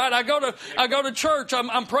family, right? I go to church,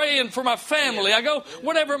 I'm praying for my family. I go,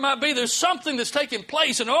 whatever it might be, there's something that's taking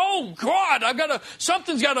place, and oh God,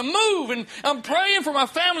 something's got to move, and I'm praying for my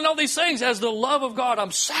family and all these things. As the love of God,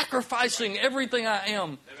 I'm sacrificing everything I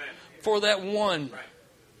am for that one,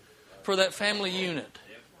 for that family unit.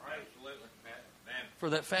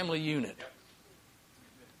 For that family unit.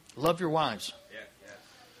 Love your wives.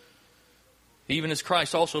 Even as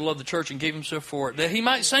Christ also loved the church and gave Himself for it, that He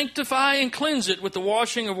might sanctify and cleanse it with the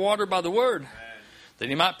washing of water by the word, that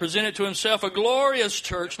He might present it to Himself a glorious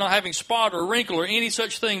church, not having spot or wrinkle or any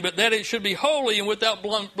such thing, but that it should be holy and without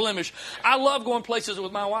blemish. I love going places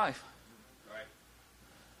with my wife.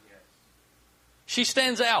 She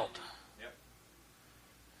stands out.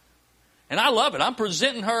 And I love it. I'm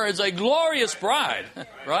presenting her as a glorious bride,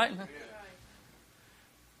 right?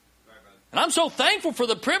 And I'm so thankful for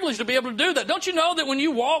the privilege to be able to do that. Don't you know that when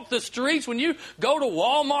you walk the streets, when you go to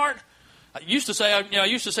Walmart, I used to say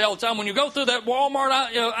all the time, when you go through that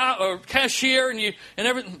Walmart or cashier and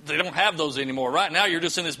everything, they don't have those anymore. Right now, you're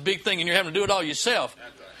just in this big thing and you're having to do it all yourself.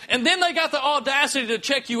 And then they got the audacity to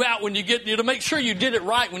check you out when you get to make sure you did it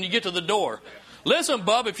right when you get to the door. Listen,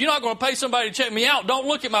 bub, if you're not going to pay somebody to check me out, don't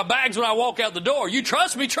look at my bags when I walk out the door. You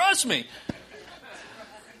trust me, trust me.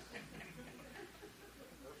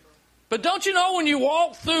 But don't you know when you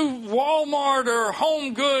walk through Walmart or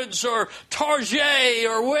Home Goods or Target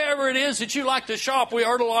or wherever it is that you like to shop, we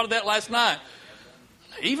heard a lot of that last night.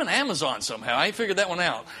 Even Amazon somehow. I ain't figured that one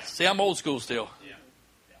out. See, I'm old school still.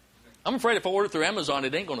 I'm afraid if I order through Amazon,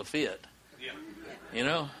 it ain't going to fit. You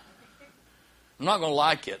know? I'm not going to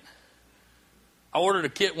like it. I ordered a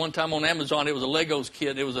kit one time on Amazon. It was a Legos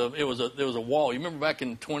kit. There was a wall. You remember back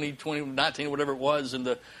in 2019, whatever it was, and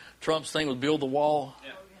the Trump's thing was build the wall?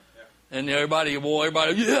 And everybody,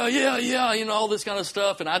 yeah, all this kind of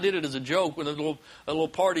stuff. And I did it as a joke with a little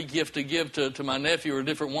party gift to give to my nephew or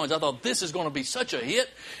different ones. I thought this is going to be such a hit.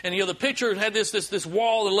 And the picture had this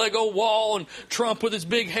wall, the Lego wall, and Trump with his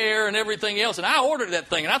big hair and everything else. And I ordered that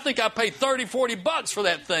thing, and I think I paid $30-$40 for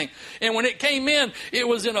that thing. And when it came in, it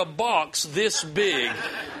was in a box this big.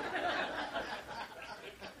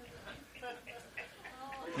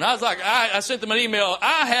 And I was like, I sent them an email.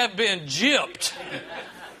 I have been gypped.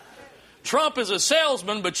 Trump is a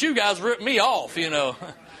salesman, but you guys ripped me off,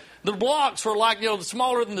 The blocks were like,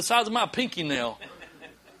 smaller than the size of my pinky nail.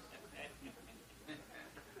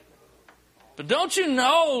 But don't you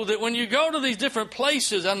know that when you go to these different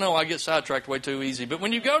places, I know I get sidetracked way too easy, but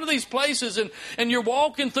when you go to these places and you're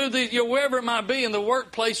walking through wherever it might be, in the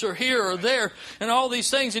workplace or here or there, and all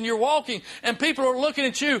these things, and you're walking, and people are looking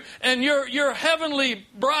at you, and your heavenly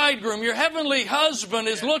bridegroom, your heavenly husband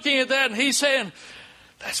is looking at that, and he's saying,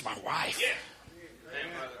 that's my wife.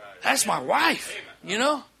 That's my wife.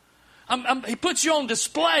 He puts you on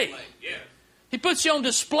display. He puts you on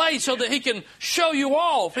display so that he can show you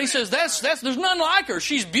off. He says, there's none like her.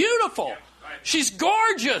 She's beautiful. She's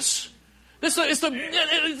gorgeous.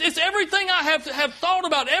 It's everything I have thought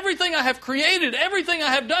about, everything I have created, everything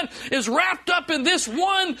I have done is wrapped up in this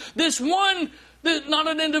one, not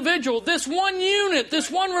an individual, this one unit,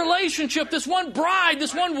 this one relationship, this one bride,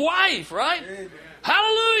 this one wife, right? Amen.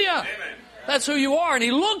 Hallelujah. Amen. That's who you are. And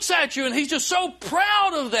he looks at you and he's just so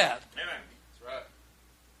proud of that. Amen.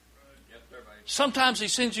 That's right. Sometimes he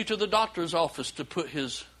sends you to the doctor's office to put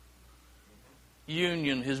his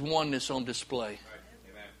union, his oneness on display.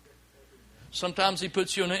 Sometimes He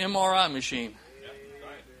puts you in an MRI machine.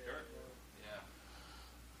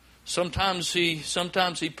 Sometimes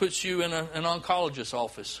He puts you in an oncologist's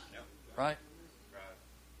office. Right?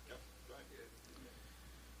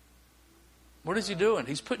 What is He doing?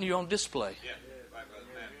 He's putting you on display.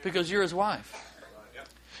 Because you're His wife.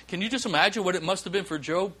 Can you just imagine what it must have been for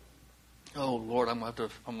Job? Oh Lord, I'm going to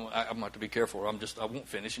have to be careful. I won't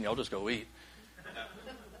finish, and y'all just go eat.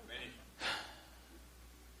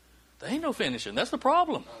 There ain't no finishing. That's the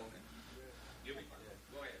problem.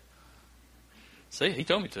 See, he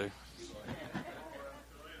told me to.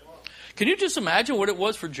 Can you just imagine what it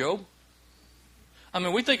was for Job? I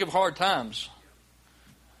mean, we think of hard times.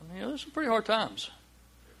 I mean, there's some pretty hard times.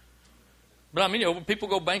 But I mean, people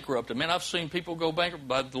go bankrupt. I mean, I've seen people go bankrupt.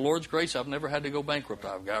 By the Lord's grace, I've never had to go bankrupt.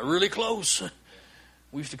 I've got really close.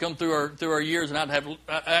 We used to come through our years, and I'd have,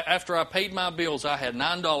 after I paid my bills, I had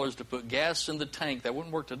 $9 to put gas in the tank. That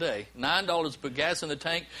wouldn't work today. $9 to put gas in the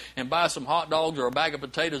tank and buy some hot dogs or a bag of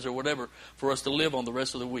potatoes or whatever for us to live on the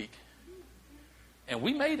rest of the week. And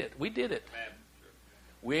we made it. We did it.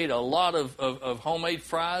 We ate a lot of homemade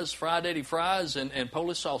fries, fried Eddie fries, and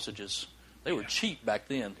Polish sausages. They were cheap back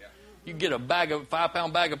then. You get a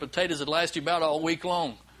 5-pound bag of potatoes that last you about all week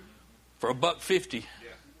long for $1.50.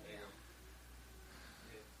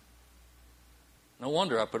 No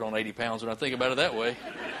wonder I put on 80 pounds when I think about it that way.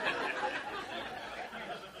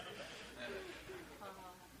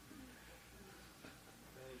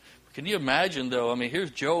 Can you imagine, though? I mean,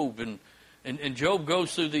 here's Job, and Job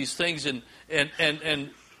goes through these things, and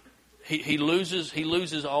he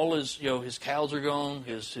loses all his, his cows are gone,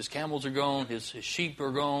 his camels are gone, his sheep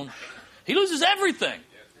are gone. He loses everything.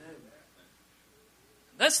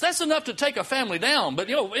 That's enough to take a family down, but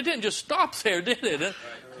it didn't just stop there, did it?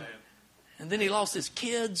 And then he lost his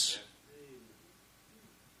kids.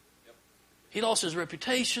 He lost his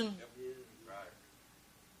reputation.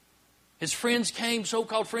 His friends came,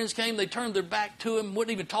 so-called friends came. They turned their back to him,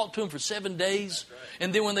 wouldn't even talk to him for 7 days.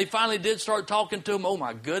 And then when they finally did start talking to him, oh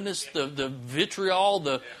my goodness, the vitriol,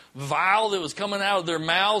 the vile that was coming out of their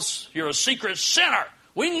mouths. You're a secret sinner.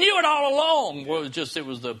 We knew it all along. Well,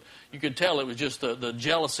 you could tell it was just the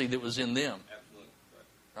jealousy that was in them.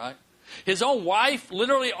 Right? His own wife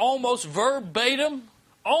literally almost verbatim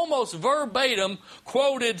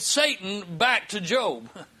quoted Satan back to Job.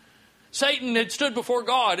 Satan had stood before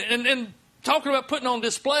God and talking about putting on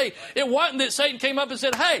display. It wasn't that Satan came up and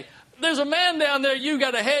said, hey, there's a man down there you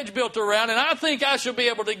got a hedge built around, and I think I should be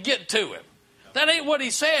able to get to him. That ain't what he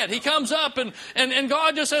said. He comes up and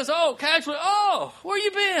God just says, casually, where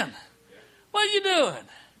you been? What are you doing?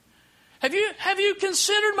 Have you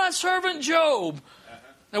considered my servant Job?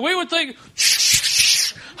 Now we would think,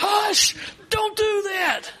 shh, hush, don't do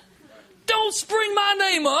that. Don't spring my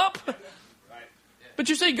name up. But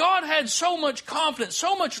you see, God had so much confidence,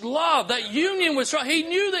 so much love. That union was strong. He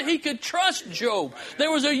knew that He could trust Job. There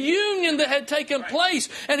was a union that had taken place,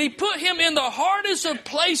 and He put him in the hardest of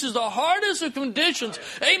places, the hardest of conditions.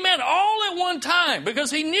 Amen. All at one time, because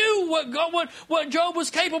He knew what Job was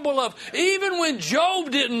capable of. Even when Job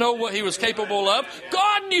didn't know what he was capable of,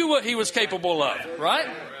 God knew what he was capable of. Right?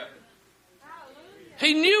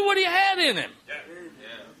 He knew what he had in him.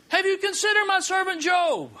 Have you considered my servant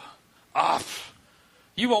Job?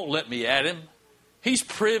 You won't let me at him. He's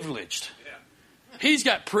privileged. He's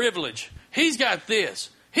got privilege. He's got this.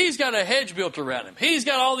 He's got a hedge built around him. He's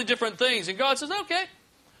got all the different things. And God says, okay,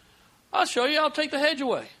 I'll show you. I'll take the hedge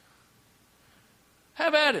away.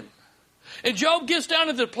 Have at him. And Job gets down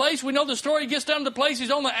to the place, we know the story, he gets down to the place,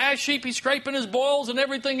 he's on the ash heap, he's scraping his boils and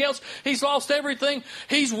everything else. He's lost everything.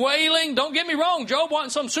 He's wailing. Don't get me wrong, Job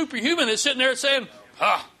wasn't some superhuman that's sitting there saying,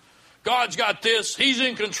 God's got this, He's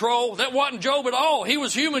in control. That wasn't Job at all. He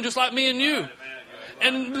was human just like me and you.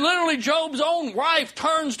 And literally Job's own wife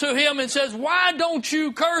turns to him and says, why don't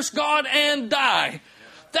you curse God and die?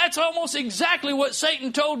 That's almost exactly what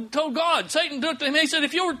Satan told God. Satan took to him. He said,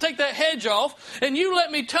 if you were to take that hedge off and you let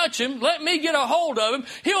me touch him, let me get a hold of him,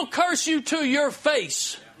 he'll curse you to your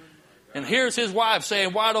face. And here's his wife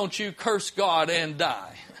saying, why don't you curse God and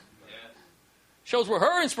die? Shows where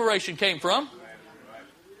her inspiration came from.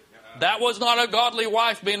 That was not a godly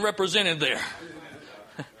wife being represented there.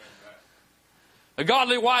 A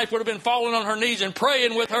godly wife would have been falling on her knees and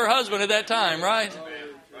praying with her husband at that time, right?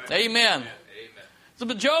 Amen.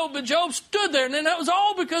 But Job stood there, and then that was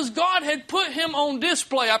all because God had put him on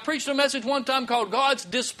display. I preached a message one time called God's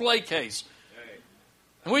Display Case.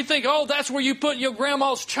 And we think, that's where you put your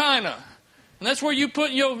grandma's china. And that's where you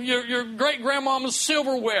put your great-grandmama's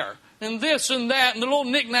silverware. and this and that, and the little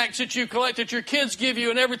knickknacks that you collect that your kids give you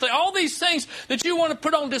and everything. All these things that you want to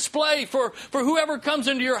put on display for whoever comes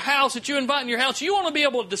into your house, that you invite in your house. You want to be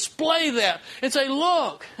able to display that and say,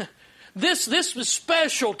 look, this is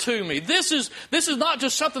special to me. This is not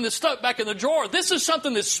just something that's stuck back in the drawer. This is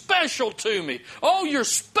something that's special to me. Oh, you're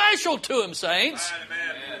special to Him, saints.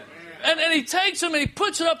 And He takes them and He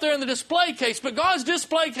puts it up there in the display case. But God's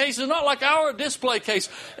display case is not like our display case.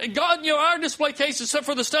 God, our display case is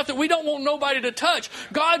for the stuff that we don't want nobody to touch.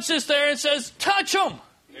 God sits there and says, touch them.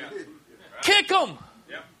 Yeah. Kick them.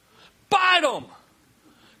 Yeah. Bite them.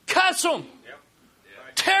 Cuss them.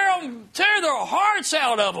 Yeah. Tear their hearts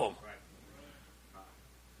out of them.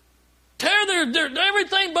 Tear their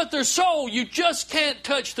everything but their soul. You just can't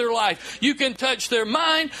touch their life. You can touch their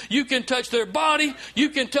mind. You can touch their body. You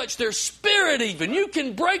can touch their spirit even. You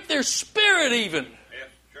can break their spirit even. Yes,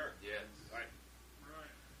 sure. Yes. Right.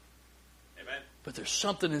 Amen. But there's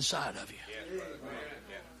something inside of you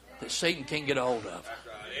that Satan can't get a hold of.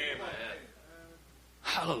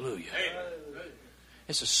 Hallelujah.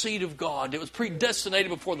 It's a seed of God. It was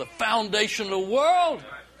predestinated before the foundation of the world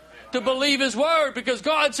to believe His Word, because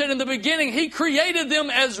God said in the beginning He created them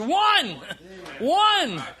as one.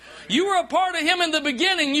 One. You were a part of Him in the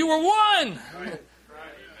beginning. You were one.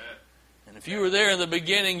 And if you were there in the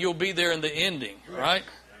beginning, you'll be there in the ending. Right?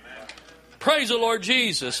 Praise the Lord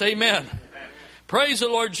Jesus. Amen. Praise the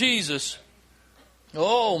Lord Jesus.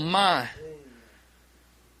 Oh my.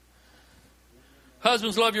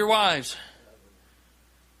 Husbands, love your wives.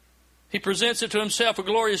 He presents it to Himself a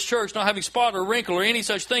glorious church, not having spot or wrinkle or any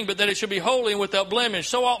such thing, but that it should be holy and without blemish.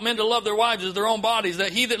 So ought men to love their wives as their own bodies,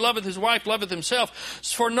 that he that loveth his wife loveth himself.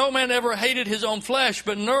 For no man ever hated his own flesh,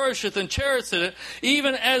 but nourisheth and cherisheth it,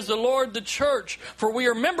 even as the Lord the church. For we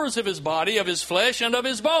are members of His body, of His flesh, and of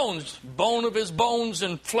His bones. Bone of His bones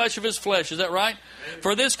and flesh of His flesh. Is that right?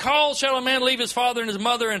 For this cause shall a man leave his father and his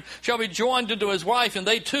mother, and shall be joined unto his wife, and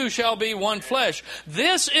they two shall be one flesh.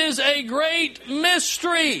 This is a great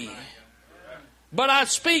mystery. But I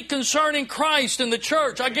speak concerning Christ and the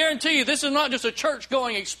church. I guarantee you, this is not just a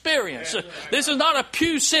church-going experience. This is not a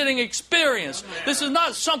pew-sitting experience. This is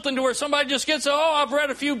not something to where somebody just gets, oh, I've read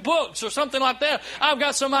a few books or something like that. I've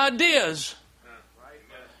got some ideas.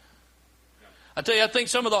 I tell you, I think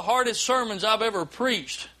some of the hardest sermons I've ever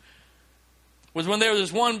preached was when there was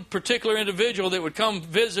this one particular individual that would come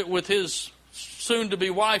visit with his soon-to-be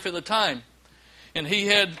wife at the time. And he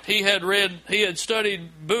had studied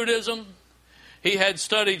Buddhism. He had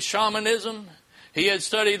studied shamanism. He had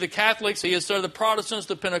studied the Catholics. He had studied the Protestants,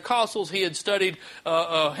 the Pentecostals. He had studied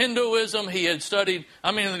Hinduism. He had studied,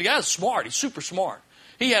 the guy's smart. He's super smart.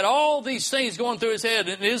 He had all these things going through his head,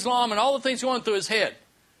 and Islam and all the things going through his head.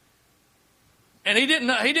 And he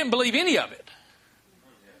didn't believe any of it.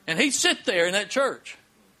 And he'd sit there in that church,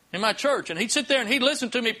 in my church, and he'd sit there and he'd listen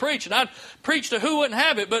to me preach, and I'd preach to who wouldn't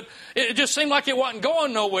have it, but it just seemed like it wasn't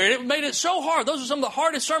going nowhere. It made it so hard. Those are some of the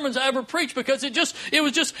hardest sermons I ever preached, because it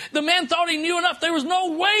was just, the man thought he knew enough. There was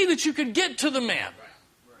no way that you could get to the man.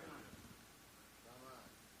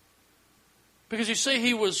 Because you see,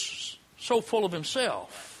 he was so full of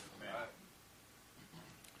himself.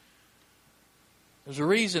 There's a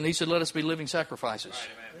reason he said, let us be living sacrifices.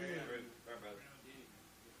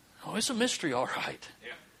 Oh, it's a mystery, all right.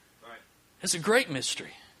 It's a great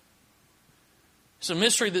mystery. It's a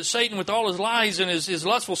mystery that Satan, with all his lies and his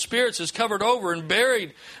lustful spirits, has covered over and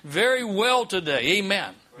buried very well today.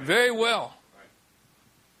 Amen. Very well.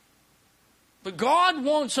 But God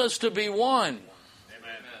wants us to be one.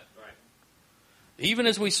 Even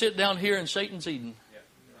as we sit down here in Satan's Eden.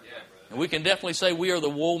 And we can definitely say we are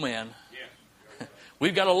the woe man.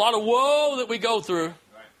 We've got a lot of woe that we go through.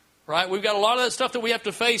 Right? We've got a lot of that stuff that we have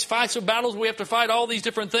to face, fights and battles. We have to fight all these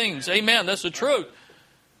different things. Amen. That's the truth.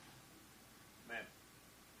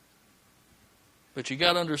 But you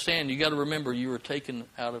got to understand, you got to remember you were taken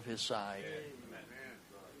out of His side.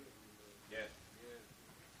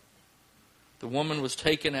 The woman was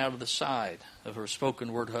taken out of the side of her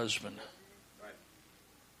spoken word husband.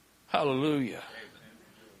 Hallelujah.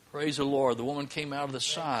 Praise the Lord. The woman came out of the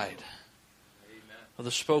side of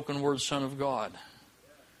the spoken word Son of God.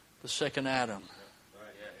 The second Adam.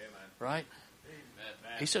 Right?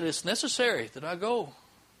 He said, it's necessary that I go.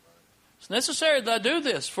 It's necessary that I do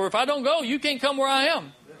this. For if I don't go, you can't come where I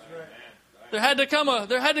am. There had to come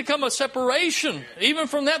a separation. Even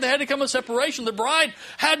from that, there had to come a separation. The bride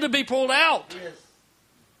had to be pulled out.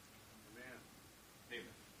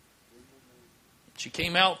 She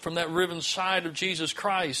came out from that riven side of Jesus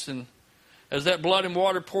Christ, and as that blood and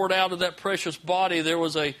water poured out of that precious body, there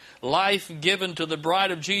was a life given to the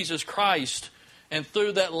bride of Jesus Christ. And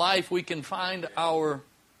through that life, we can find our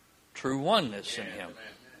true oneness in Him.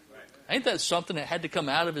 Ain't that something that had to come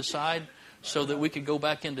out of His side so that we could go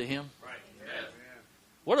back into Him?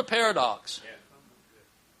 What a paradox.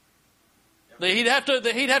 That he'd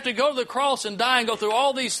have to go to the cross and die and go through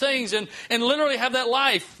all these things and literally have that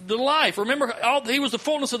life, the life. Remember, He was the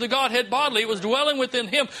fullness of the Godhead bodily. It was dwelling within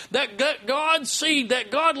Him. That God seed,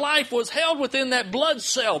 that God life was held within that blood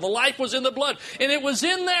cell. The life was in the blood, and it was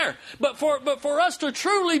in there. But for us to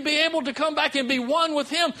truly be able to come back and be one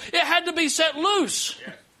with Him, it had to be set loose.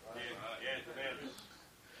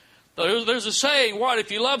 There's a saying, what?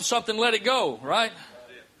 If you love something, let it go, right?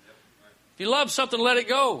 If you love something, let it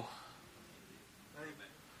go.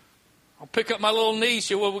 I'll pick up my little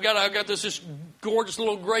niece. Well, I got this gorgeous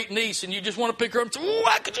little great niece, and you just want to pick her up and say,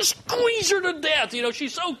 I could just squeeze her to death.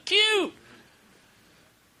 She's so cute.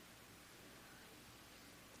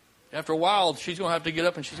 After a while, she's going to have to get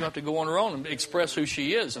up and she's going to have to go on her own and express who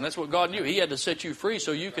she is. And that's what God knew. He had to set you free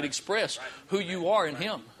so you could express who you are in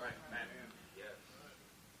Him.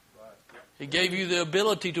 He gave you the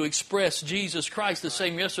ability to express Jesus Christ the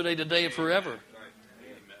same yesterday, today, and forever.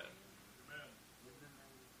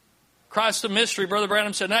 Christ the mystery, Brother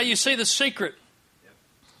Branham said, now you see the secret.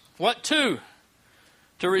 What to?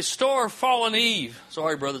 To restore fallen Eve.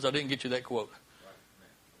 Sorry, brothers, I didn't get you that quote.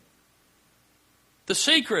 The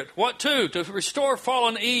secret, what to? To restore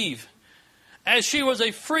fallen Eve. As she was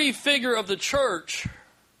a free figure of the church.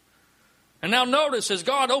 And now notice, as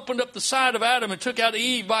God opened up the side of Adam and took out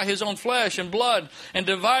Eve by His own flesh and blood and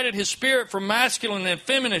divided His spirit from masculine and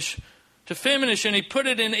feminish to feminish, and He put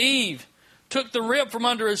it in Eve. Took the rib from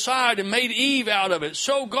under His side and made Eve out of it.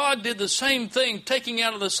 So God did the same thing, taking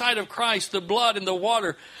out of the side of Christ the blood and the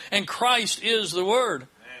water, and Christ is the Word.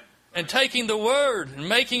 And taking the Word and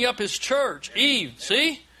making up His church, Eve,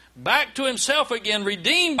 see? Back to Himself again,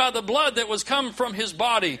 redeemed by the blood that was come from His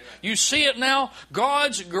body. You see it now?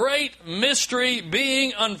 God's great mystery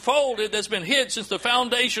being unfolded that's been hid since the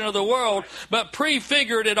foundation of the world, but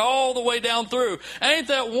prefigured it all the way down through. Ain't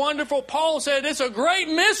that wonderful? Paul said it's a great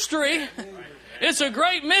mystery. It's a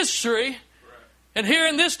great mystery. And here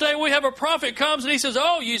in this day we have a prophet comes and he says,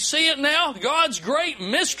 oh, you see it now? God's great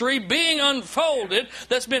mystery being unfolded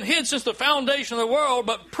that's been hid since the foundation of the world,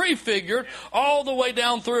 but prefigured all the way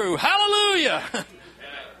down through. Hallelujah!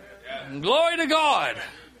 Glory to God.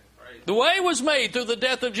 The way was made through the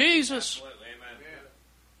death of Jesus.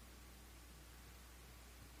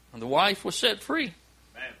 And the wife was set free.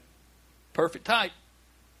 Perfect type.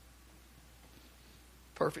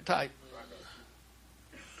 Perfect type.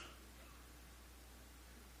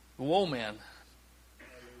 Whoa, man.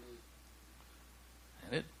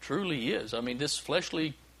 And it truly is. I mean, this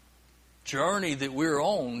fleshly journey that we're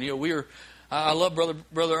on, I love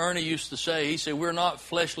Brother Ernie used to say, he said, we're not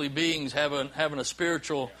fleshly beings having a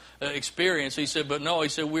spiritual experience. He said, but no, he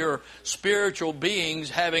said, we're spiritual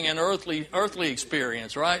beings having an earthly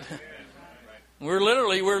experience, right? We're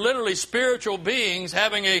literally spiritual beings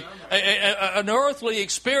having an earthly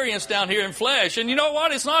experience down here in flesh. And you know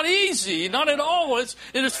what? It's not easy. Not at all. It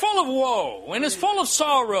is full of woe. And it's full of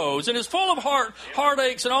sorrows. And it's full of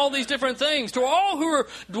heartaches and all these different things. To all who are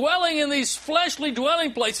dwelling in these fleshly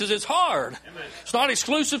dwelling places, it's hard. It's not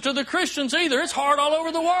exclusive to the Christians either. It's hard all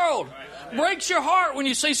over the world. Breaks your heart when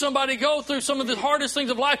you see somebody go through some of the hardest things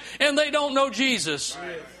of life and they don't know Jesus.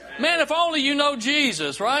 Man, if only you know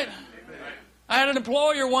Jesus, right? I had an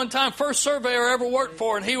employer one time, first surveyor I ever worked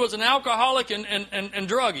for, and he was an alcoholic and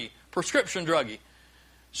druggie, prescription druggie.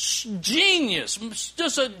 Genius,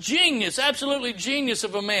 just a genius, absolutely genius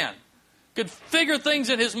of a man. Could figure things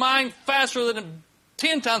in his mind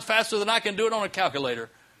 10 times faster than I can do it on a calculator.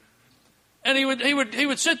 And he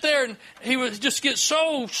would sit there and he would just get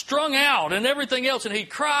so strung out and everything else, and he'd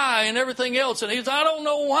cry and everything else, and he'd say, I don't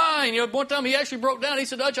know why. And one time he actually broke down. He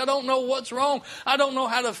said, Dutch, I don't know what's wrong. I don't know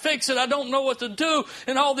how to fix it. I don't know what to do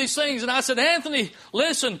and all these things. And I said, Anthony,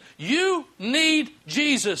 listen, you need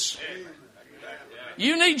Jesus.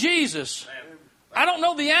 You need Jesus. I don't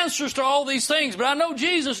know the answers to all these things, but I know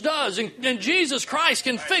Jesus does. And Jesus Christ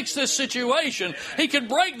can fix this situation. He can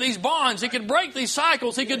break these bonds. He can break these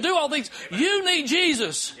cycles. He can do all these. You need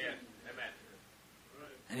Jesus.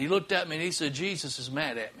 And he looked at me and he said, Jesus is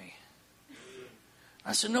mad at me.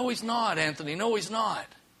 I said, no, he's not, Anthony. No, he's not.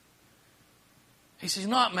 He said, he's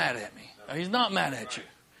not mad at me. He's not mad at you.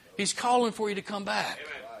 He's calling for you to come back.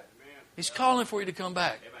 He's calling for you to come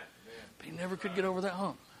back. But he never could get over that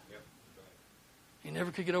hump. He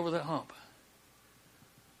never could get over that hump.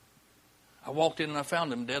 I walked in and I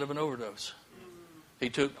found him dead of an overdose.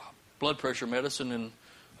 He took blood pressure medicine and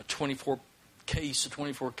a 24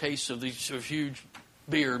 case of these huge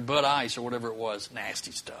beer, Bud Ice or whatever it was.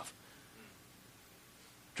 Nasty stuff.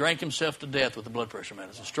 drank himself to death with the blood pressure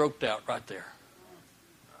medicine, stroked out right there.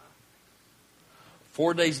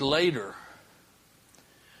 4 days later,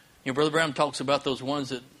 Brother Brown talks about those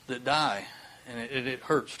ones that die, and it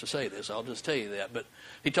hurts to say this, I'll just tell you that, but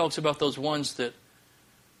he talks about those ones that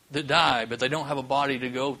die, but they don't have a body to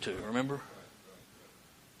go to, remember?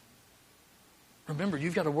 Remember,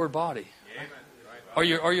 you've got a word body. Are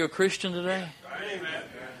you a Christian today?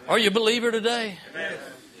 Are you a believer today?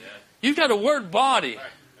 You've got a word body.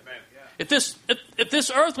 If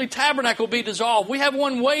this earthly tabernacle be dissolved, we have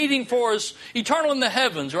one waiting for us, eternal in the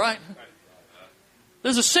heavens, right?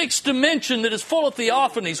 There's a sixth dimension that is full of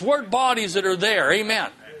theophanies, word bodies that are there. Amen.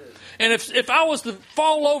 And if I was to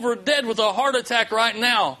fall over dead with a heart attack right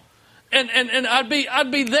now, and I'd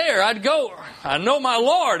be there. I'd go. I know my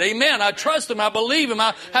Lord. Amen. I trust Him. I believe Him.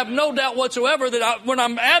 I have no doubt whatsoever that when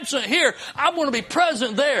I'm absent here, I'm going to be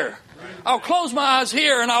present there. I'll close my eyes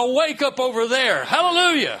here and I'll wake up over there.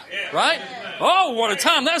 Hallelujah. Right? Oh, what a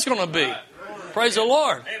time that's going to be. Praise the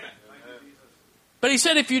Lord. But he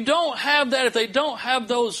said if you don't have that, if they don't have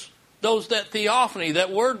that theophany,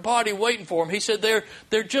 that word body waiting for them, he said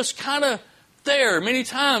they're just kind of there. Many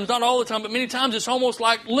times, not all the time, but many times it's almost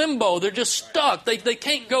like limbo. They're just stuck. They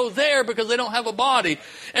can't go there because they don't have a body.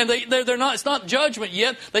 And they're not, it's not judgment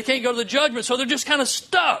yet. They can't go to the judgment, so they're just kind of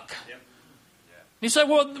stuck. You say,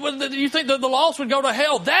 well, you think that the lost would go to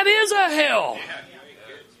hell? That is a hell.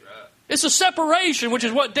 It's a separation, which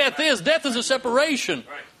is what death is. Death is a separation.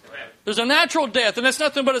 There's a natural death, and that's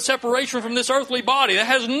nothing but a separation from this earthly body. That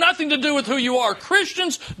has nothing to do with who you are.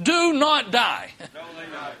 Christians do not die.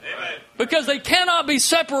 Because they cannot be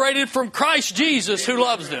separated from Christ Jesus who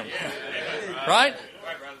loves them. Right?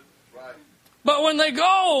 But when they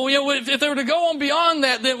go, if they were to go on beyond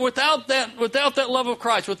that, then without that love of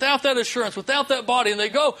Christ, without that assurance, without that body, and they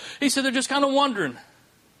go, he said they're just kind of wondering.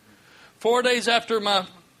 4 days after my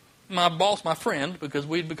boss, my friend, because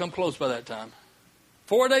we'd become close by that time,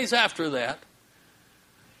 4 days after that,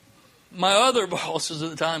 my other bosses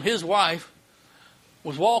at the time, his wife,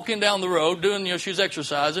 was walking down the road doing, she was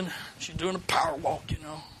exercising. She's doing a power walk,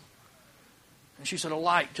 And she said a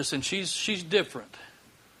light and she's different.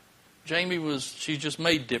 Jamie she's just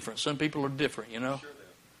made different. Some people are different,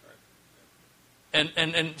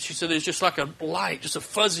 And she said it's just like a light, just a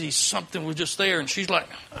fuzzy something was just there. And she's like,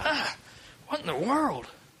 what in the world?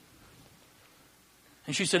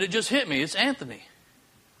 And she said, it just hit me. It's Anthony.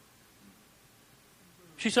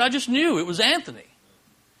 She said, I just knew it was Anthony.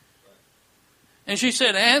 And she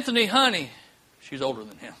said, Anthony, honey. She's older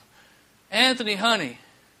than him. Anthony, honey.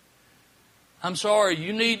 I'm sorry.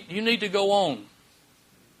 You need to go on.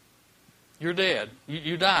 You're dead.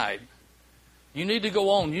 You died. You need to go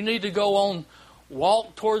on. You need to go on.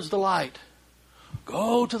 Walk towards the light.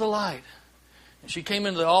 Go to the light. And she came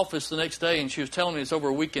into the office the next day and she was telling me it's over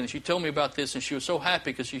a weekend. And she told me about this and she was so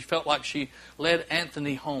happy because she felt like she led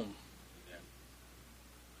Anthony home.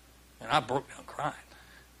 And I broke down crying.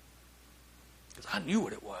 Because I knew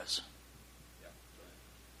what it was.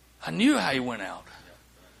 I knew how he went out.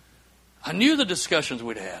 I knew the discussions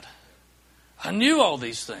we'd had. I knew all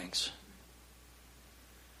these things.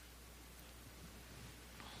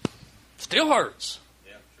 Still hurts.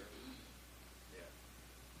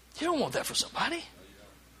 You don't want that for somebody.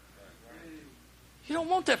 You don't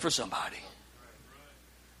want that for somebody.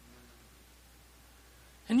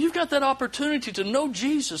 And you've got that opportunity to know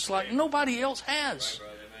Jesus like nobody else has.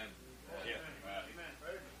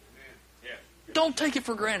 Don't take it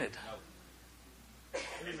for granted.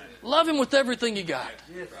 Love Him with everything you got.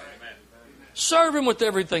 Serve Him with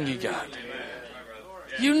everything you got.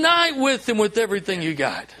 Unite with Him with everything you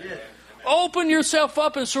got. Open yourself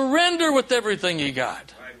up and surrender with everything you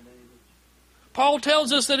got. Paul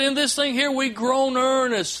tells us that in this thing here we groan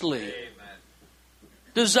earnestly,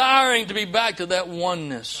 desiring to be back to that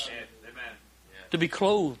oneness, to be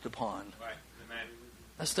clothed upon.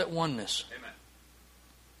 That's that oneness.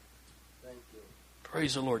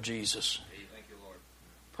 Praise the Lord Jesus.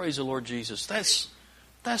 Praise the Lord Jesus.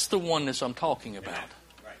 That's the oneness I'm talking about.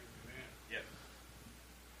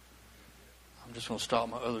 I'm just going to stop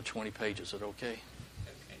my other 20 pages. Is that okay?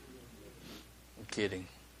 I'm kidding.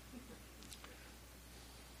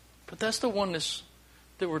 But that's the oneness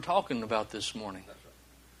that we're talking about this morning.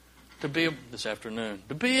 This afternoon.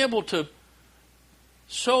 To be able to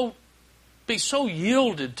be so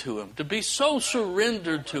yielded to Him, to be so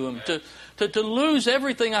surrendered to Him, to lose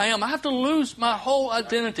everything I am. I have to lose my whole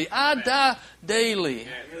identity. I die daily.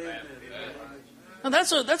 Now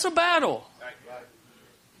that's a battle.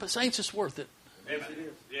 But saints, it's worth it.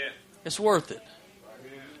 It's worth it.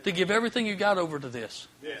 To give everything you got over to this.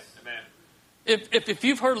 If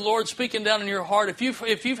you've heard the Lord speaking down in your heart,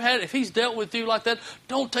 if He's dealt with you like that,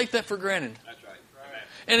 don't take that for granted. That's right.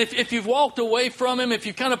 And if you've walked away from Him, if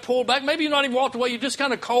you've kind of pulled back, maybe you're not even walked away, you're just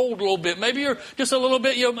kind of cold a little bit. Maybe you're just a little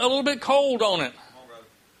bit cold on it.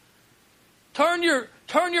 Turn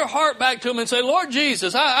your heart back to Him and say, Lord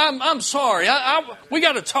Jesus, I'm sorry. We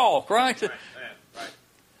got to talk, right?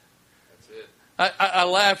 I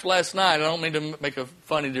laughed last night. I don't mean to make a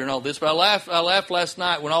funny during all this, but I laughed last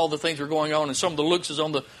night when all the things were going on and some of the looks is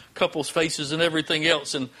on the couple's faces and everything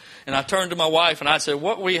else. And I turned to my wife and I said,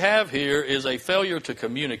 what we have here is a failure to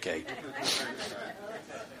communicate.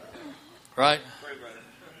 Right?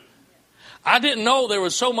 I didn't know there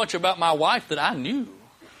was so much about my wife that I knew.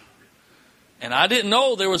 And I didn't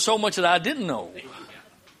know there was so much that I didn't know.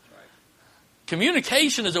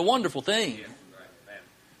 Communication is a wonderful thing.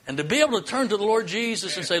 And to be able to turn to the Lord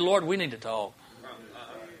Jesus and say, Lord, we need to talk.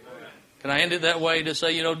 Can I end it that way? To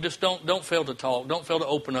say, just don't fail to talk. Don't fail to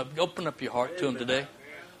open up your heart to Him today.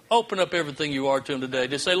 Open up everything you are to Him today.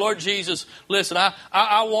 Just say, Lord Jesus, listen,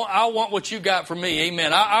 I want what you got for me.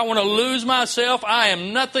 Amen. I want to lose myself. I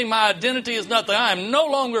am nothing. My identity is nothing. I am no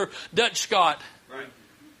longer Dutch Scott.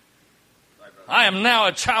 I am now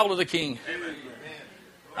a child of the King.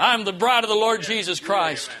 I am the bride of the Lord Jesus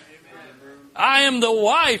Christ. I am the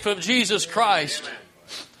wife of Jesus Christ.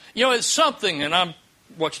 It's something, and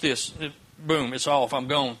watch this. Boom, it's off. I'm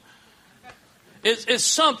gone. It's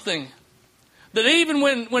something that even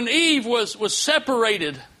when Eve was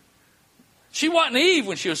separated, she wasn't Eve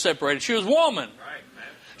when she was separated. She was woman.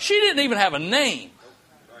 She didn't even have a name.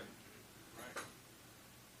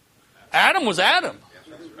 Adam was Adam.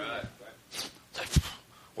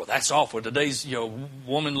 Well, that's awful. Today's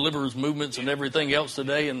woman liberals movements and everything else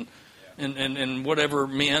today, and whatever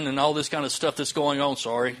men and all this kind of stuff that's going on.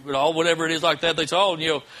 Sorry, but whatever it is like that, they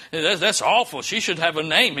say, that's awful. She should have a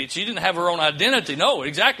name. She didn't have her own identity. No,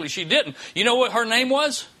 exactly, she didn't. You know what her name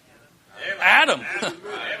was? Adam.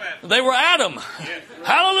 They were Adam.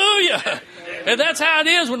 Hallelujah. And that's how it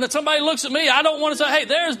is when somebody looks at me. I don't want to say, hey,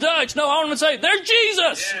 there's Dutch. No, I want to say, there's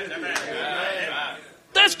Jesus.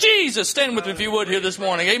 That's Jesus. Stand with me if you would here this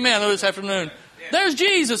morning. Amen. Or this afternoon. There's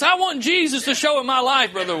Jesus. I want Jesus to show in my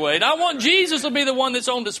life, Brother Wade. I want Jesus to be the one that's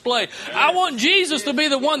on display. I want Jesus to be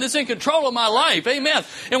the one that's in control of my life. Amen.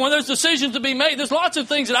 And when there's decisions to be made, there's lots of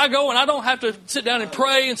things that I go and I don't have to sit down and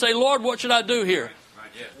pray and say, Lord, what should I do here?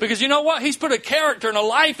 Because you know what? He's put a character and a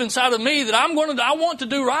life inside of me that I want to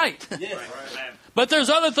do right. But there's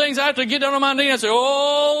other things I have to get down on my knee and say,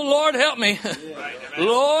 oh, Lord, help me.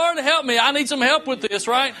 Lord, help me. I need some help with this,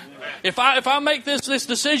 right? If I make this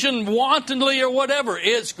decision wantonly or whatever,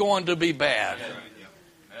 it's going to be bad.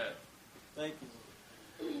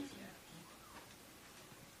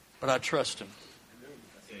 But I trust Him.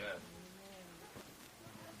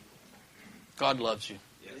 God loves you.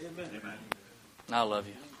 And I love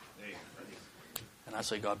you. And I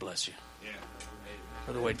say, God bless you.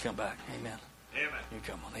 Brother Wade, come back. Amen. You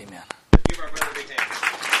come on. Amen. Give our brother a big hand.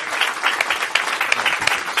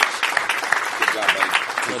 Good job, buddy.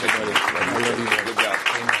 Good job.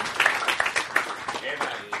 Amen.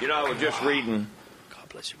 I was just reading. God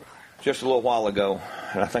bless you, brother. Just a little while ago,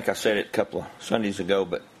 and I think I said it a couple of Sundays ago,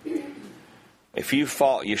 but if you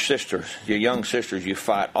fought your sisters, your young sisters, you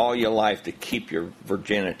fight all your life to keep your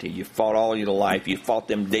virginity. You fought all your life. You fought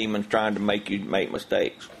them demons trying to make you make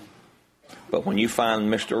mistakes. But when you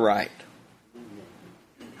find Mr. Right,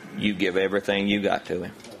 you give everything you got to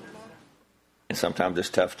Him. And sometimes it's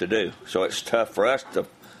tough to do. So it's tough for us to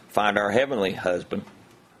find our heavenly husband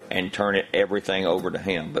and turn everything over to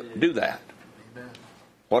Him. But do that.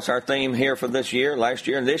 What's our theme here for this year, last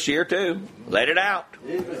year, and this year too? Let it out.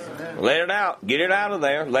 Let it out. Get it out of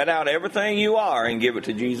there. Let out everything you are and give it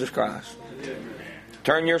to Jesus Christ.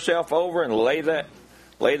 Turn yourself over and lay that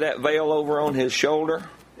veil over on His shoulder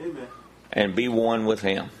and be one with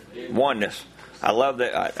Him. Oneness. I love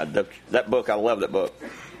that book. I love that book,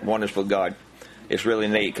 Oneness with God. It's really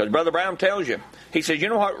neat because Brother Brown tells you. He says, you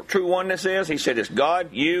know what true oneness is? He said, it's God,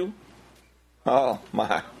 you, God,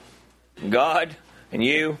 and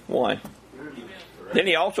you, one. Then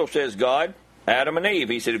he also says God, Adam and Eve.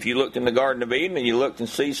 He said, if you looked in the Garden of Eden and you looked and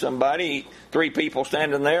see somebody, 3 people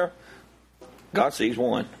standing there, God sees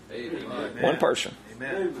one. Amen. One person.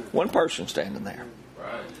 Amen. One person standing there.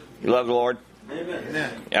 Right. You love the Lord?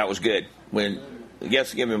 Amen. That was good.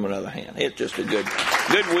 Yes, give Him another hand. It's just a good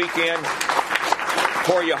weekend.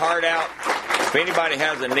 Pour your heart out. If anybody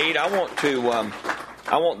has a need, I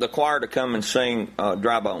want the choir to come and sing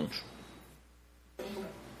Dry Bones.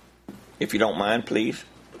 If you don't mind, please.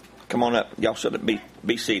 Come on up. Y'all sit,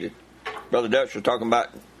 be seated. Brother Dutch was talking about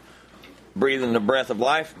breathing the breath of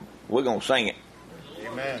life. we're going to sing it.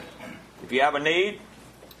 Amen. If you have a need,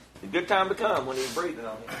 it's a good time to come when he's breathing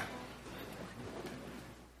on you.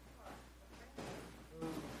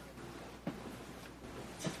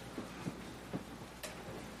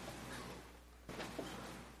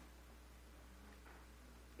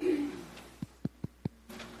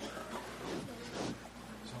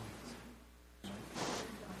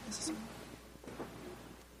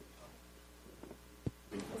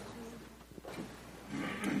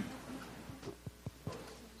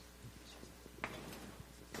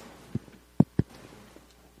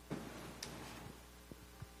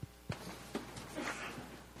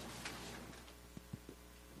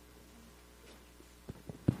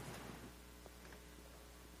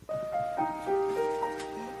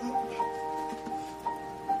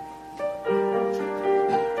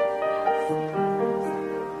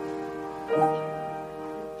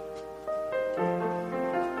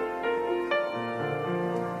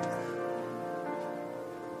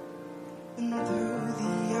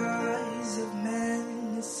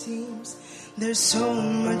 There's so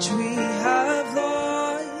much we have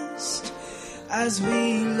lost as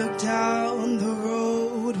we look down the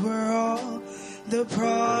road where all the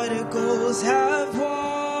prodigals have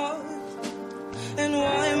walked, and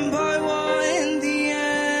one by one the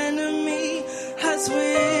enemy has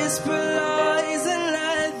whispered lies and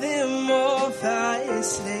led them off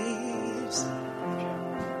as slaves.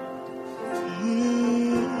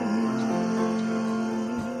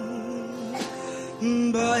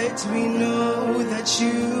 But we know that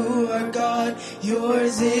you are God,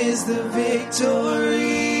 yours is the victory.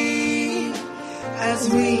 As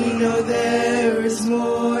we know there is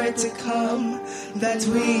more to come that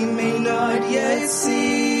we may not yet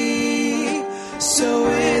see. So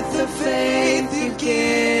with the faith you've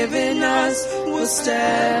given us, we'll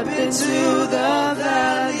step into the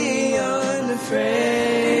valley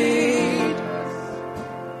unafraid.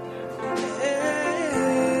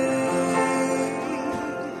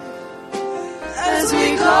 As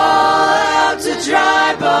we call out to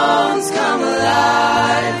dry bones, come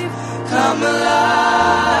alive, come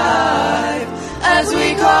alive. As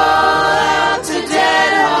we call out to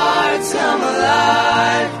dead hearts, come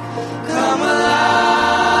alive, come alive.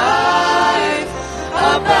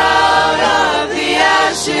 Up out of the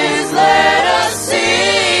ashes, let us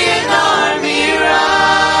see an army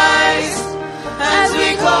rise. As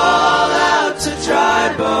we call out to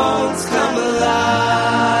dry bones, come alive.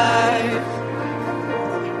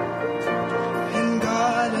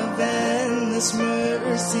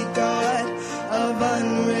 Mercy, God of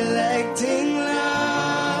unrelenting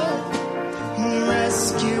love,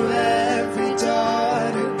 rescue every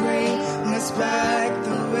daughter, bring us back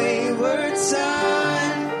the wayward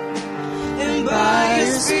son, and by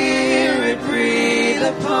your Spirit breathe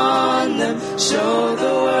upon them, show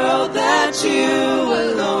the world that you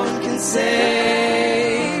alone can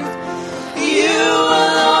save, you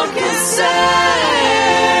alone can save.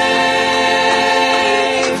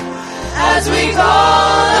 As we call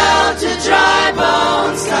out to dry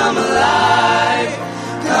bones, come alive,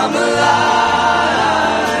 come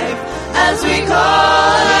alive. As we call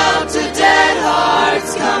out to dead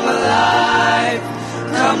hearts, come alive,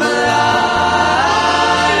 come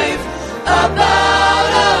alive. Up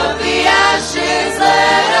out of the ashes,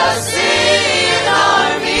 let us see an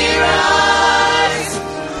army rise.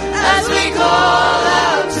 As we call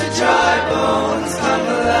out to dry bones, come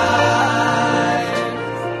alive.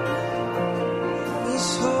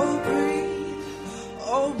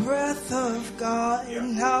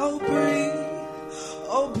 Now breathe,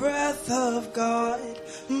 oh breath of God,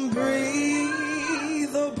 breathe,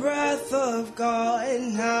 oh breath of God,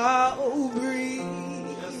 now breathe.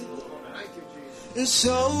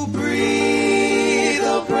 So breathe,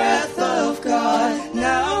 oh breath of God,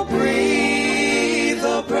 now breathe,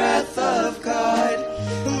 oh breath of God,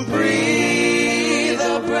 breathe,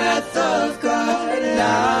 oh breath of God,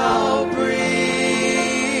 now breathe.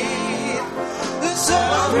 So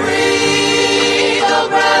breathe, oh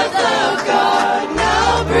breath of God,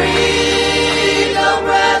 now breathe, oh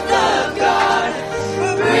breath of God,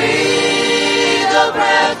 breathe, oh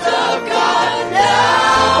breath of God,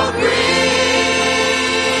 now breathe.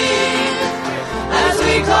 As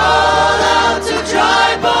we call out to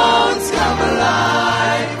dry bones, come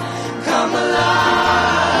alive, come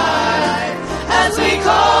alive. As we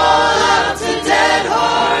call out to dead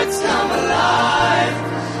hearts, come alive,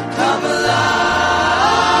 come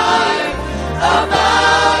alive.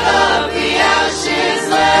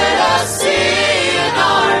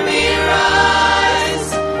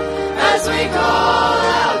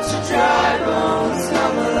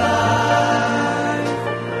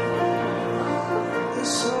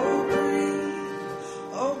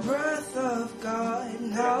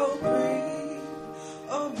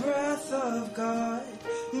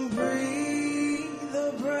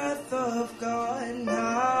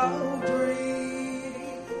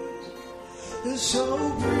 So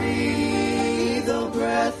breathe the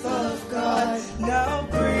breath of God. Now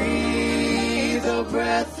breathe the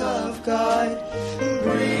breath of God.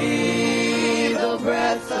 Breathe the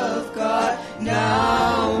breath of God.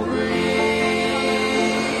 Now breathe.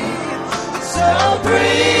 So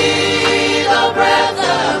breathe the breath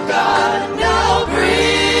of God. Now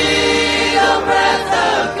breathe the breath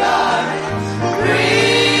of God.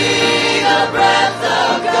 Breathe the breath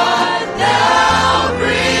of God. Now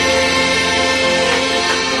breathe.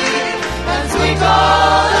 Call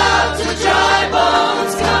out to dry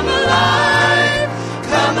bones, come alive,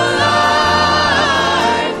 come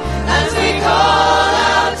alive. As we call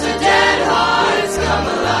out to dead hearts, come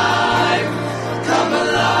alive, come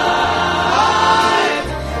alive.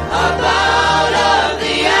 Up out of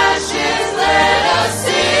the ashes, let us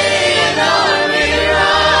see an army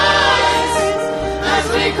rise. As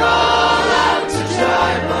we call out to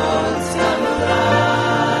dry bones, come alive.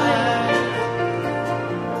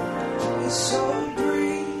 So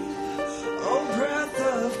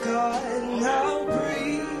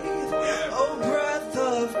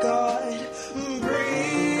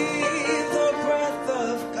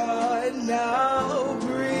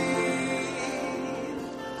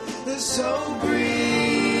So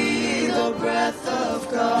breathe the breath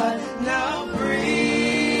of God. Now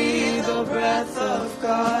breathe the breath of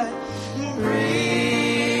God.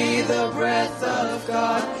 Breathe the breath of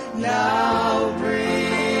God. Now breathe.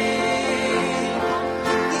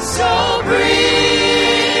 So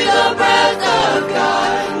breathe the breath of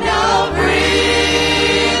God. Now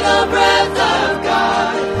breathe the breath of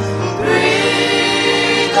God.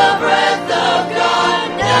 Breathe the breath of God.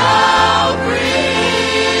 Now breathe.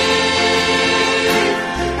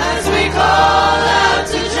 Call out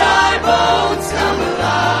to dry bones, come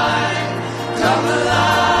alive, come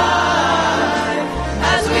alive.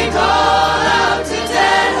 As we call out to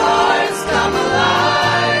dead hearts, come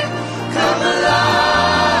alive, come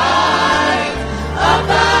alive. Up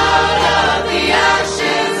out of the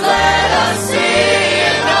ashes, let us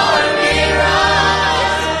see an army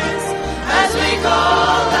rise. As we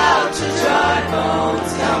call out to dry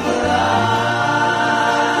bones, come alive.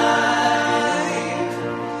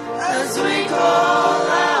 Call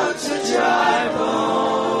out to dry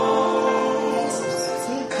bones,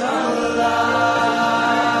 come alive.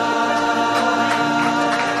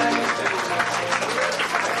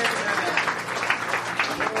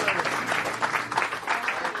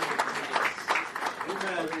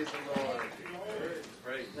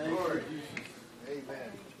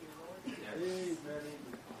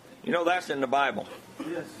 You know, that's in the Bible.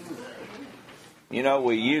 You know,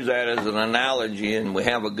 we use that as an analogy and we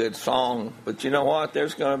have a good song. But you know what?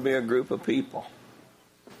 There's going to be a group of people.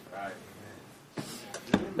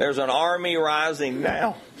 There's an army rising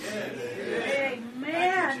now.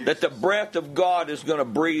 Amen. That the breath of God is going to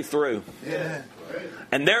breathe through. Yeah.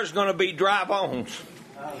 And there's going to be dry bones.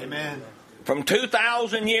 Amen. From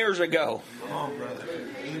 2,000 years ago.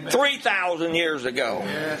 3,000 years ago.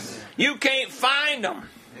 Yes. You can't find them.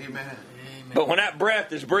 Amen. But when that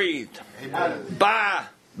breath is breathed by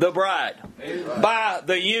the bride, by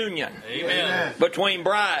the union between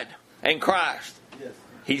bride and Christ,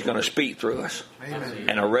 He's going to speak through us.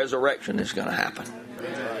 And a resurrection is going to happen.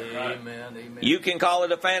 You can call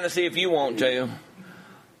it a fantasy if you want to.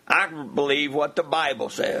 I believe what the Bible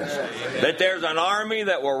says. That there's an army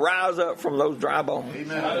that will rise up from those dry bones.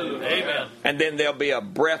 Amen. And then there'll be a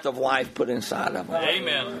breath of life put inside of them.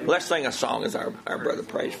 Amen. Let's sing a song as our brother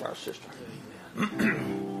prays for our sister.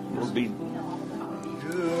 We'll be...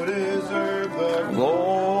 You deserve the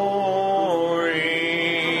glory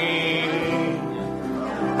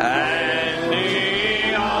and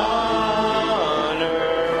the honor.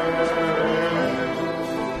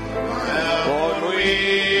 Lord, we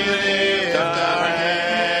lift our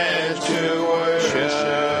hands to worship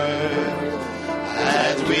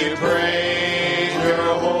as we praise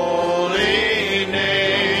your holy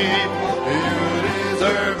name. You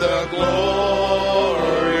deserve the glory.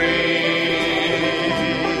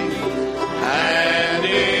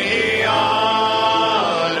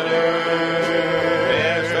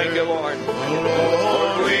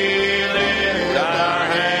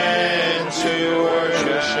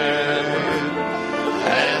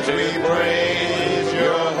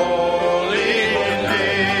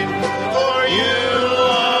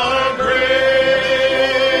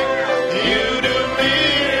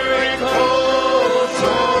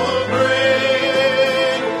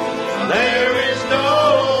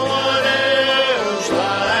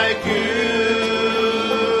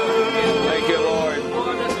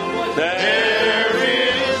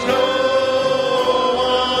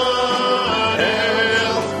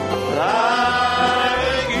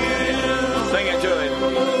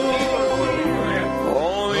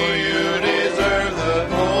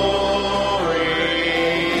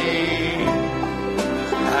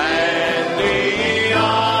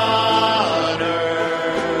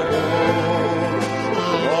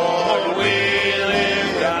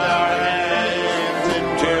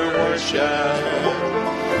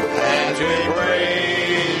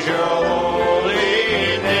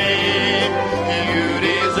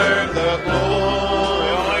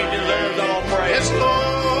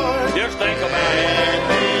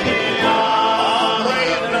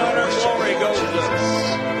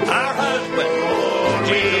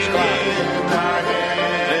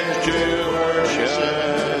 to worship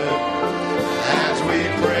as we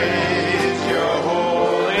praise your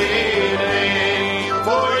holy name.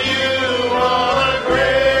 For you are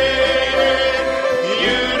great,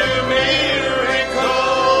 you do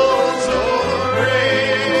miracles so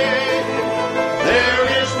great. There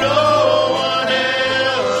is no one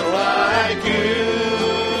else like you.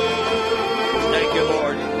 Thank you,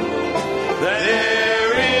 Lord.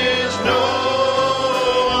 There is no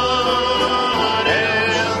one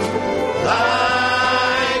else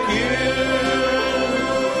like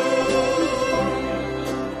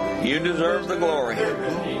you. You deserve the glory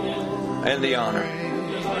and the honor.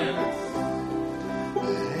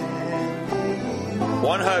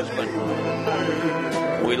 One husband,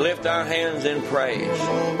 we lift our hands in praise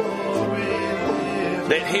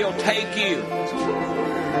that he'll take you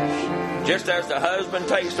just as the husband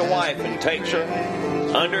takes the wife and takes her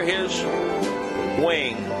under his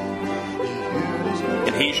wing,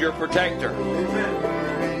 and he's your protector.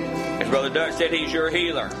 As Brother Doug said, he's your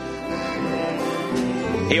healer.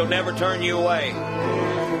 He'll never turn you away.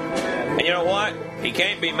 And you know what? He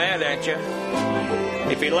can't be mad at you.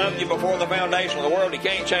 If he loved you before the foundation of the world, he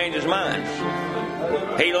can't change his mind.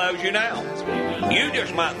 He loves you now. You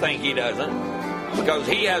just might think he doesn't, because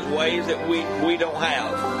he has ways that we don't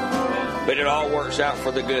have. But it all works out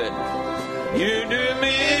for the good. You do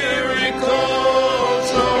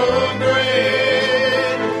miracles so great.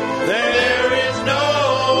 There is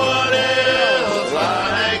no one else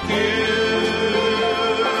like you.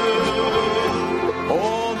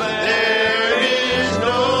 Oh, there is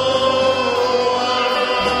no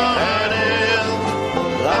one else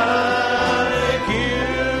like you.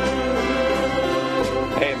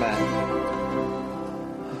 Amen.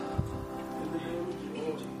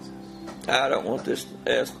 I don't want this.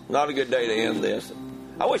 It's not a good day to end this.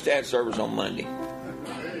 I wish they had service on Monday.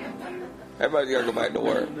 Everybody's got to go back to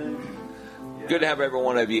work. Good to have every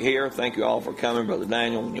one of you here. Thank you all for coming, Brother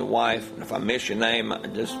Daniel and your wife. And if I miss your name,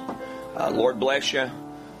 just Lord bless you.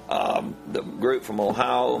 The group from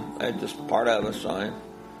Ohio, they're just part of us. So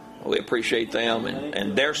we appreciate them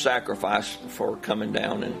and their sacrifice for coming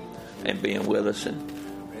down and being with us.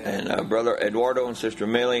 And Brother Eduardo and Sister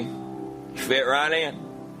Millie, fit right in.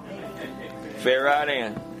 Fit right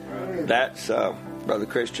in. That's Brother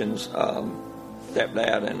Christian's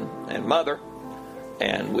stepdad and mother,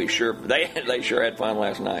 and they sure had fun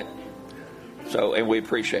last night. So, and we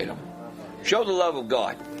appreciate them. Show the love of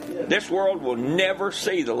God. This world will never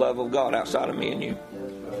see the love of God outside of me and you.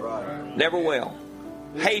 Never will.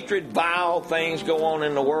 Hatred, vile things go on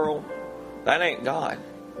in the world. That ain't God.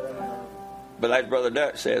 But as Brother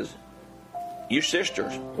Dutch says, you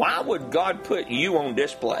sisters, why would God put you on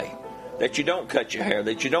display? That you don't cut your hair,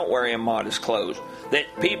 that you don't wear immodest clothes, that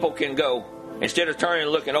people can go, instead of turning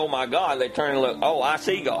and looking, oh my God, they turn and look, oh, I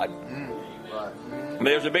see God. But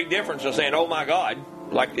there's a big difference in saying, oh my God,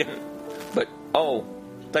 like, but oh,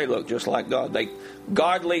 they look just like God. They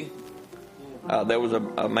godly. There was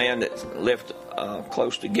a man that lived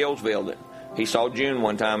close to Gillsville that he saw June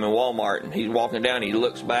one time in Walmart, and he's walking down. He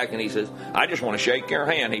looks back and he says, "I just want to shake your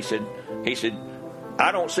hand." He said,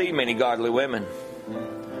 "I don't see many godly women."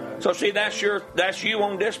 So see, that's you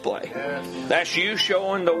on display. That's you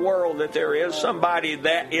showing the world that there is somebody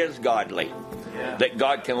that is godly, that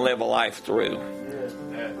God can live a life through.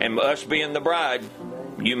 And us being the bride,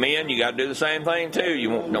 you men, you got to do the same thing too. You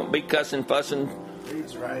don't be cussing, fussing,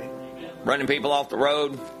 running people off the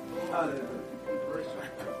road,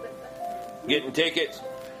 getting tickets.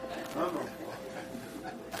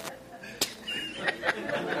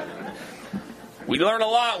 We learn a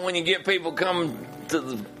lot when you get people come to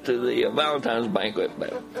the Valentine's banquet.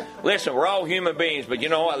 But listen, we're all human beings, but you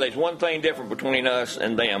know what? There's one thing different between us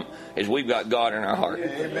and them, is we've got God in our heart.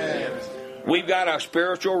 Amen. We've got our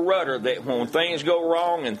spiritual rudder that when things go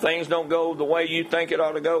wrong and things don't go the way you think it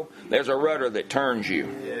ought to go, there's a rudder that turns you.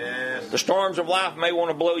 Yes. The storms of life may want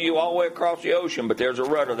to blow you all the way across the ocean, but there's a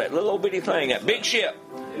rudder. That little bitty thing, that big ship,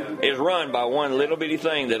 is run by one little bitty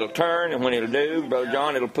thing that'll turn, and when it'll do, Brother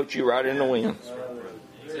John, it'll put you right in the wind.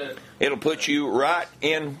 It'll put you right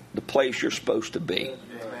in the place you're supposed to be.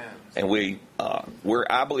 And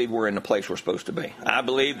I believe we're in the place we're supposed to be. I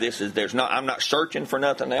believe I'm not searching for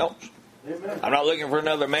nothing else. I'm not looking for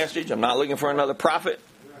another message. I'm not looking for another prophet.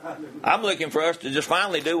 I'm looking for us to just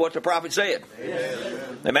finally do what the prophet said.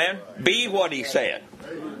 Amen? Be what he said.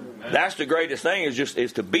 That's the greatest thing,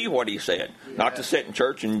 is to be what he said. Not to sit in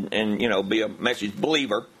church and be a message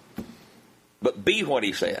believer, but be what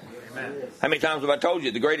he said. How many times have I told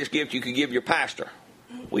you the greatest gift you could give your pastor?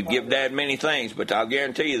 We'd give Dad many things, but I'll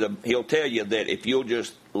guarantee you he'll tell you that if you'll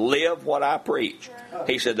just live what I preach.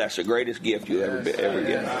 He said that's the greatest gift you ever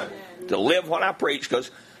get. To live what I preach,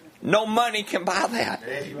 because no money can buy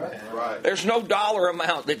that. There's no dollar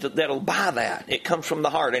amount that'll buy that. It comes from the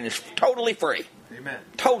heart, and it's totally free. Amen.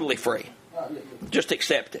 Totally free. Just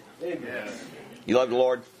accept it. Amen. You love the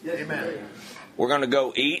Lord? Amen. We're going to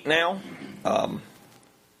go eat now.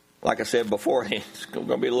 Like I said before, it's going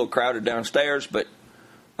to be a little crowded downstairs, but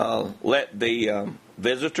let the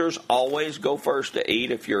visitors always go first to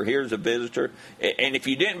eat if you're here as a visitor. And if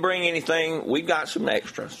you didn't bring anything, we've got some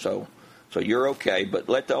extras, so you're okay. But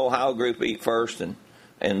let the Ohio group eat first, and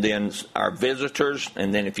then our visitors.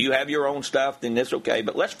 And then if you have your own stuff, then it's okay.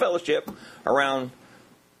 But let's fellowship around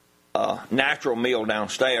a natural meal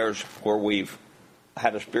downstairs where we've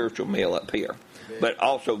had a spiritual meal up here. But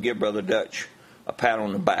also give Brother Dutch a pat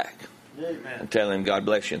on the back. Amen. And tell him God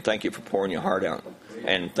bless you and thank you for pouring your heart out.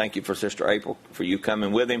 And thank you for Sister April for you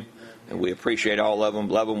coming with him. And we appreciate all of them.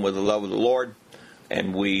 Love them with the love of the Lord.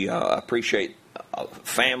 And we appreciate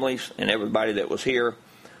families and everybody that was here.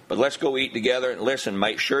 But let's go eat together and listen.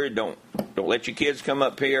 Make sure don't let your kids come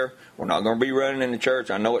up here. We're not going to be running in the church.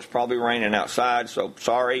 I know it's probably raining outside, so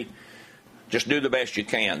sorry. Just do the best you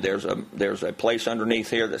can. There's a place underneath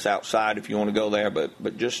here that's outside if you want to go there.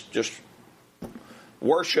 But just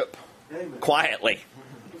worship quietly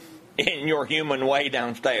in your human way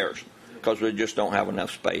downstairs, because we just don't have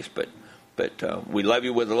enough space. But we love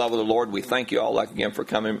you with the love of the Lord. We thank you all again for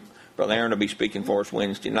coming. Brother Aaron will be speaking for us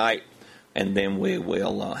Wednesday night, and then we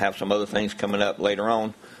will have some other things coming up later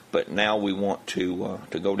on. But now we want to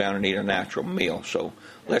go down and eat a natural meal. So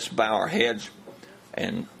let's bow our heads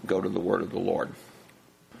and go to the word of the Lord.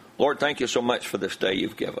 Lord, thank you so much for this day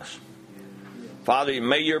you've given us. Father,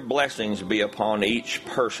 may your blessings be upon each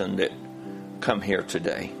person that come here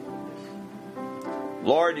today.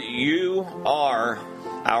 Lord, you are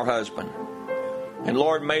our husband. And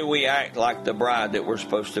Lord, may we act like the bride that we're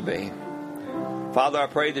supposed to be. Father, I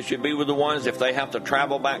pray that you'd be with the ones if they have to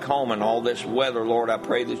travel back home in all this weather. Lord, I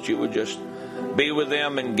pray that you would just be with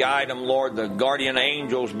them and guide them, Lord. The guardian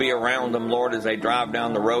angels be around them, Lord, as they drive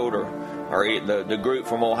down the road, or the group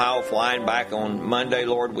from Ohio flying back on Monday,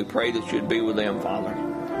 Lord. We pray that you'd be with them, Father.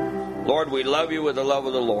 Lord, we love you with the love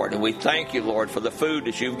of the Lord, and we thank you, Lord, for the food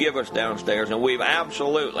that you've given us downstairs, and we've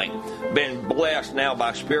absolutely been blessed now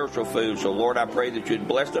by spiritual food. So, Lord, I pray that you'd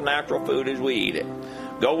bless the natural food as we eat it.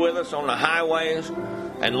 Go with us on the highways,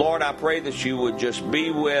 and Lord, I pray that you would just be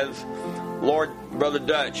with, Lord, Brother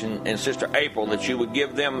Dutch and Sister April, that you would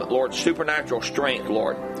give them, Lord, supernatural strength,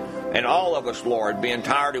 Lord. And all of us, Lord, being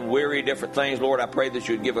tired and weary, different things, Lord, I pray that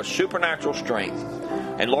you would give us supernatural strength.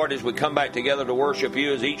 And Lord, as we come back together to worship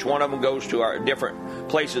you, as each one of them goes to our different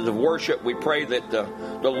places of worship, we pray that the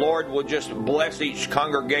Lord will just bless each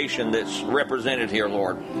congregation that's represented here,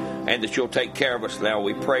 Lord, and that you'll take care of us now.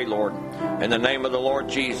 We pray, Lord, in the name of the Lord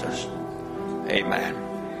Jesus. Amen.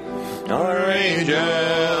 Our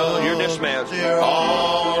angels, you're dismissed. they're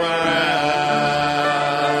all around.